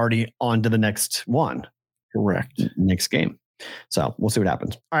 You're already on to the next one. Correct. Next game. So we'll see what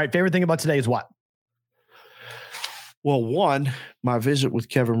happens. All right. Favorite thing about today is what? Well, one, my visit with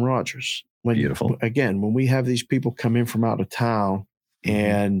Kevin Rogers. Beautiful. Again, when we have these people come in from out of town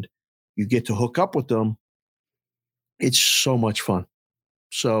and you get to hook up with them, it's so much fun.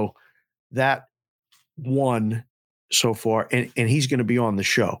 So that one so far, and he's going to be on the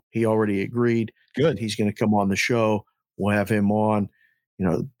show. He already agreed. Good. He's going to come on the show. We'll have him on,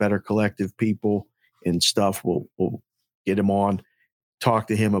 Better Collective people and stuff. We'll get him on, talk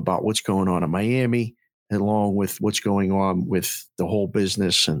to him about what's going on in Miami, along with what's going on with the whole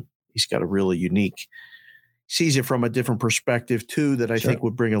business. And he's got a really unique, sees it from a different perspective too, that I think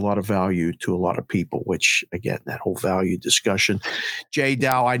would bring a lot of value to a lot of people, which again, that whole value discussion. Jay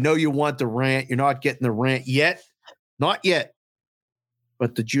Dow, I know you want the rant. You're not getting the rant yet. Not yet.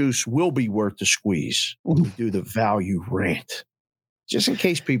 But the juice will be worth the squeeze when we do the value rant. Just in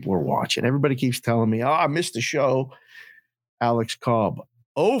case people are watching. Everybody keeps telling me, I missed the show. Alex Cobb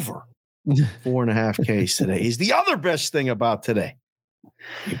over 4.5Ks today is the other best thing about today.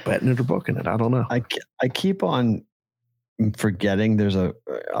 You betting it or booking it? I don't know. I keep on forgetting.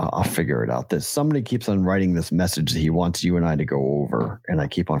 I'll figure it out. Somebody keeps on writing this message that he wants you and I to go over, and I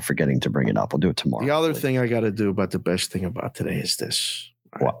keep on forgetting to bring it up. I'll do it tomorrow. The other thing I got to do about the best thing about today is this.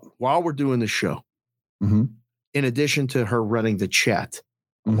 What? While we're doing the show, in addition to her running the chat,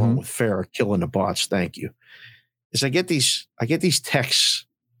 along with Farrah killing the bots, thank you, is I get these texts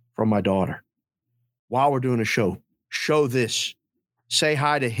from my daughter while we're doing a show. Show this. Say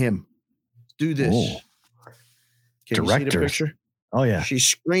hi to him. Do this. Can you see the picture? Oh, yeah. She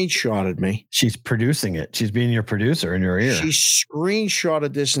screenshotted me. She's producing it. She's being your producer in your ear. She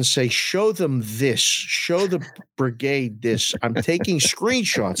screenshotted this and say, show them this. Show the brigade this. I'm taking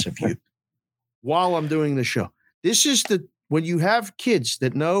screenshots of you while I'm doing the show. This is when you have kids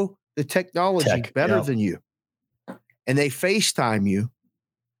that know the technology better than you and they FaceTime you.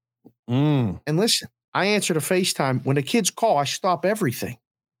 And listen, I answer to FaceTime. When the kids call, I stop everything.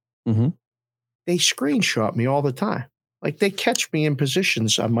 They screenshot me all the time. Like they catch me in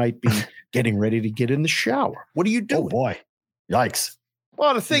positions I might be getting ready to get in the shower. What are you doing? Oh, boy. Yikes. A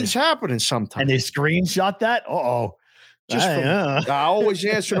lot of things happening sometimes. And they screenshot that? Uh-oh. I always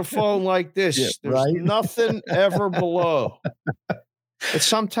answer the phone like this. There's nothing ever below. But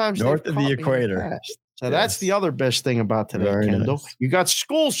sometimes north of the equator. So that's the other best thing about today, very Kendall. Nice. You got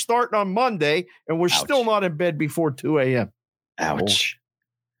school starting on Monday, and we're still not in bed before 2 a.m. Ouch.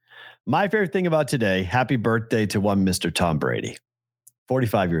 My favorite thing about today, happy birthday to one Mr. Tom Brady.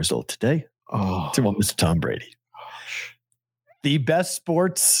 45 years old today. To one Mr. Tom Brady. The best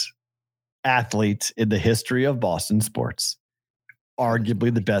sports athlete in the history of Boston sports.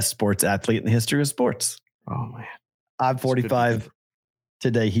 Arguably the best sports athlete in the history of sports. Oh, man. I'm 45.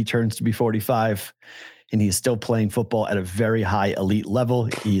 Today he turns to be 45. And he's still playing football at a very high elite level.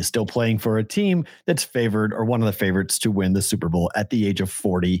 He is still playing for a team that's favored or one of the favorites to win the Super Bowl at the age of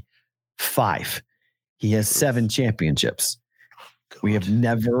 45. He has 7 championships. God. We have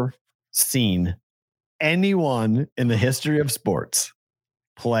never seen anyone in the history of sports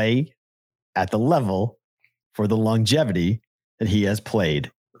play at the level for the longevity that he has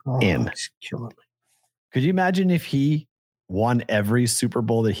played in. He's killing me. Could you imagine if he won every Super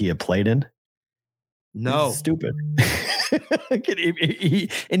Bowl that he had played in? No. This is stupid.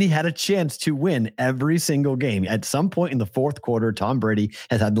 And he had a chance to win every single game. At some point in the fourth quarter, Tom Brady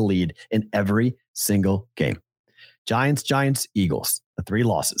has had the lead in every single game. Giants, Eagles, the 3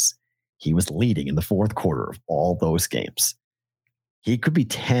 losses. He was leading in the fourth quarter of all those games. He could be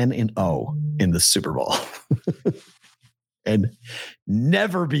 10-0 in the Super Bowl and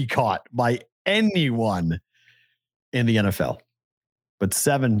never be caught by anyone in the NFL. But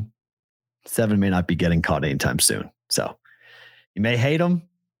 7 may not be getting caught anytime soon. So you may hate him.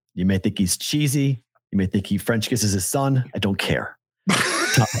 You may think he's cheesy. You may think he French kisses his son. I don't care.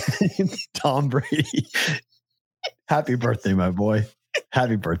 Tom Brady. Happy birthday, my boy.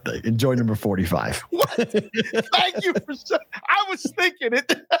 Happy birthday. Enjoy number 45. What? Thank you for I was thinking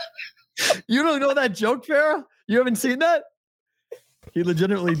it. You don't know that joke, Farrah? You haven't seen that? He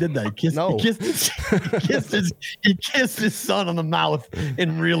legitimately did that. He kissed his son on the mouth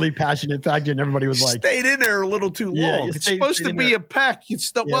in really passionate fashion. Everybody was like, stayed in there a little too long. It's supposed to be a peck. It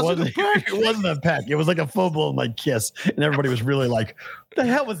wasn't a peck. It wasn't a peck. It was like a full-blown like kiss. And everybody was really like, what the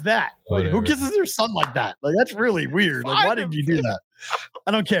hell was that? Like, who kisses their son like that? Like, that's really weird. Like, why did you do that?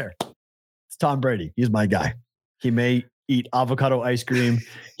 I don't care. It's Tom Brady. He's my guy. He may eat avocado ice cream.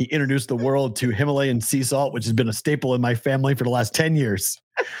 He introduced the world to Himalayan sea salt, which has been a staple in my family for the last 10 years.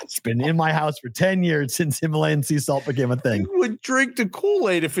 It's been in my house for 10 years since Himalayan sea salt became a thing. You would drink the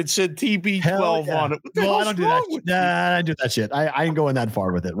Kool-Aid if it said TB12 on it. Well, I don't do that. Nah, I do that shit. I ain't going that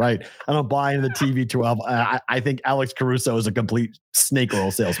far with it, right? I don't buy into the TB12. I think Alex Caruso is a complete snake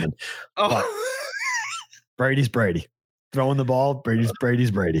oil salesman. But Brady's Brady. Throwing the ball, Brady's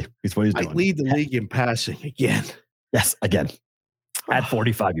Brady. He's what he's doing. I lead the league in passing again. Yes, again. At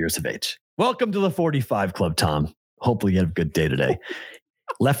 45 years of age. Welcome to the 45 Club, Tom. Hopefully you had a good day today.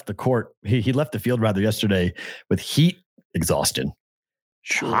 Left the court. He left the field rather yesterday with heat exhaustion.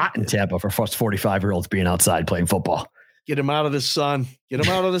 Sure. Hot in Tampa for first 45-year-olds being outside playing football. Get him out of the sun. Get him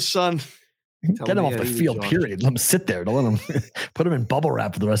out of the sun. Get him off the field, period. Let him sit there. Don't let him put him in bubble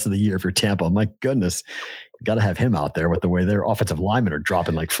wrap for the rest of the year for Tampa. My goodness. Got to have him out there with the way their offensive linemen are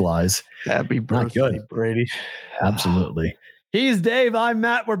dropping like flies. Happy birthday, Brady. Absolutely. He's Dave. I'm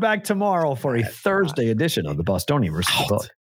Matt. We're back tomorrow for a Thursday edition of the Bostonian versus the Book.